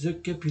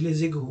aqueducs puis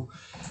les égouts.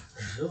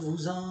 Je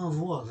vous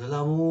envoie de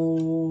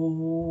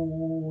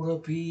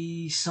l'amour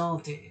puis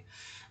santé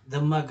de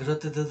ma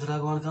grotte de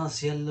dragon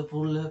arc-en-ciel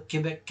pour le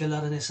Québec,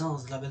 la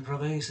renaissance de la belle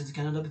province du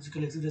Canada et du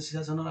collectif de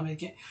civilisation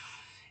nord-américain.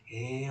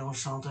 Et on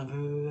chante un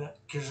peu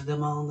que je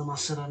demande à ma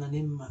sœur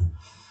anonyme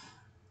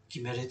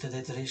qui mérite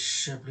d'être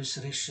riche,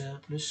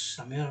 plus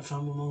la meilleure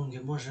femme au monde que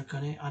moi je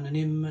connais,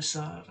 anonyme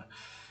sœur.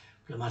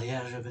 Le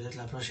mariage peut-être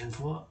la prochaine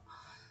fois.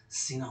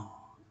 Sinon,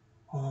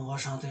 on va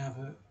chanter un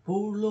peu.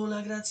 Pour l'eau,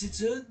 la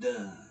gratitude.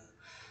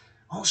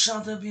 On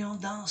chante bien, on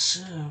danse.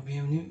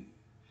 Bienvenue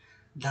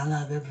dans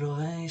la belle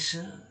province.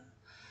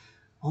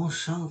 On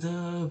chante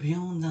bien,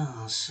 on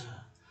danse.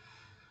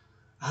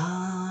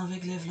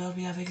 Avec les fleurs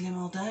et avec les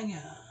montagnes.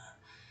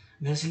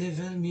 Merci les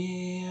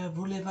fermiers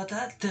pour les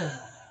patates.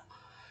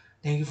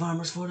 Thank you,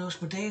 farmers, for those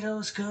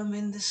potatoes. Come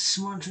in, this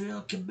is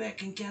Montreal,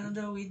 Quebec, and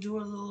Canada. We do a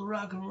little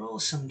rock and roll,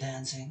 some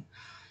dancing.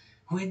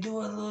 We do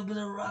a little bit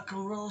of rock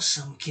and roll,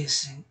 some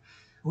kissing.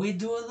 We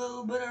do a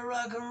little bit of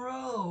rock and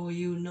roll,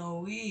 you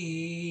know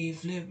we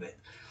flip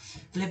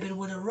it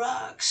with the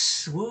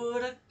rocks,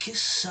 with a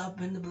kiss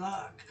up in the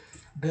block,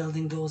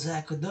 building those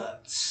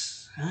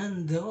aqueducts,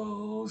 and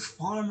those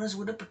farmers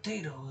with the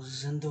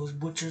potatoes, and those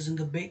butchers and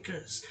the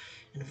bakers,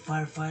 and the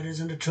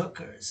firefighters and the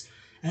truckers,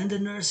 and the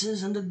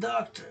nurses and the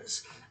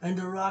doctors, and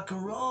the rock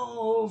and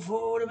roll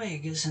for the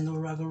makers, and the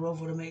rock and roll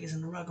for the makers,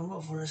 and the rock and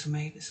roll for us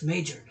makers.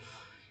 Major,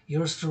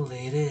 yours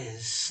truly, it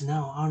is.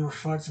 Now, Arnold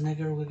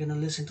Schwarzenegger, we're gonna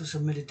listen to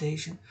some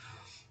meditation.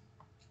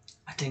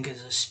 I think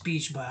it's a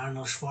speech by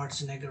Arnold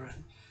Schwarzenegger,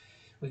 and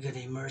we're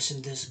gonna immerse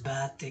in this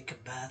bath, take a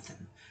bath,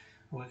 and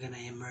we're gonna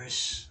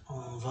immerse.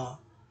 On va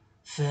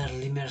faire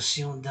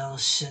l'immersion dans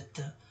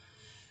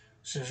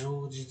ce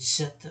jour du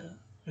 17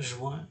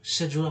 juin,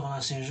 7 jours avant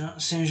la Saint-Jean.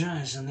 Saint-Jean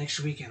is the next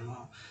weekend.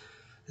 Well,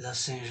 la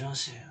Saint-Jean,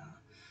 c'est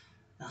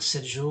dans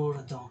 7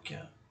 jours, donc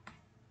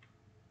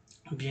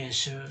bien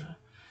sûr,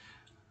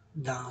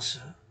 danse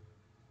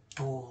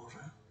pour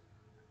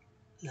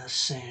la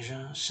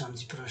Saint-Jean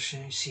samedi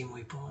prochain, si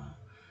moi pas.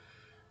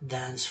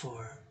 Dance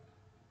for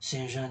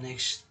Saint-Jean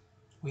next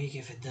week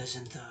if it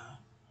doesn't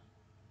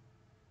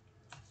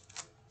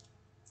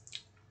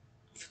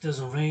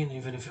rain.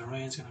 Even if it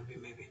rains, it's gonna be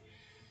maybe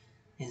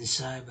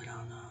inside, but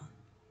on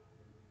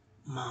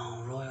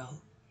Mount Royal,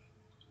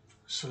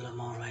 sur le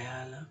Mont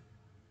Royal,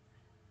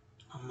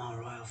 on Mount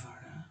Royal for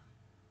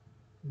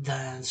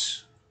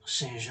dance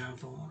Saint-Jean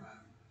pour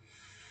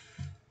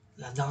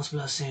la danse pour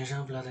la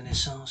Saint-Jean pour la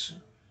Renaissance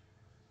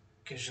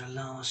que je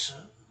lance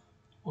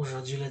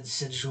aujourd'hui le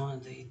 17 juin,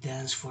 the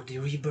Dance for the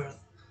Rebirth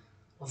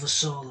of a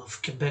Soul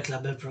of Quebec, la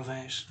belle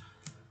province.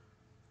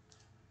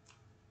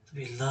 To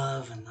be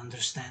love and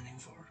understanding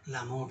for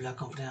l'amour, la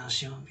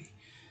compréhension.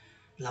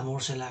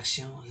 L'amour c'est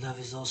l'action. Love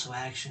is also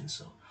action.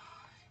 So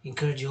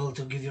encourage you all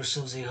to give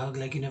yourselves a hug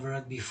like you never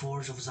hugged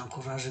before. Je vous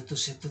encourage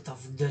tous et toutes à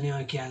vous donner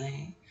un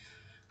câlin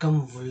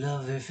comme vous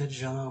l'avez fait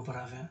jamais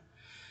auparavant.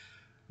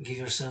 Give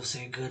yourselves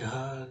a good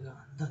hug.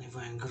 Donnez-vous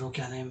un gros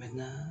câlin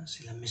maintenant.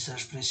 C'est le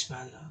message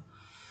principal. Là.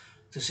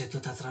 Tous et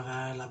toutes à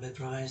travers la belle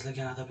province, le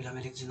Canada et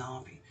l'Amérique du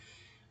Nord, puis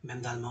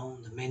même dans le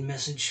monde. The main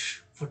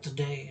message for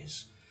today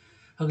is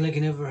hug like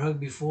you never hugged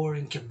before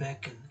in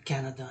Quebec and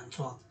Canada and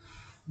throughout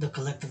the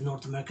collective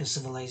North American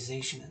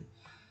civilization. And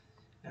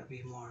gotta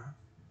be more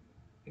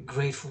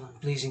grateful and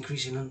please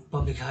increase in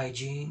public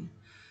hygiene.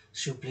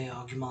 S'il vous plaît,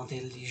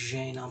 augmentez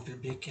l'hygiène en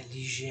public,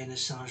 l'hygiène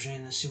sans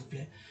gêne, s'il vous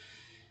plaît.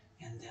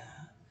 And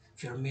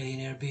if you're a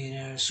millionaire,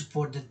 billionaire,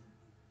 support the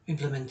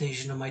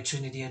implementation of my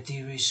Trinity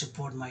theory,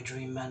 support my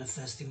dream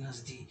manifesting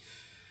as the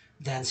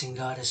dancing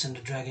goddess and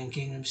the dragon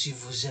kingdom. Si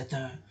vous êtes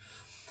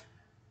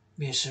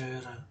bien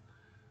sûr,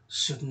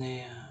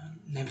 soutenez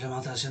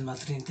l'implémentation de ma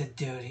Trinité de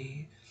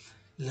théorie,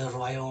 le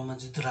royaume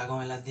du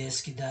dragon et la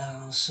déesse qui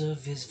danse,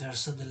 vice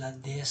versa de la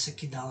déesse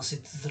qui danse et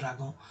du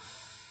dragon.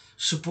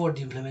 Support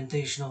the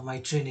implementation of my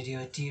Trinity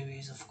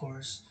theories, of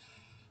course,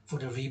 for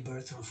the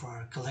rebirth and for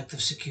our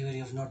collective security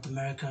of North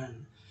America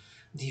and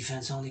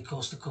defense only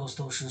coast to coast,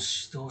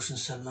 oceans to ocean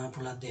seulement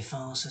pour la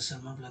défense,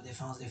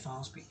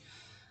 défense, puis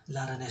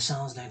la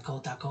renaissance d'un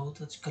côte à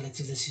côte du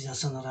collectif de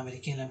civilisation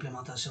nord-américain,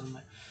 l'implémentation de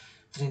ma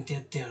Trinité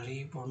de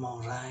théorie pour mon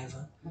rêve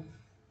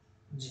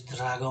du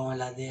dragon et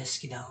la déesse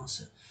qui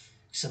danse,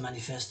 qui se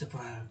manifeste pour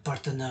un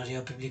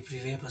partenariat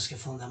public-privé parce que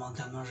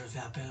fondamentalement je fais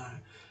appel à un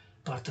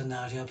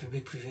partenariat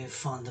public-privé.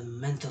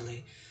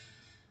 Fundamentally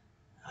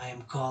I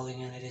am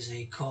calling, and it is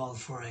a call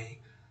for a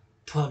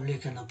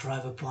public and a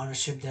private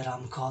partnership that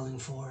I'm calling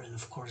for, and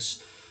of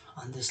course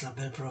on this La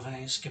Belle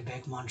Province,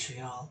 Quebec,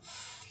 Montreal,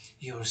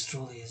 yours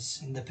truly is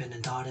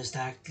independent artist,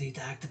 athlete,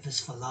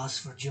 activist,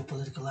 philosopher,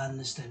 geopolitical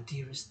analyst and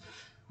theorist,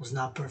 who's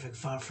not perfect,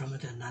 far from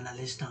it, un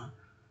analyste en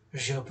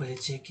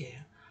géopolitique et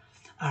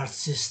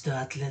artiste,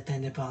 athlète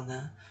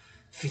indépendant,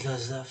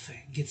 philosophe,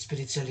 guide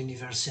spirituel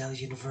universel,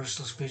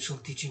 universal spiritual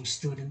teaching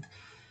student,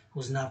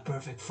 who's not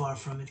perfect, far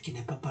from it, qui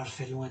n'est pas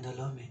parfait, loin de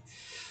là, mais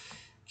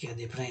qui a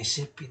des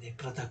principes et des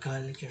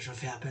protocoles que je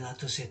fais appel à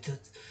tous et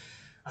toutes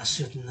à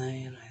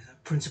soutenir,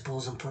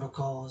 principles and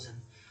protocols,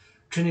 and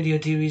Trinity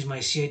theories, my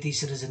CIT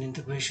citizen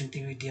integration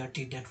theory,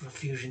 DRT debt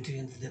fusion theory,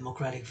 and the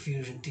democratic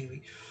fusion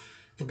theory,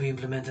 to be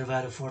implemented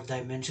via the fourth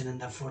dimension,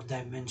 and that fourth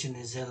dimension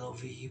is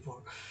LOVE,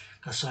 pour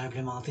qu'elle soit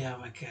implémentée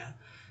avec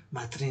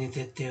ma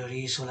Trinité de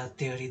théorie sur la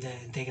théorie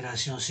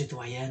d'intégration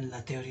citoyenne,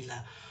 la théorie de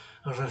la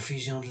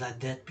refusion de la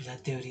dette, puis la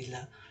théorie de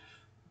la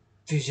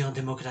fusion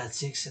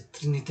démocratique, cette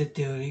trinité de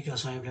théorie qu'elle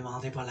soit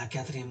implémentée par la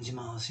quatrième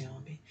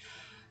dimension. Puis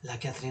la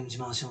quatrième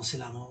dimension, c'est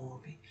l'amour.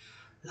 Puis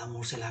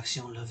l'amour, c'est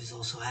l'action. Love is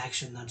also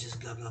action, not just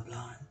blah blah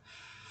blah. And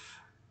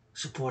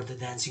support the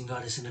dancing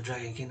goddess in the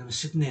dragon kingdom.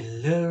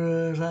 Soutenez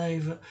le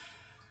rêve,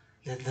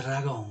 le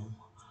dragon.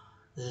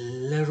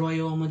 Le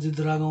royaume du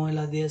dragon et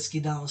la déesse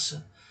qui danse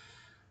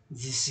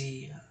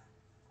d'ici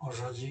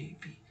aujourd'hui,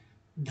 puis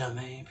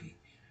demain, puis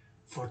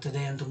for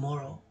today and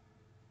tomorrow.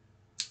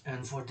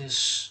 And for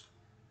this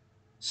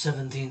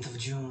 17th of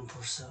June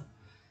pour ça.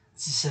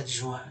 17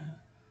 juin,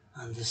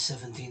 on the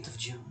 17th of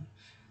June.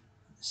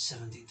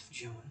 17th of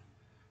June.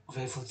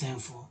 Grateful,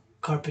 thankful.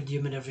 Carpe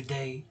diem it every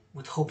day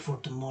with hope for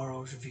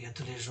tomorrow. Je vis à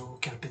tous les jours.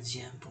 Carpe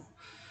diem pour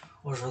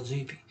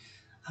aujourd'hui, puis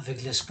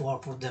avec l'espoir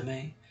pour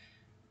demain.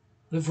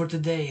 Live for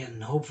today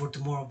and hope for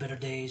tomorrow, better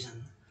days.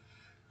 And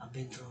I've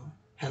been through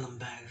hell and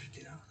back. Je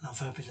dis là.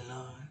 L'enfer puis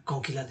là.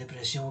 Conquis la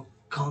dépression.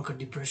 Conquered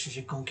depression.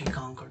 J'ai conquis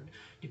conquered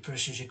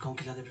depression. J'ai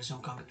conquis la dépression.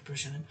 Conquered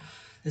depression. And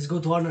let's go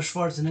to Arnold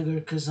Schwarzenegger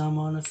because I'm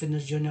on a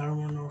fitness journey.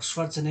 Arnold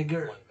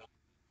Schwarzenegger.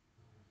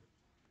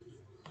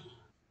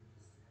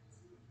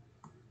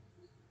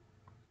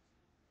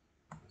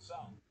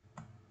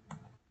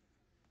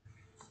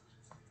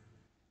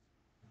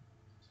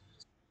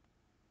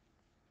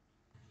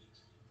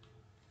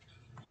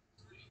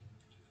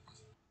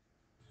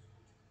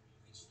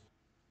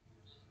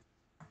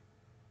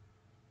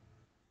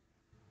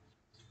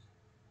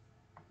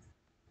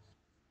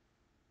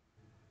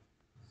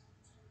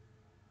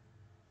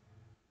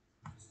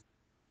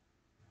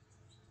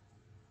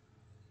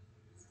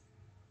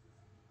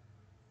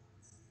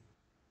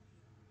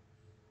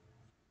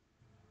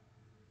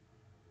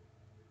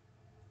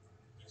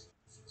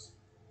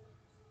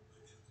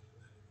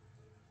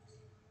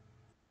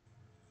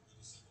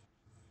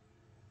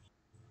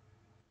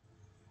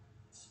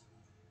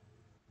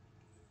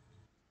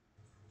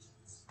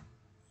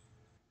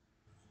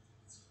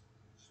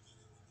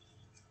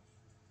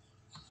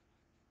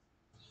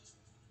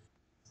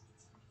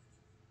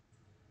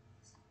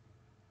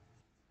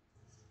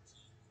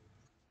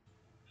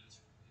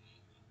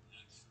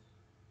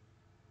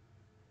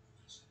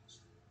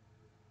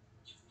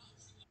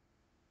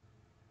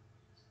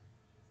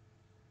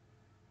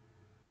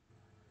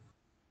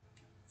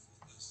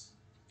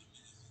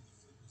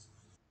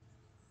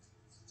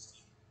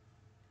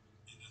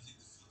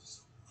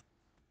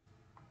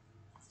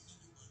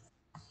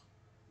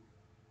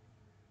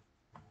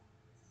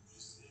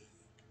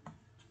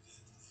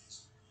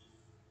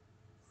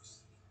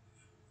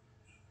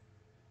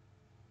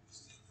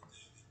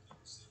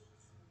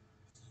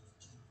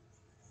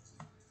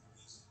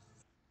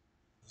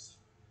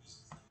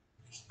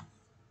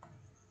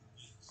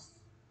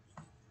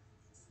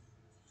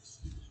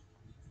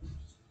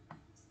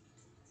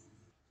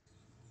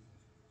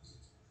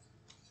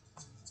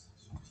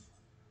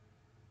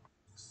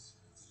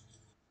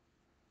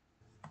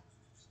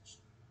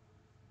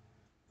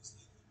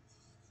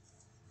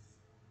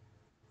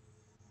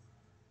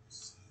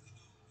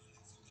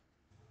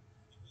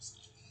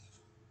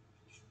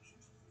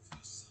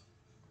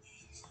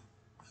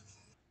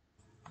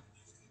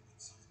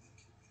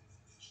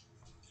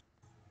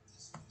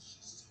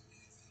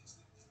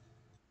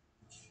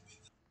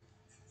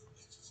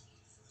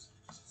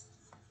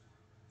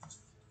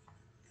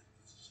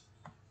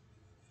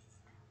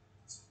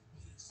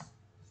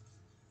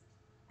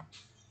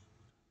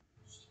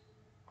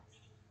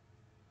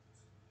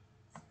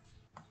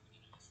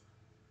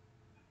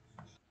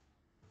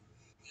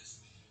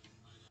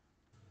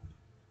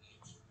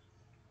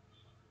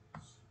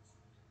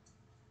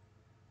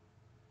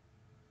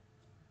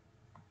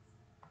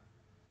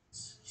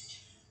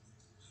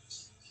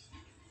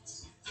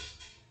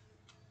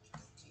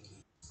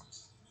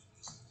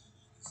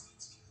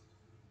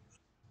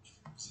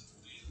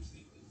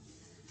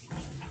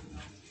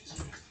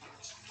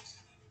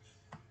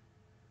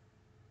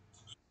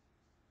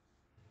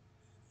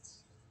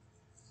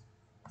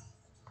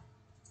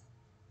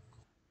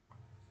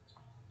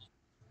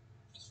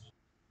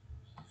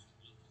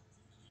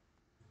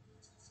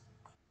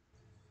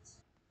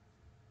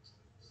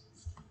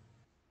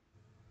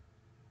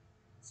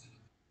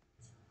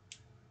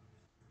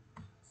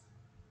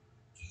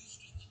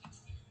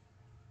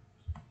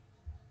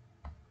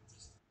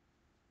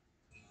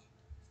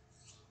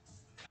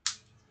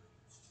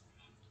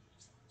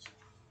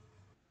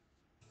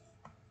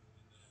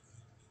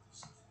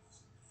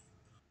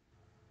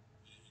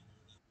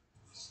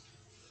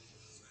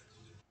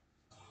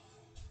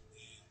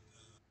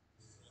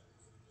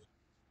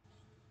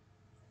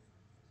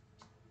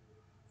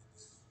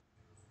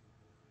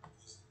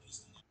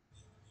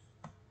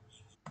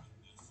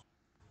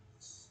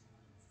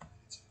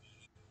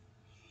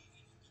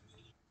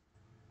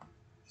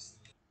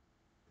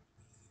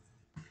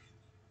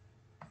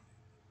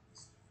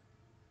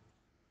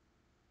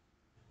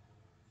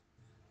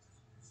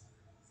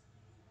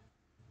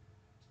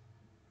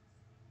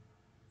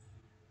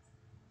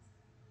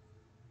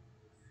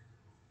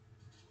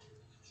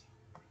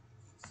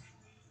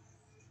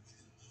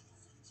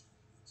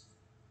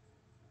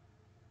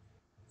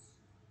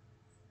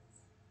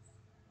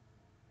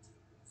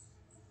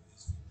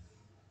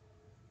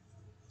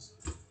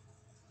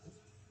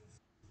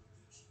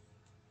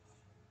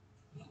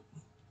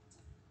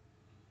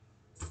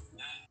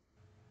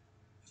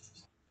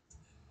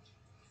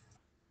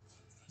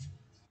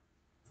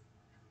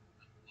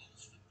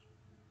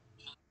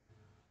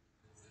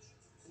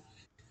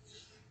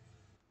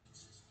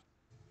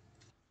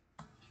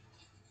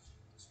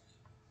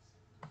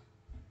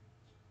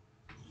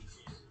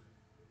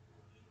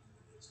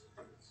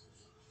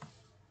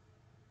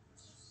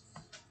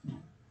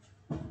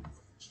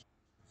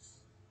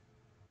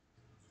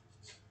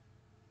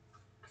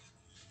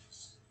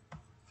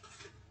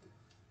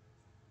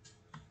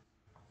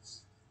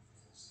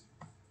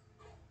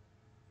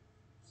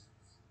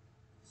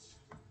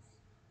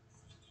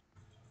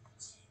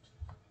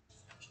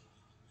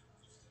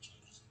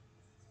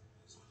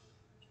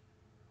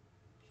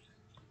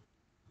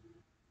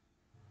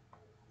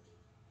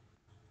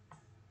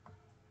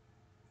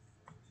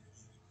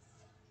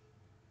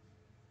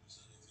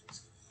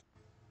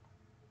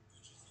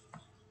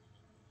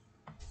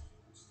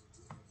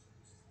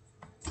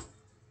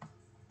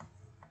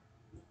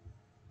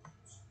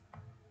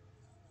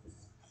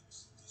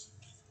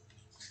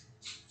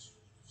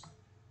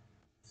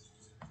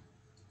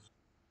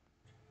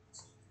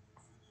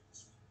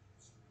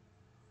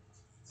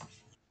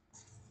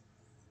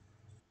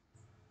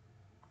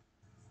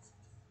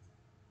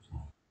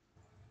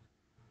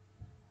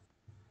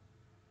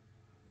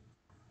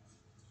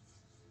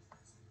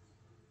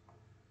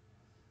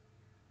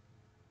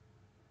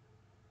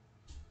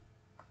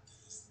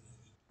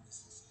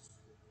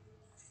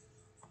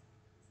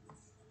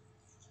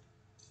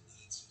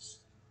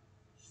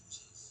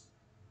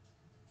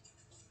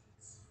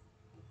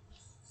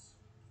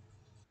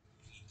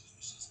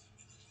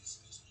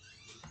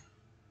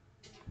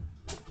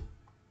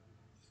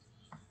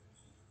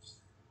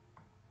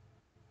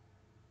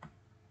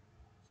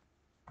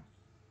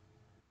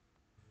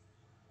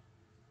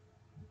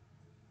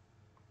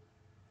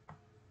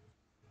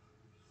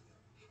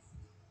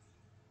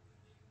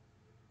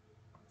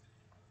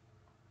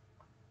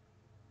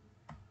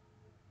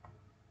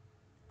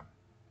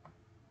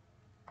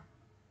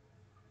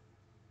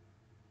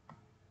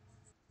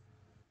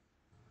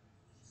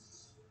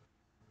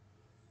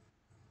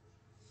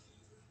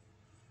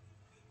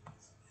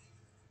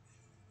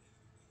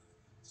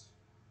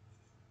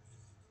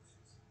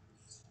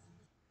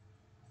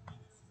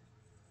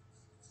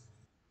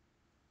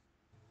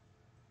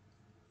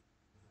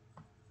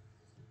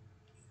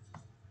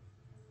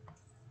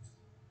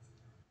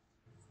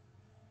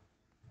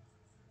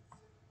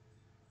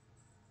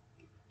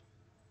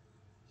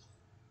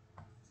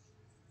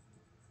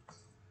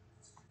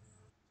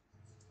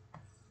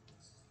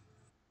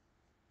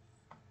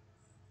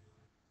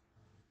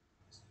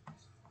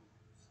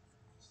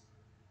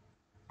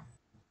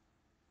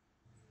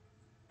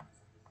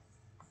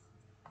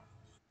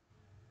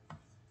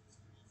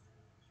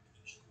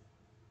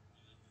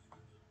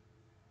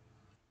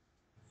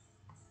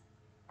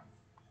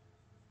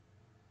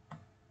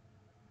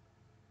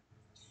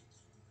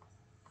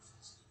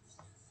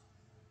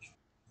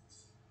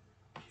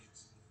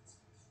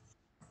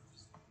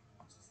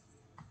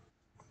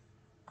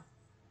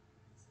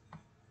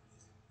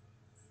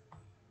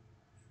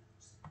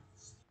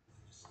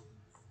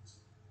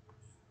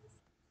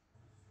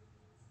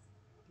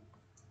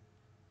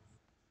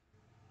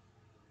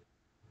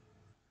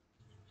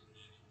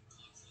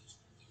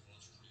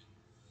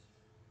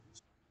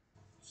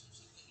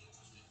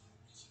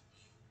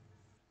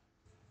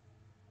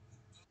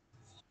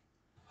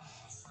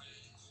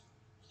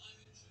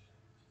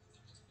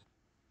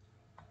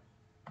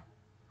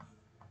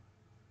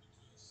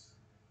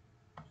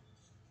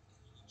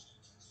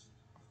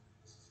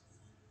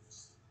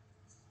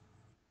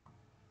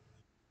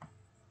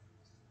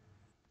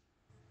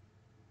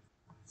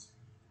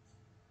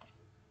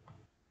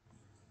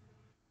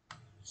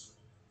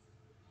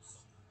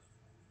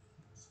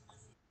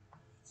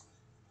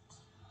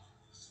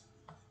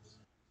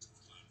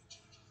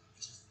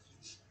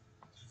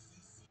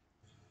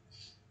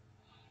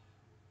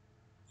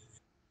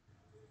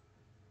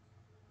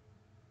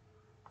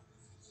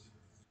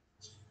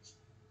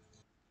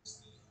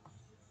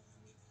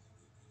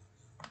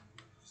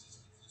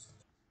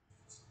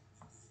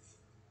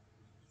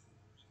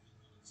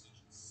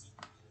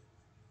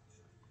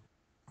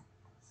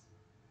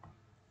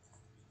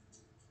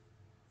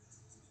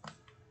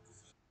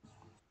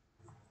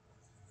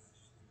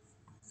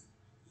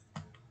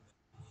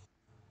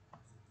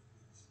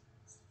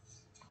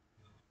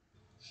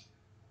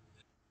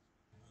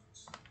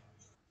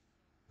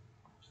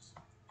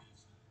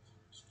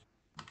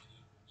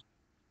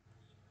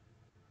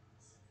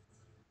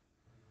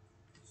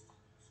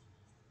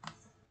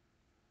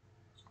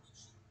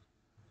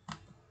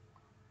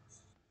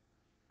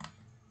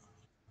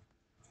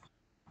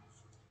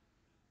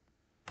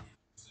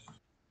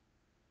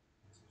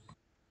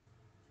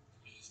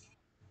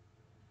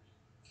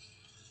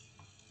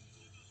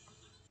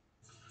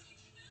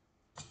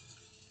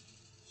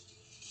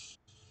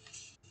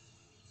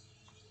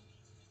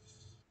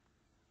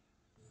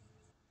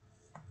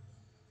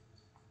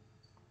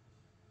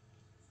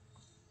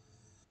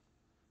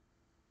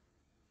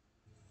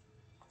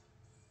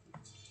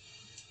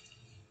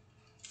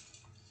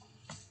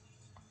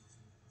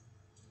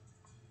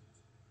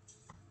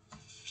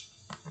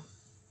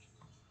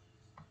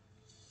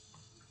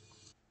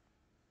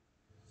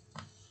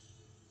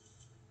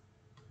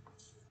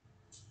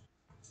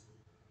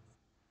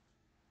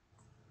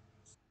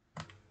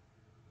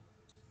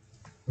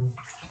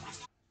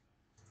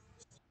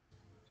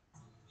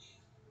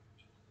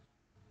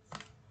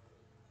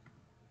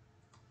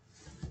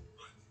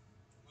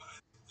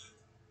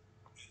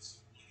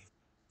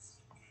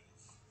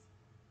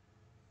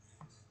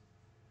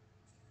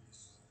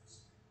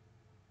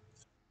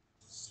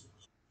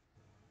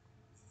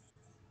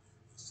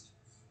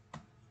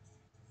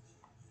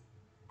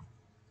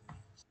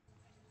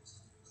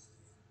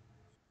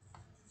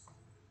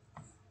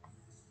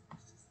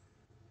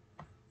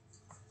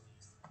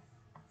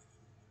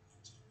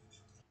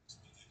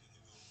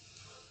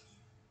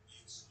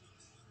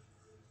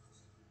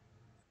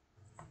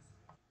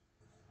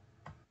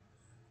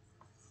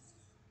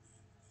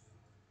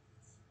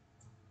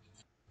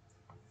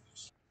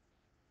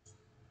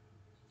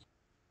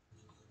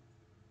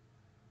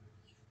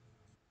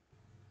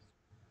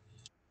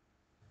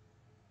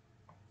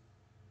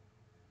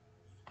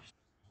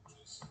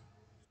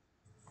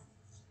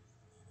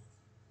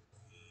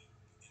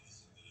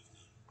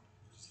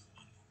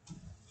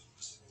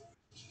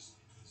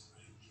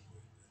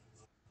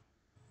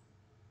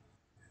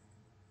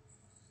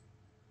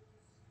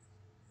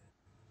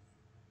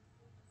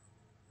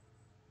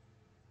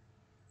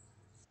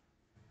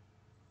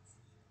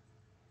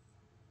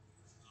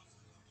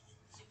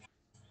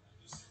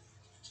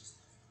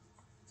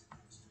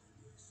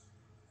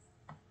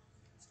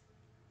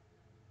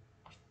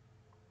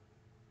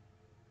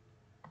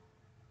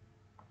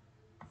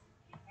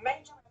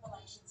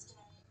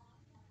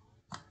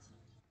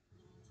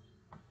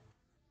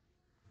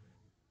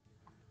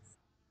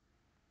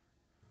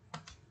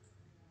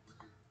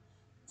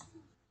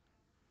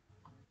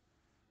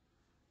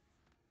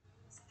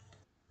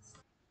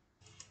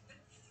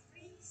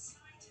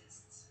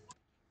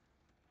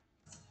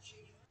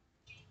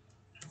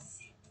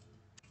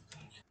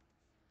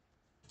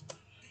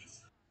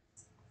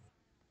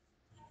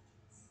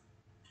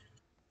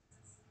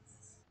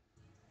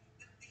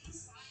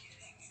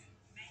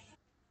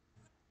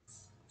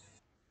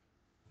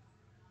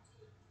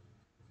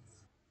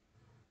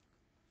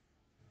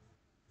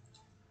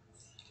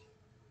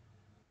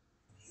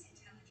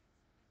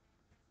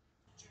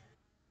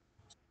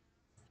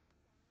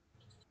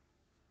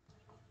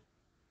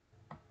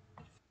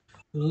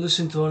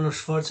 Listen to Arnold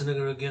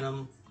Schwarzenegger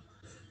again.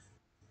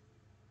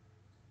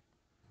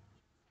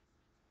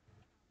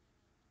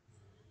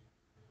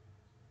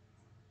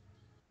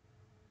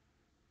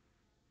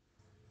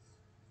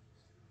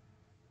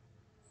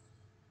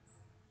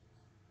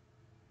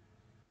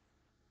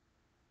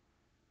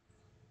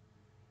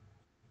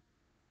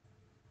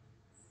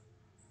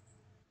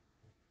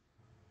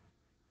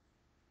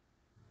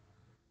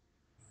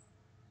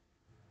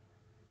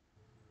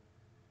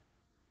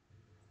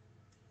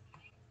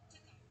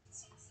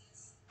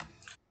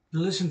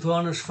 Listen to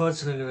Arnold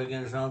Schwarzenegger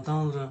again. Je vais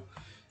entendre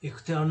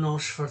écouter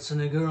Arnold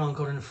Schwarzenegger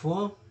encore une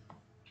fois.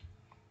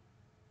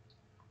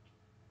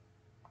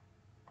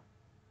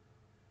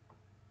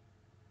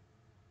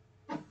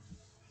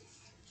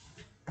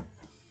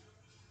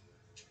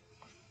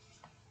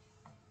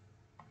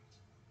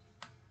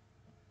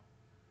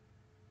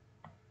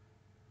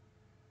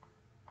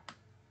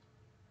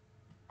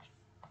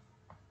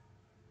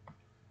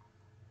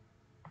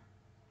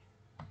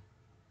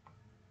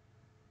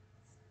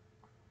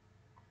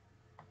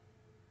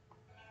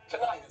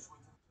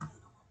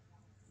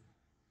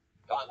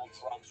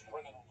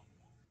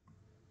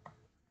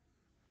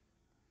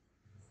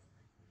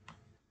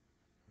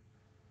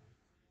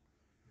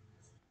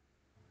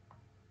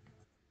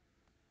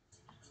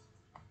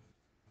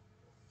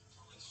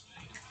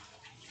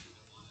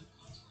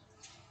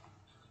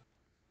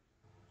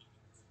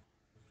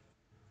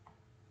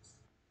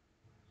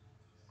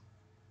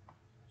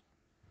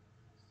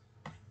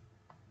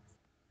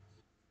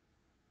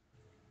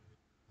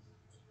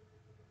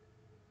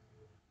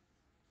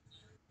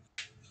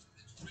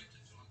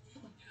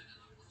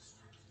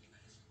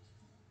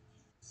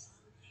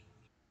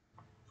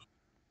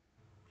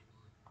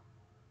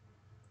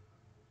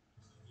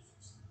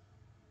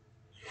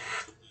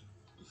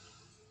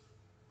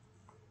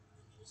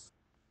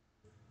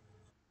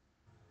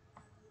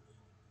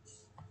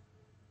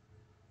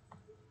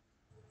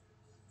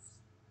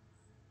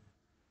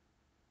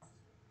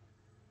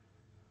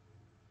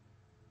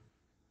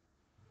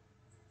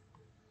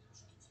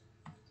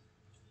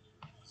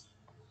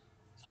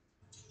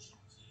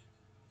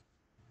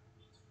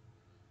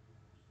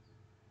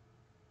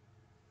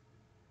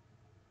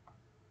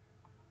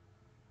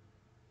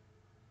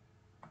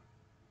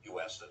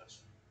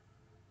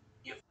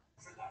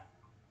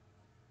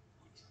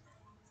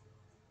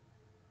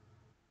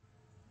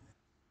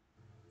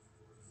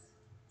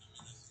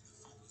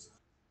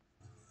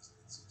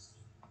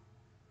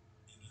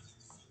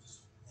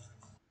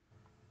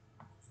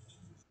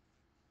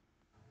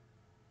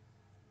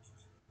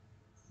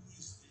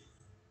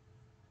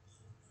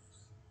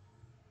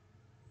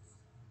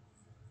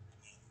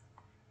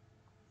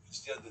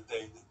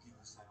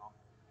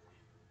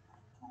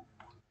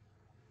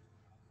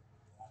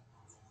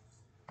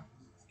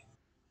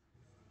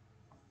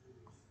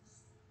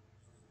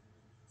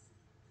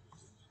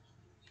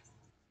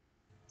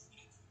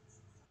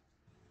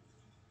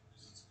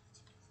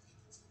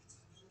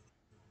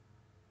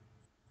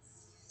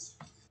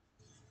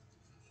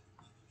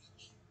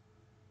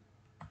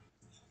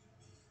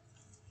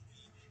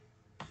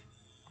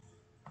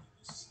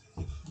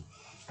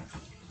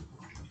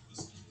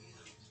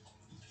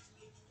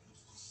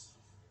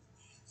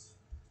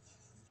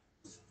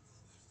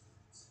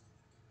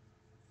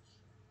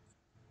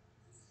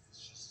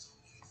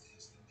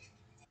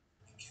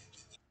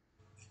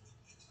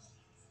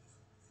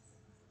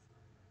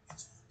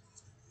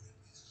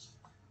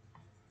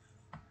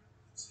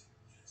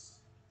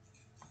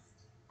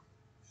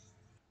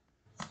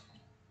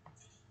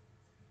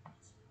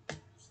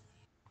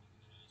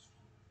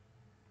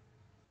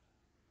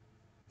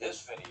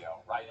 this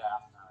video right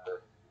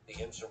after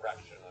the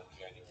insurrection on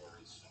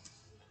January 6th.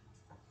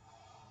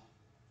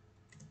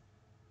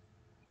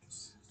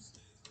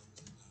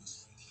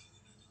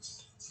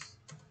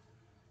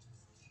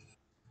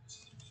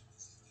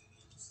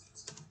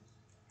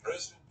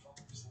 President Trump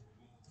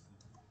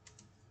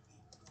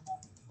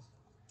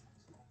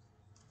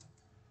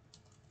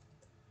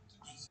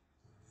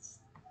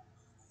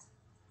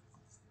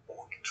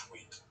or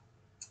tweet.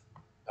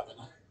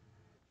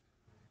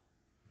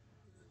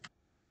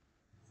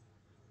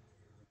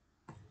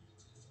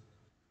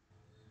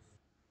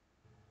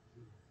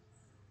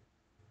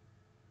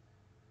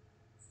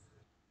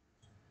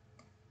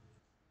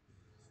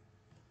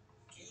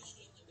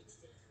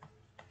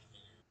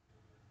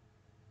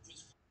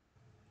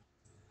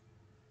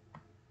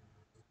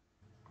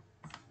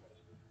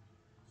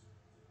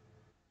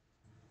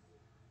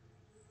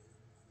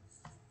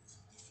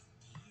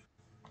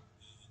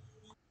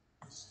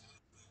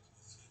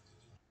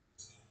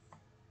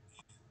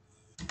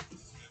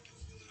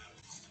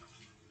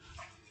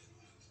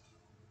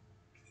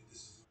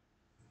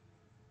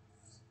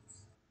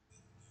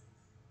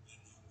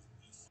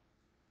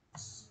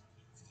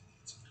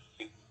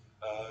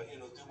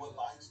 Do what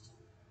lies do.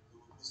 Do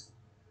what listen.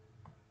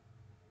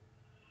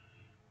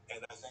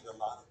 And I think a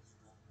lot of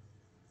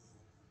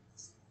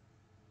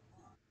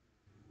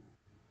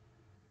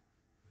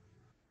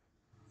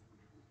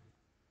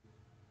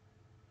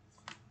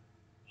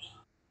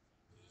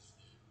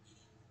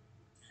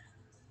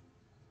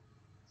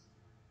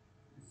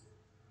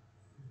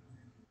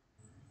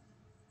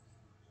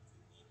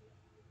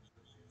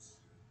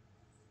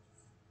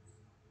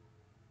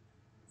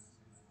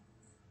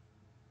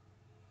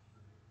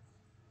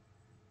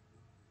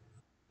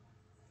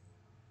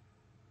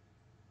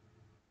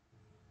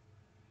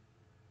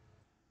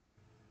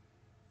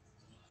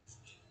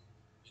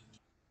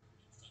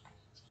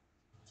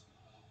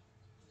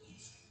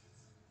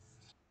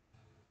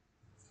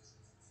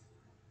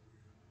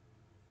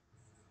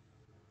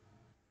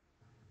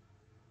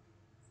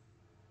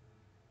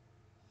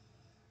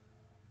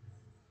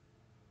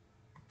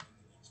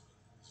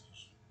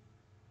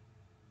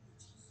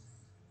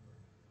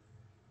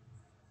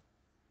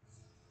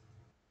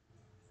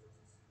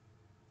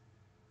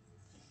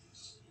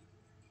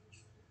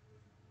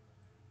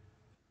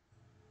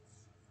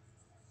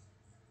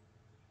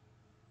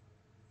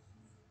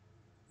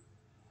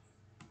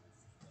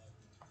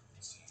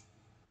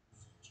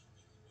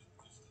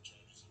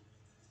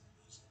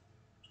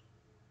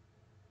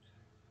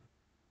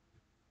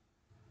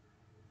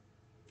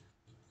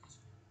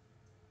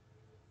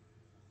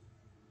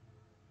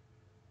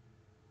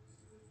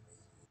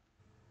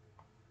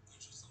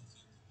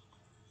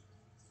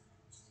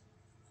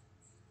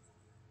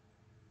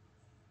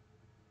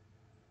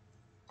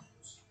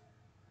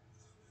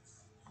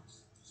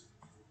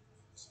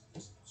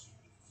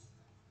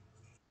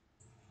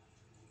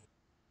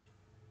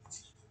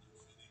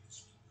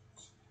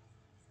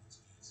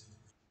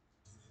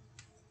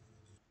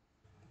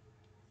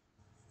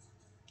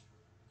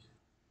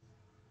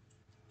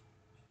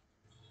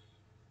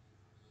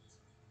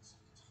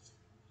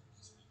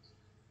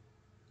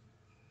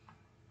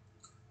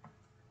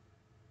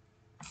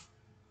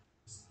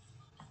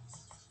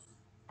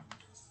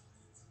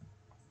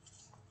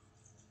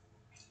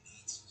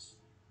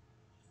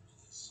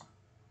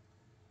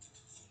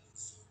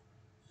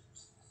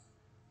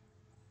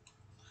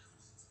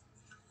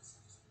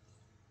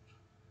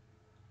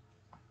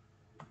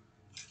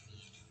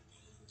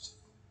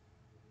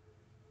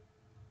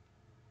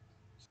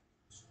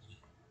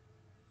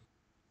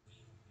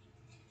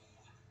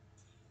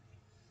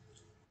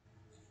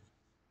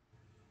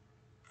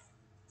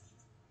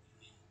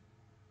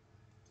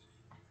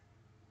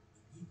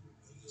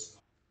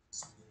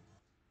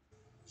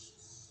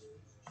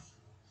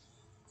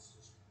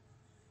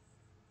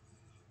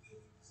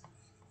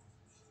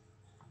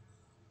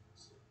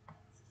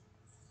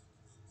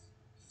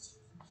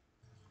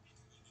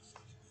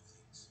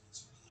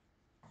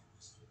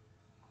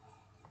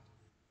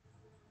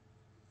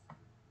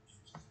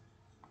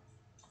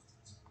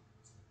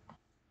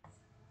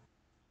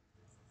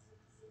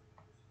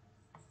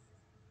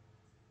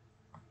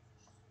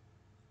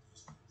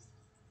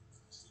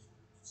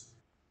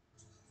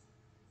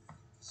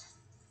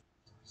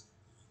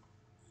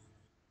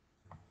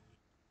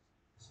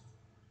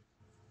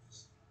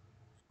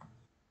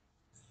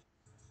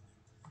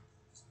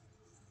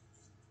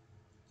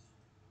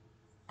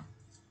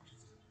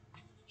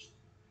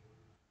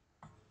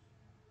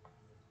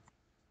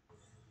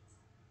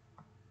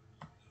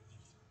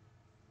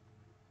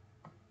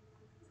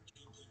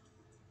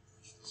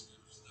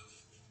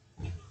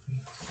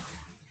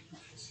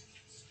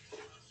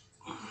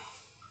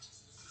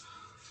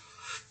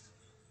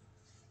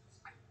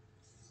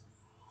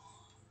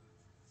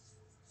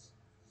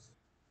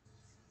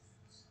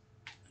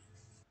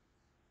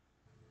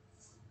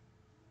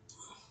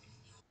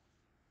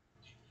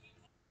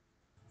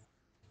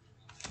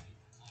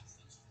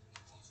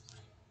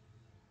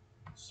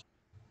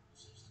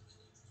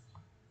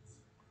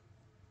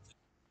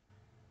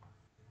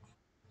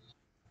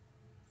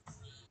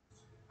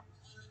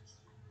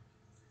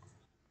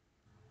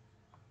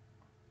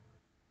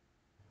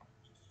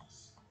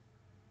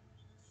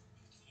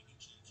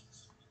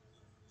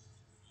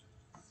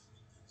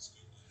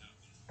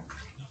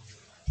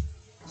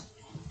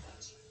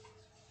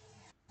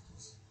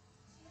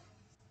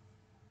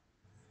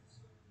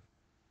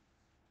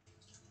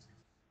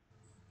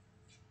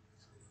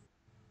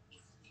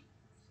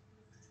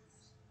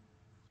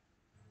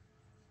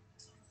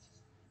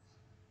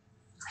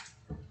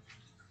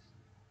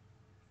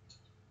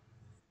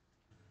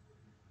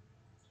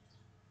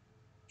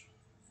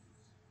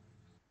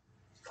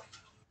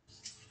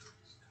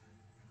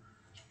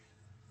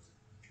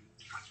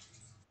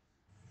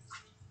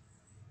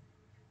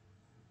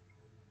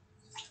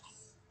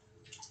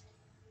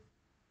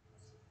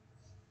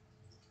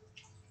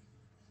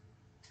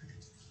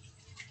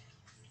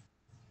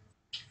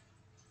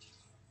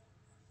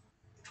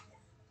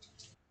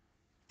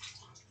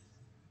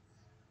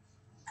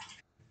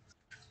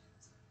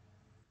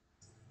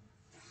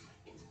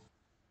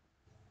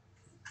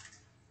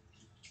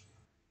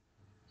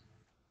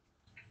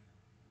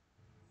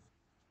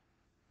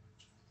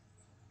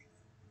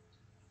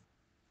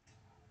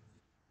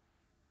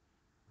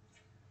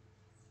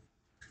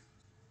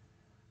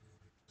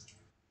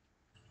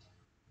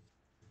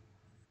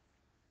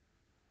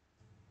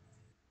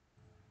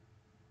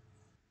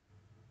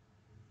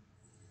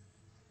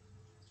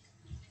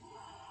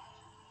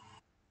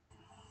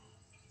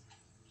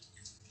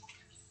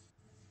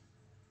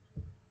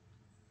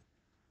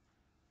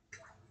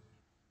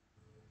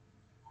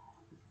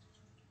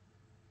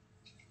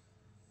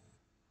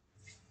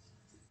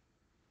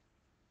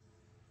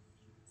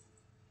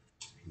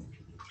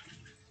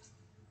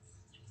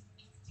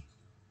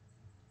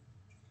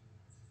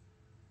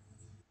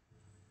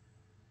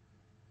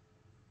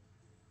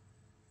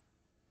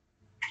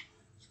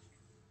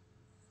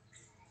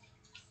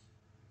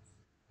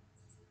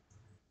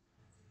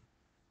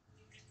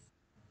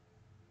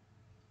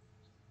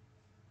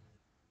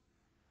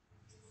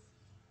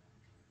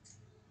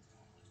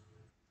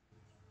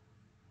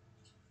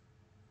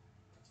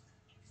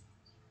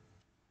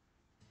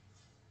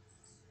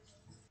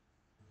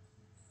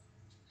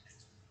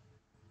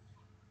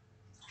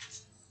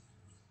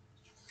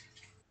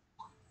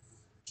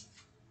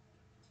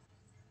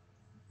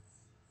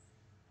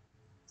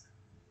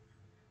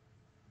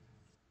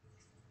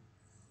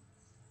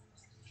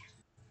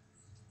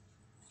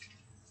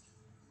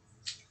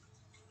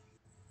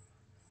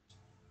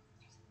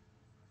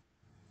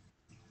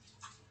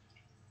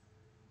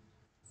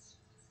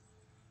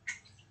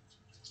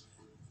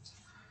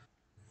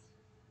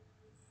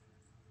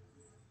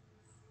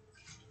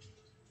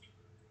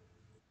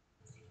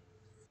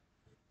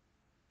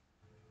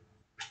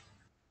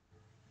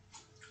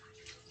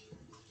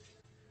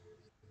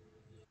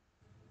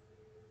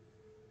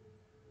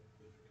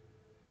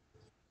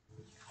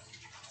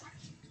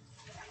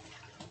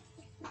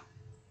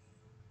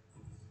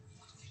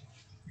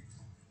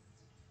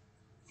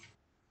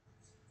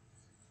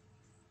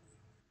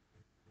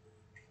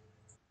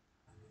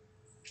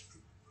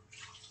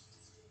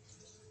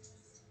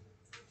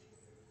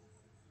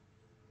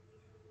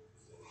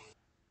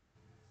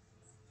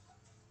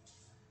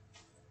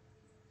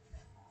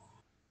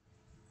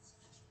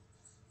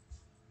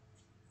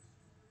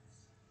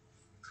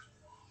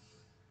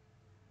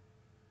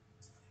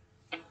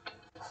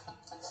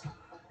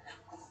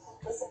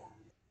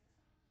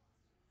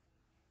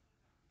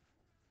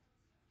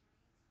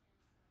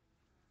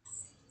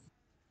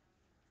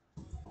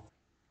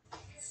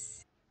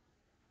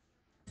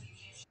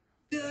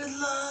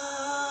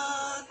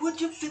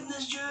with your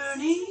fitness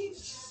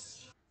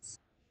journeys.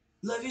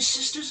 Love your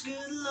sisters,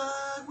 good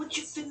luck with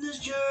your fitness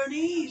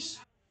journeys.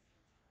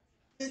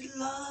 Good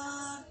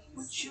luck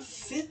with your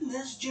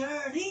fitness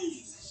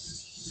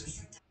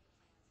journeys.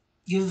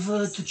 Give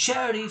to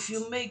charity if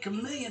you make a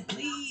million,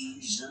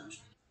 please.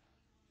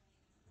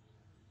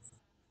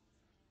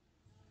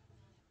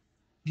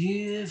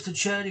 Give to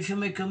charity if you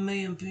make a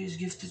million, please.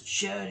 Give to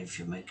charity if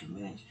you make a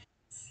million.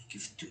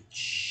 Give to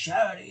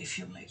charity if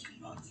you make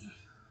money.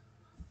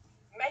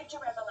 Major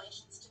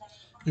revelations today.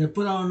 Je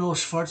put on Arnold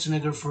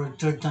Schwarzenegger for a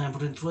third time.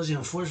 Pour une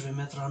troisième fois, je vais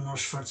mettre Arnold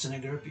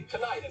Schwarzenegger.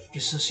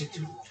 Puis ça, c'est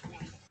tout.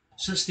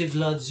 Ça, c'était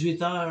v'là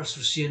 18 heures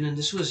sur CNN.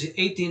 This was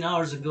 18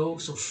 hours ago,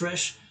 so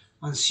fresh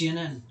on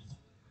CNN.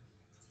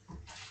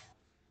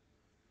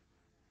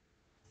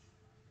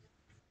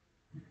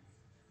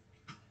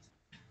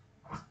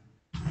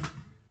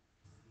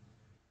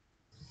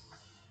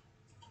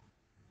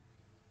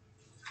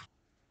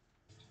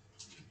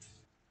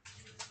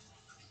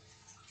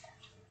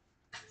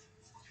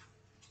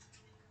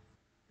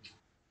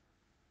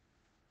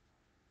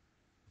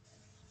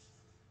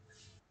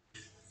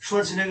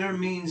 Schwarzenegger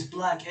means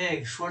black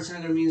egg.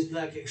 Schwarzenegger means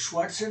black egg.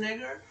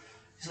 Schwarzenegger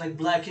is like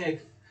black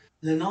egg.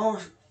 Le nom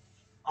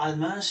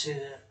allemand,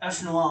 c'est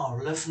œuf noir.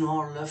 L'œuf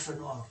noir, l'œuf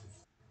noir.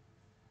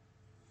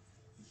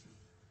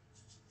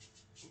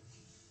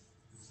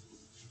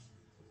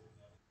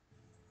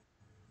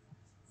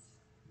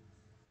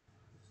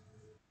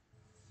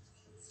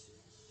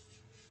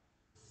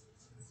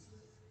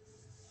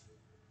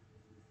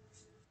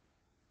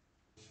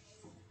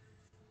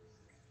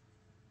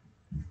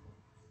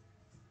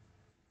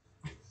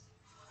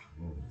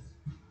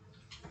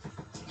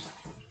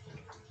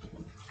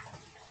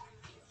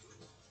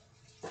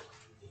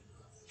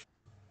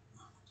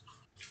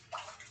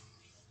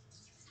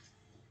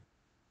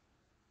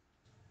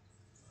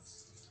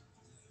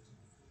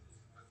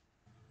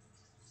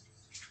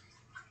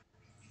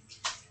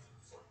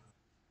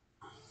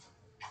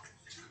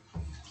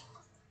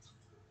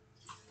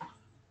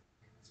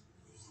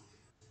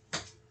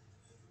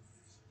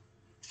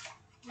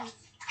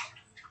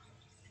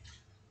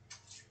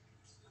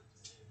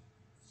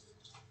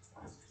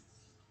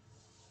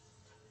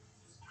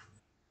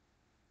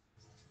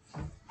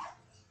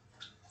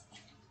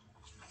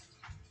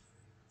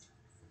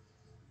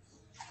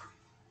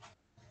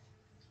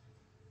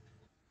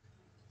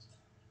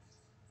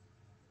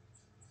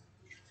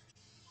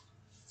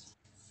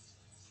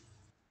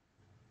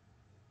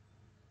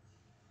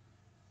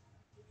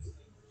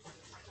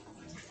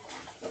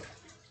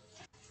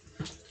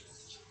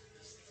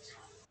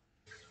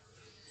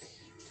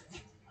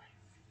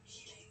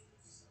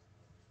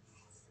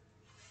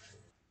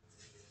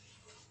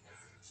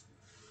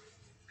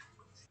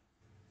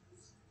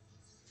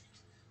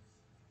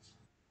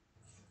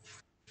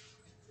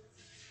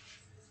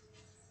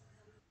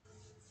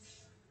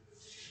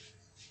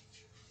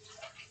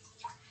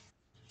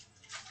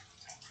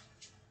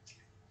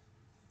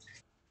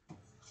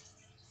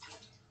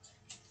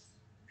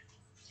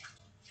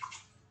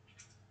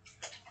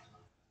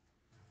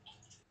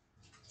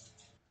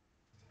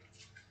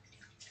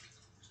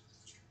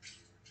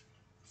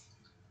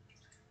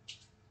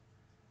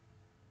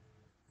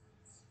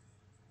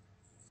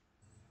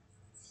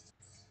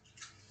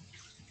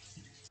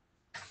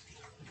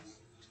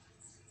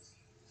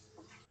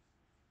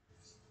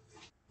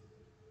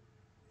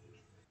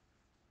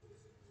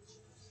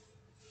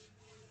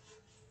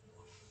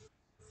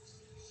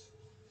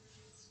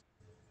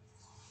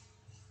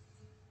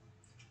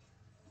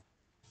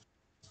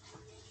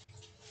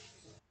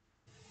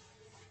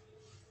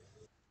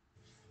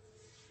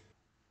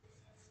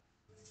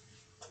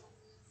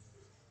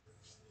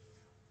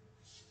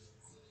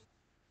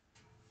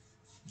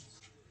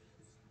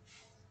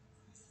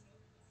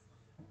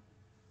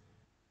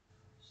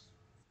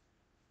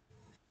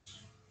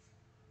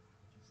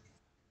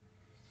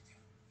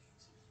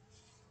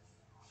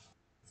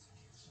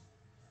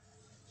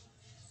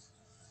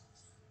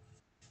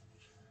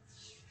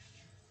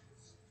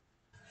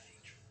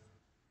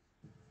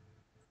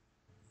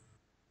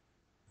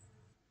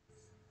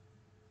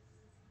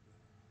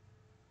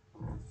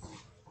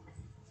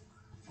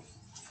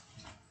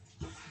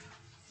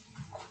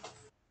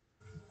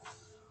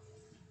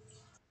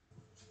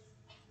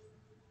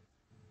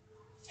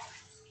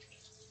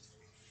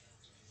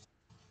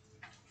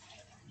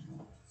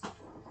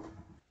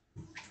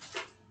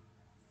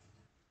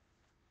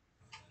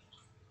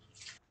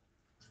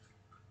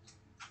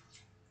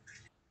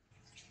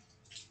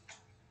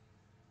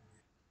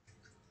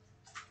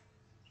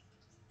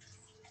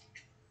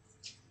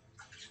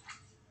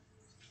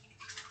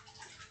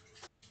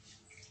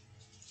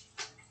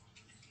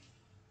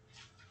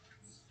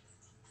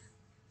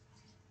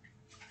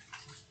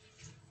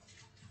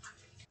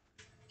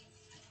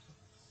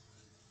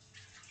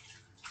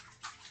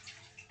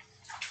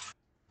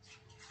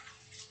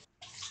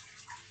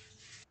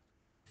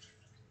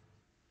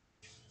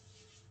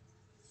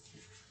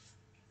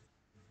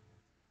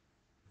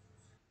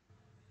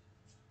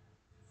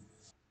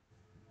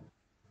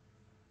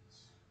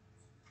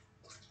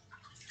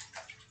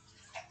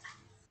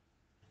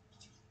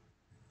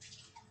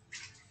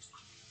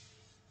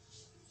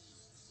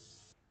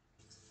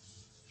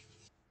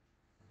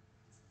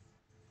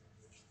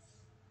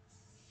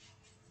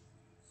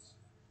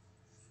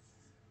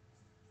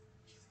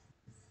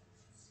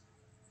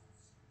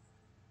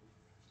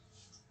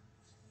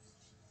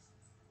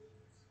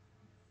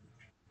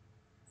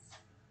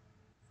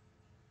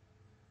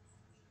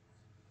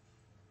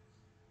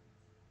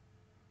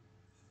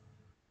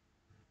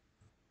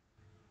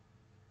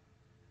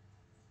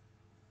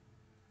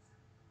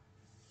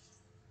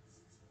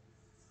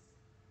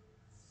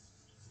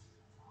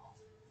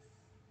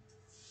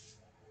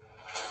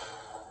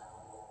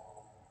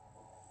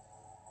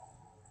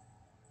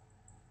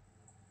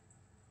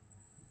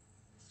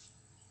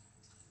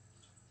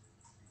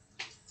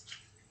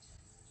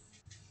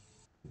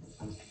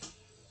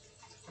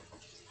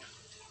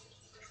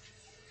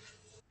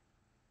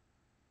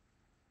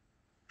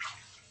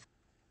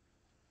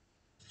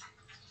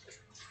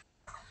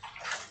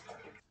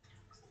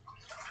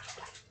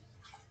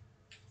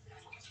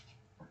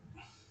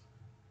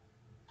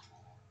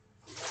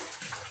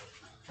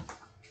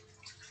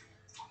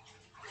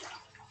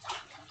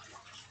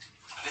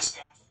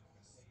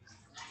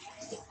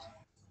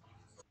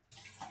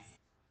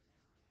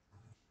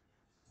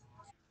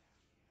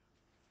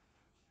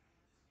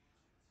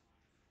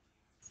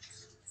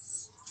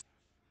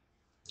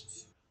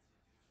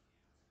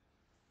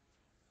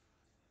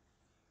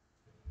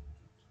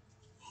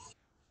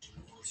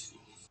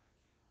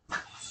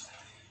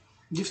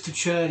 Give to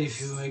Chad if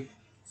you like.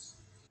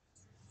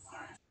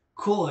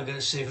 Cool, I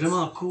gotta say,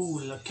 vraiment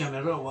cool la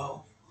caméra,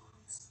 wow.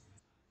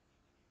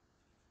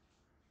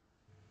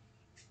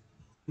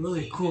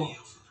 Really cool.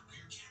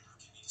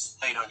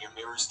 Light on your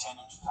mirrors,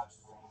 Tanner.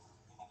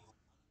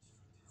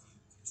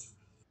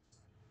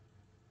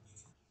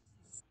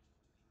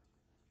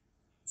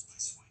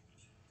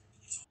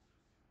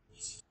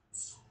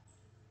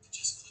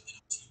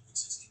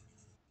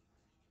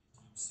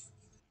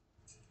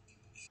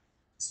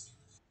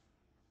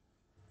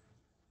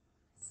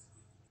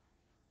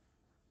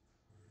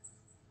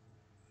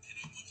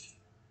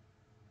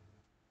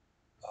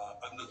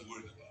 I'm not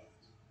worried about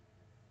it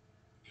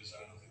because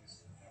I don't think it's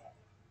going to happen.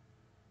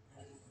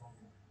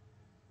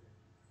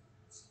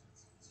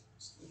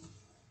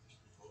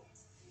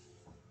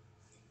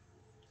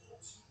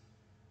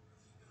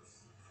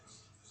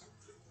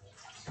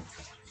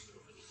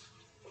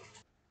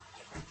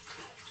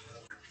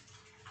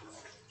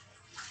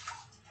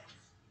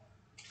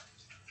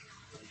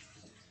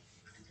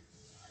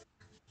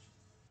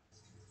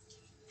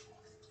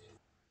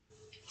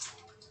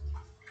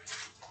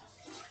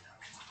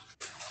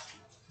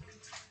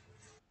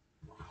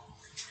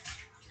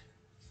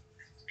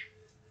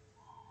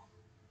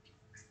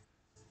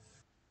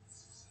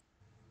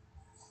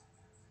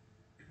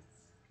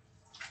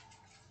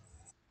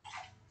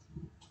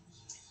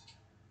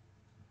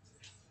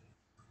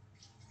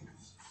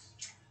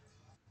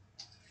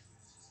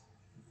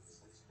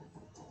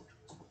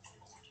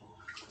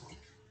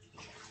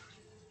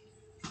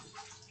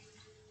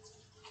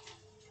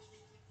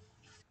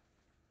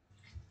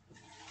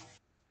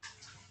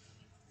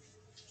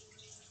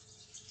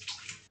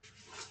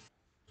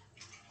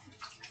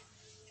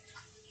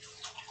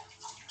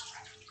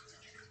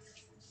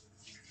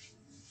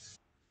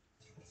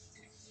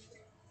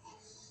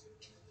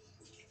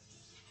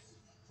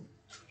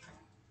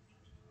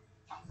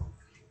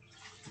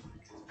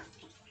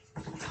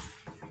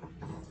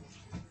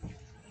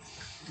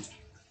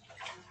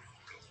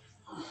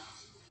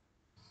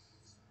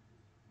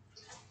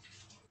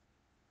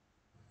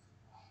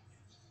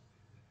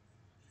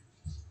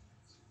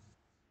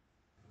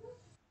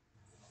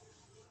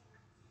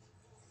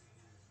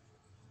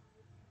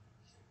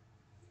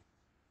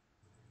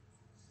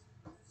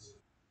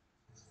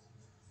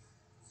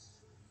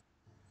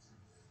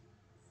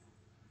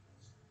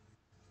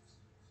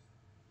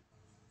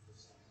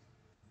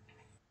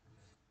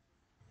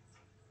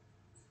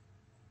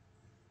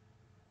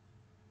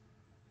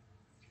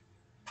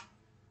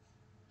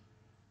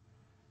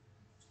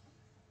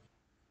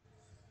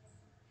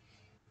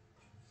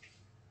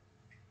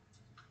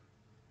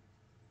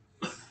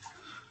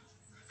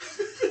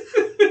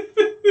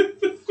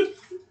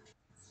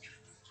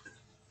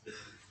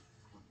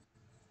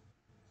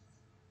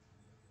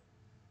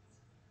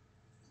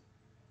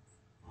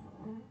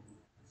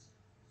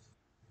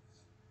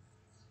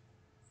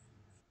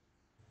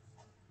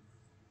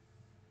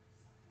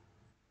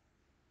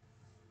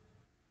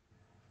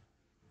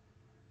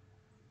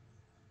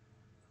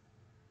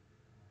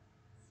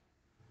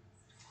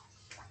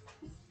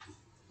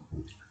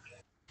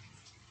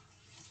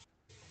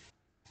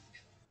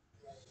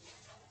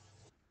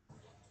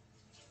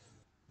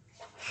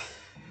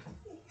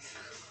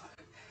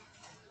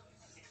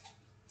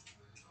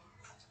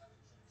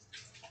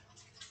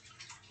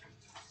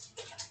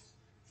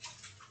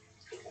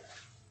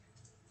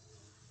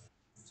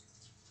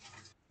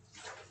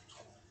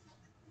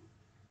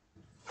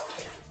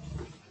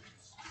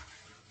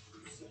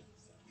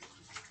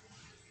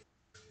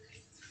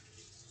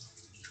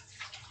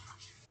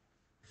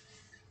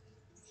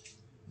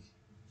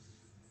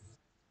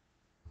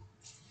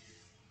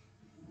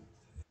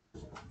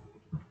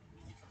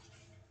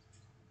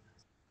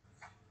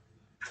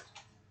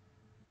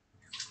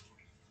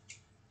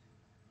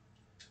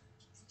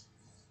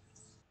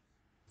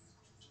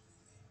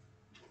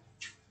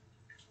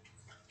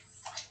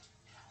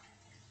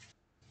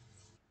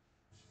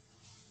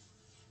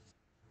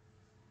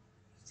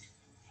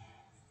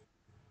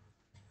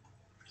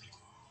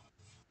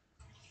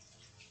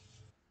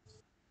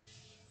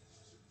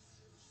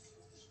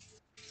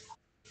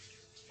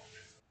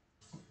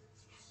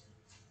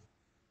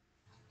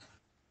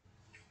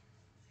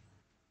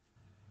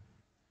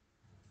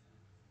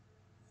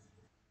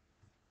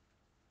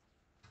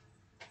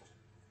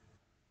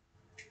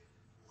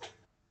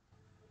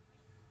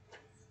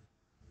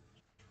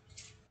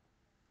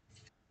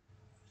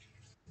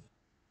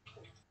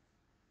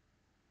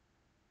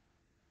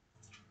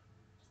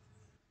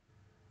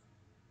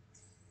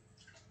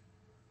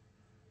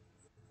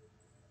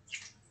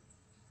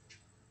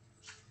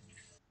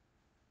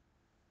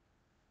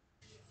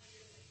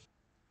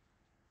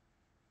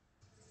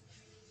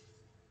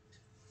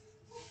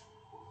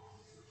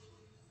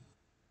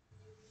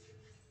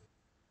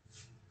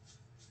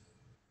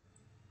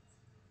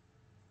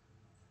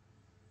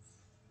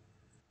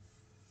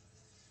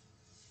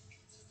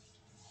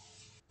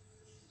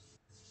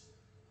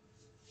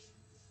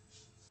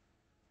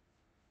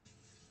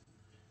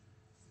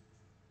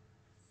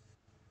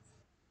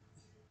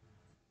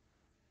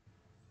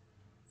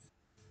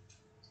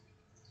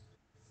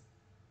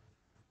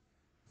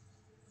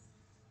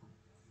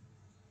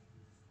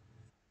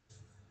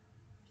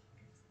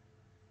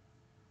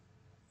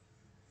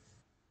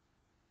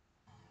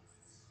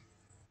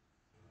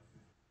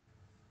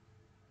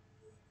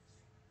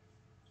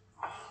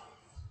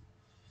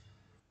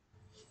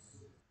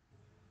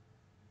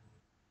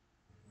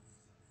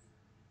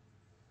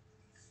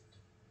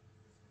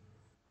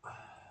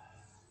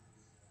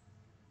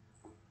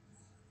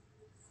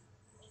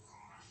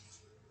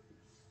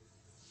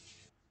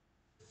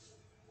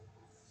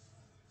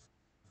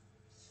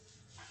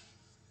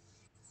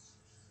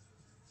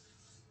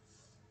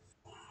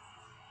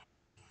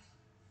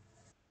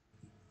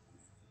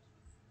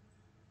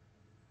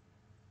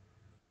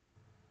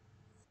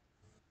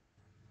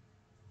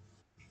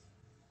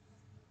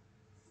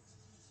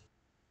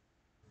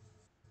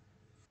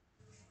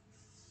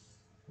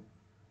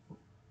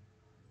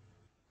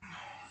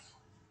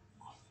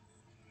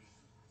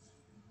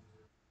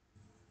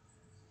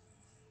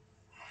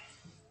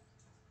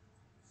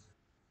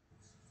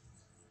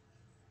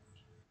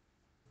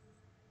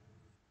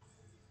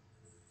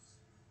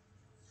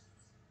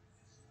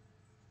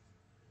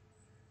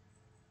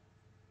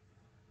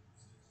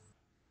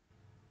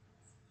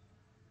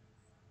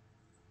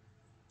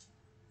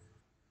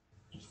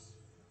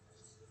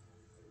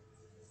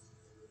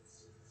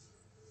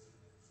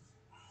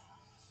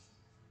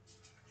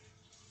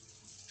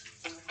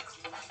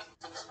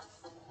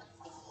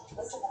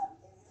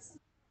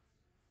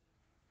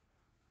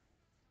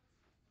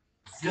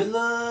 Good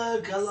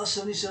luck. I lost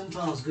 77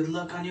 pounds. Good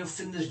luck on your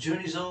fitness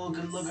journeys all.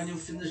 Good luck on your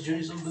fitness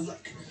journeys all. Good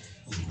luck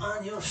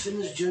on your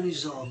fitness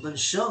journeys all. Bonne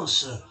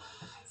chance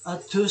à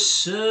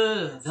tous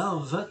dans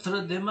votre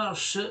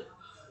démarche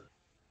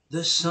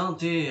de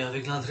santé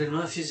avec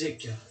l'entraînement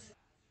physique.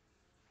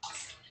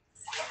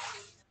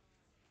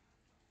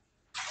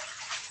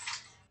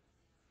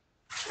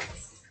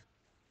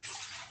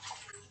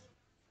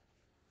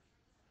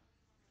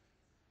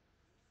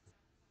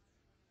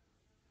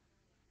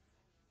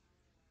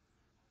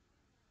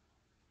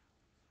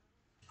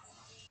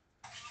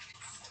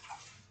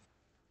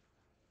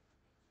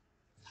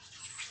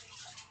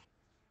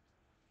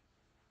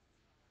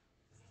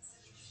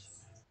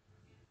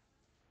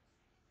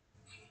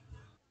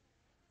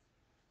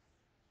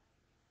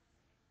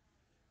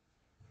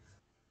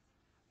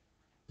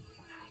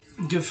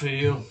 Good for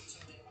you.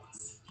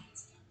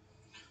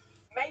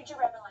 Major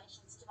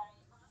revelations today.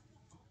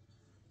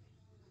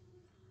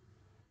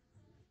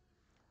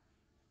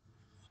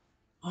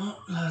 Oh,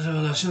 la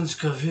révélation du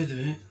COVID,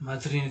 oui. Ma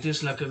trinité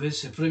sur la COVID,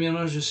 c'est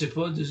premièrement, je sais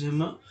pas.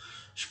 Deuxièmement,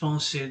 je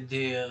pense que c'est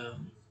des.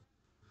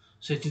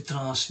 Ça a été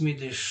transmis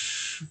des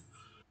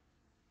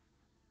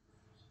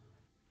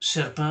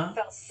serpents.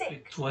 Felt Et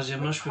sick.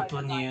 troisièmement, je peux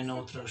pas nier un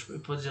autre. Je peux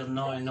pas dire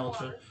non à une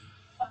autre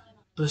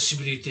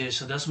possibilité.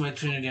 So that's my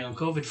trinity on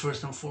COVID.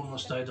 First and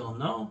foremost, I don't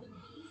know.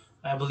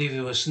 I believe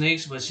it was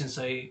snakes, but since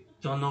I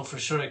don't know for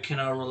sure, I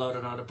cannot rule out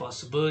another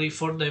possibility.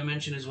 Fourth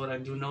dimension is what I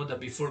do know that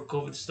before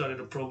COVID started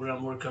a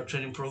program, workout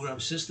training program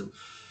system,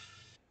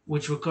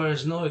 which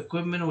requires no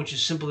equipment, which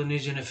is simple and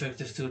easy and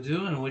effective to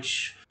do, and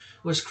which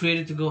was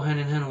created to go hand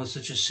in hand with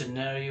such a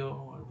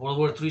scenario, World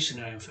War III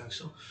scenario, in fact.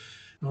 So,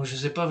 donc, je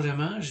sais pas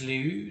vraiment, je l'ai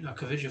eu, la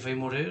COVID, j'ai failli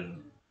mourir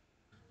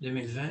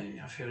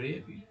 2020, en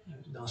février, puis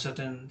dans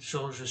certaines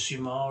choses, je suis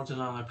mort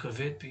dans la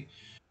COVID, puis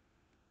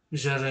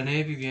je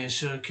renais, puis bien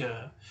sûr que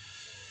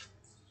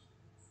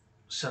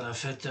ça l'a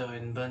fait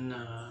une bonne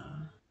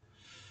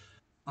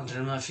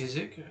entraînement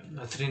physique.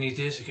 La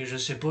trinité, c'est que je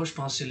sais pas, je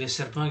pense que c'est les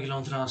serpents qui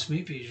l'ont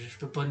transmis, puis je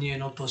peux pas nier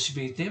une autre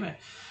possibilité, mais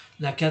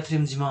la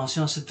quatrième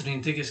dimension, cette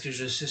trinité, qu'est-ce que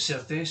je sais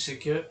certain, c'est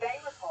que,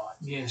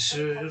 bien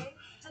sûr,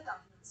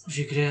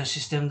 j'ai créé un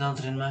système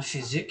d'entraînement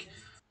physique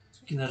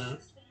qui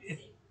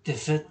était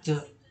fait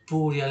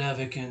pour y aller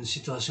avec une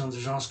situation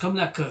d'urgence, comme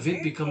la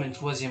COVID, puis comme une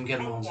troisième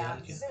guerre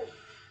mondiale.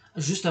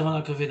 Juste avant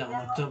la COVID,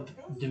 en octobre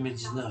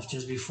 2019,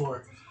 just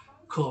before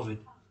COVID.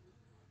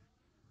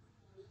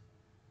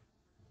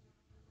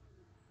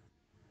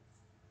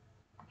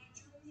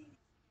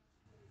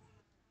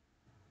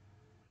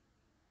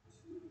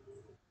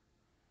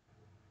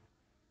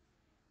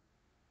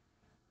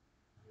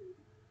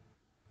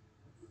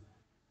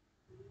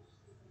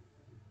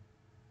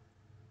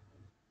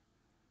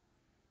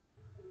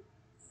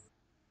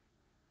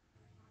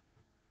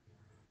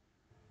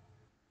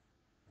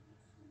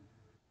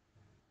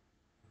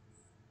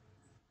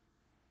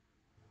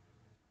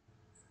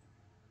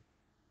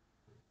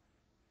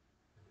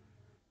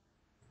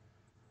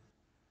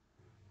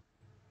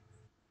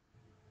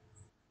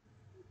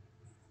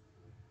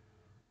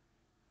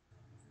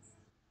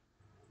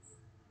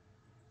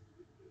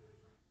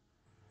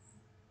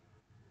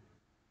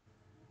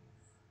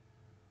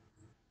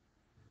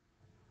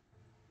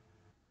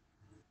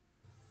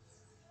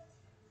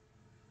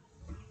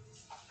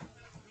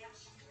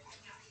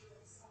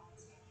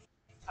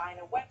 Find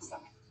a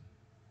website.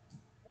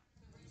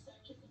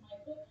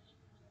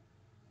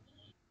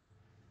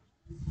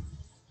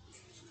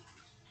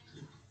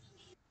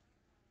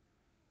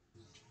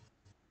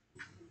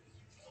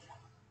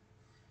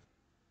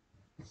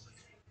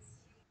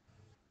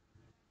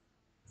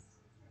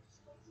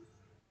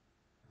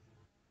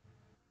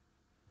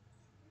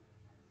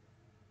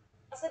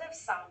 Positive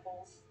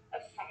samples